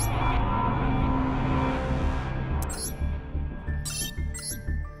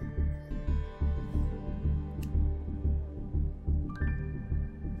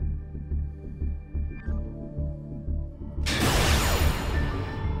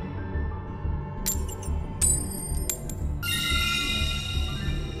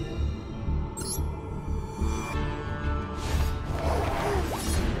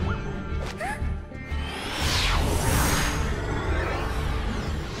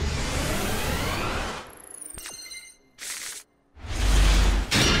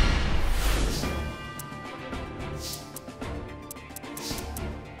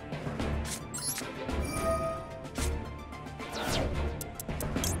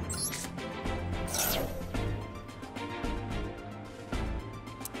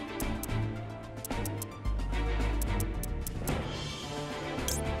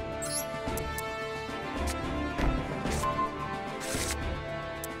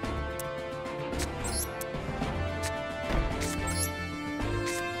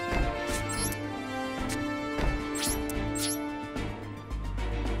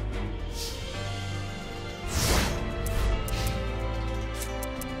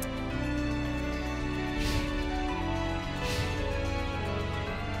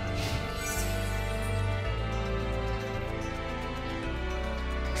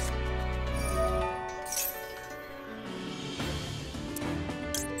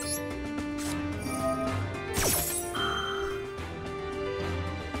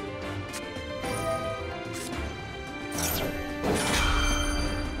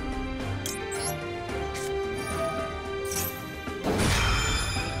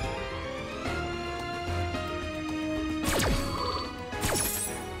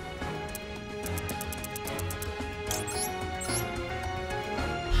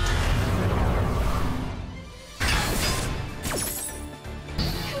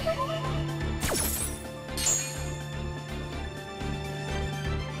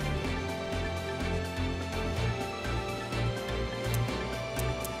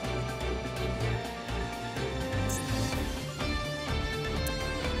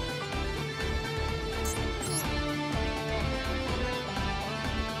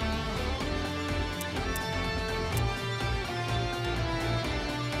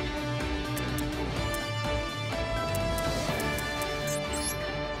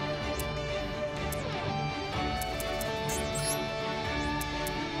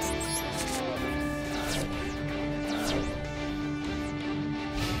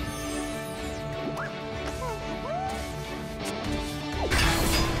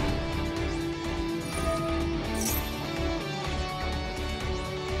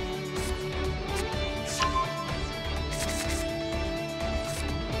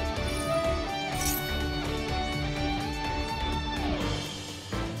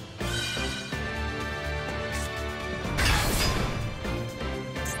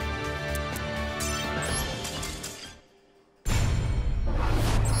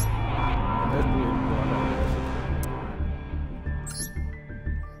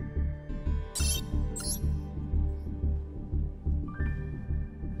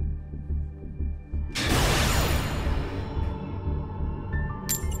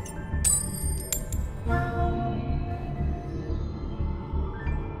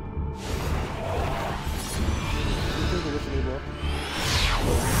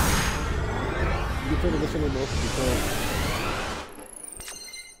 consider this anymore because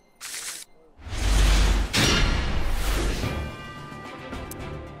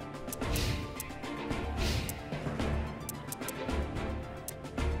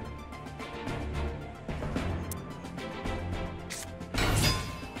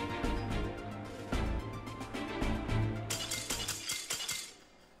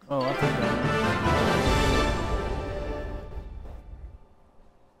oh, I think that.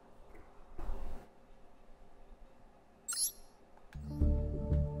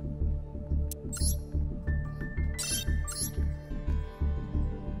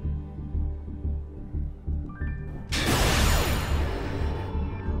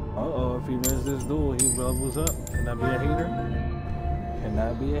 Uh-oh, if he wins this duel, he levels up. Can I be a hater? Can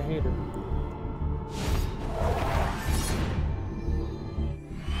I be a hater?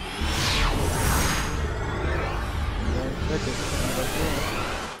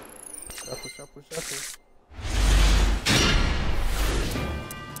 Shuffle.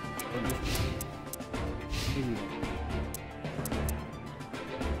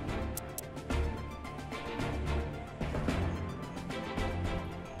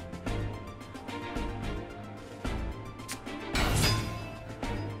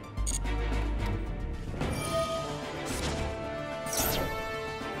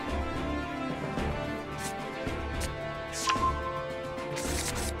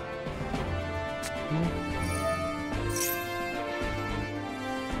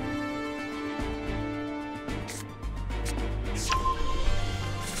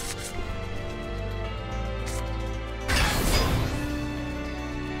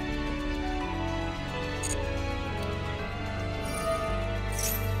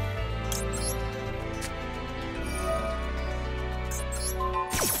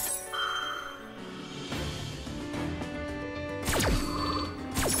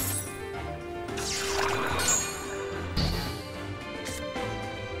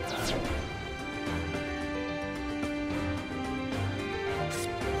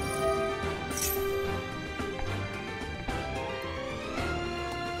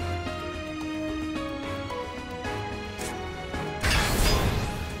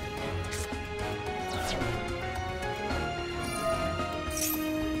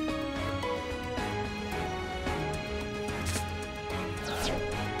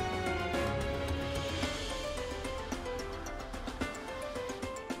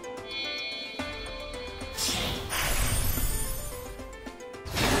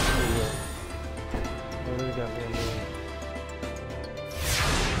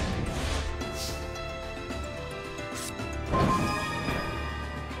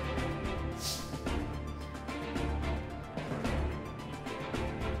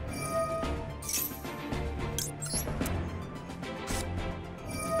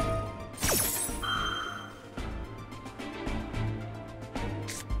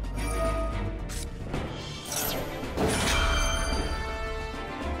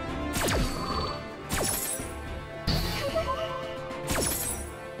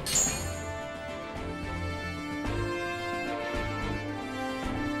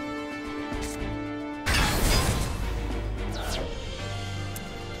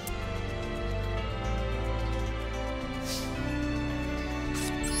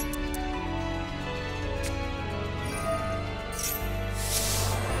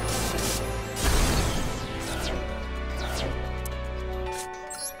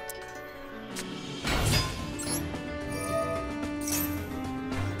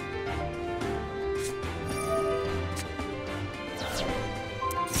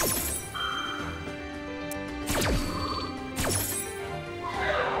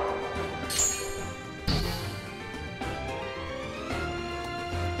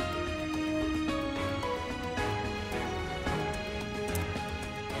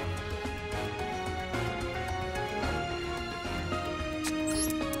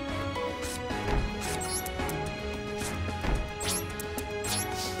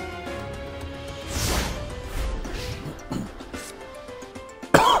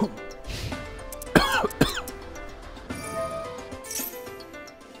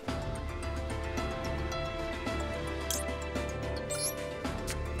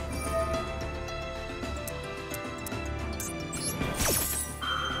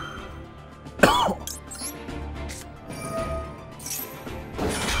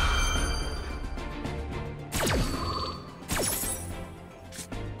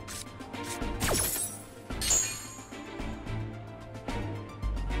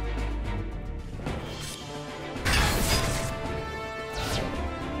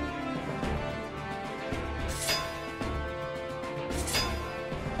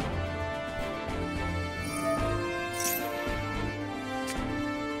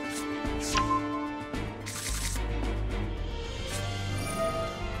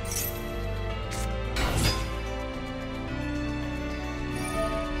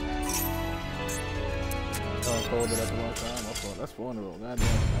 Oh, called it at the wrong time. My fault. That's 4 in a row. Goddamn.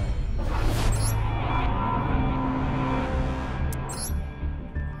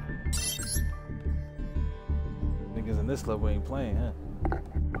 Niggas in this level ain't playing, huh?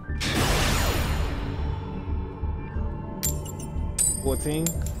 14.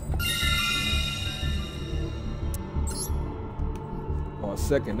 On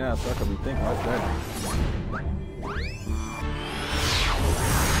second now, so I can be thinking like that.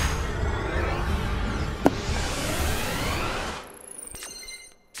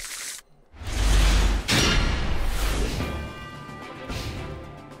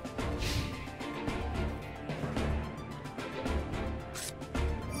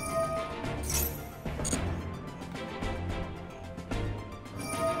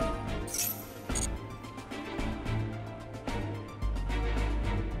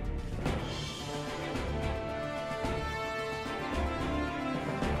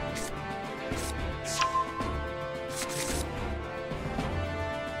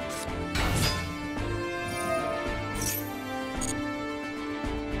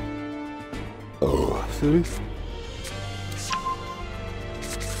 Oh, silly.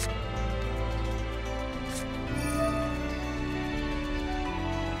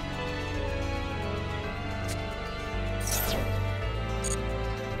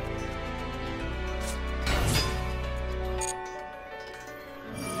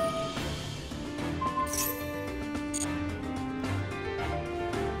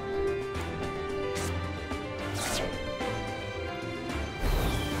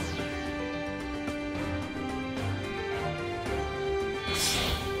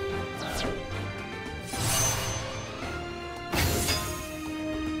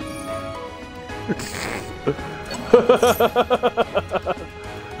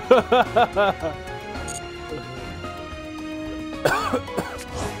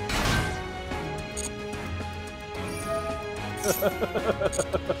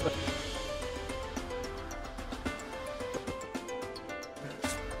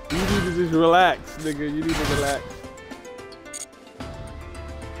 You need to just relax, nigga. You need to relax.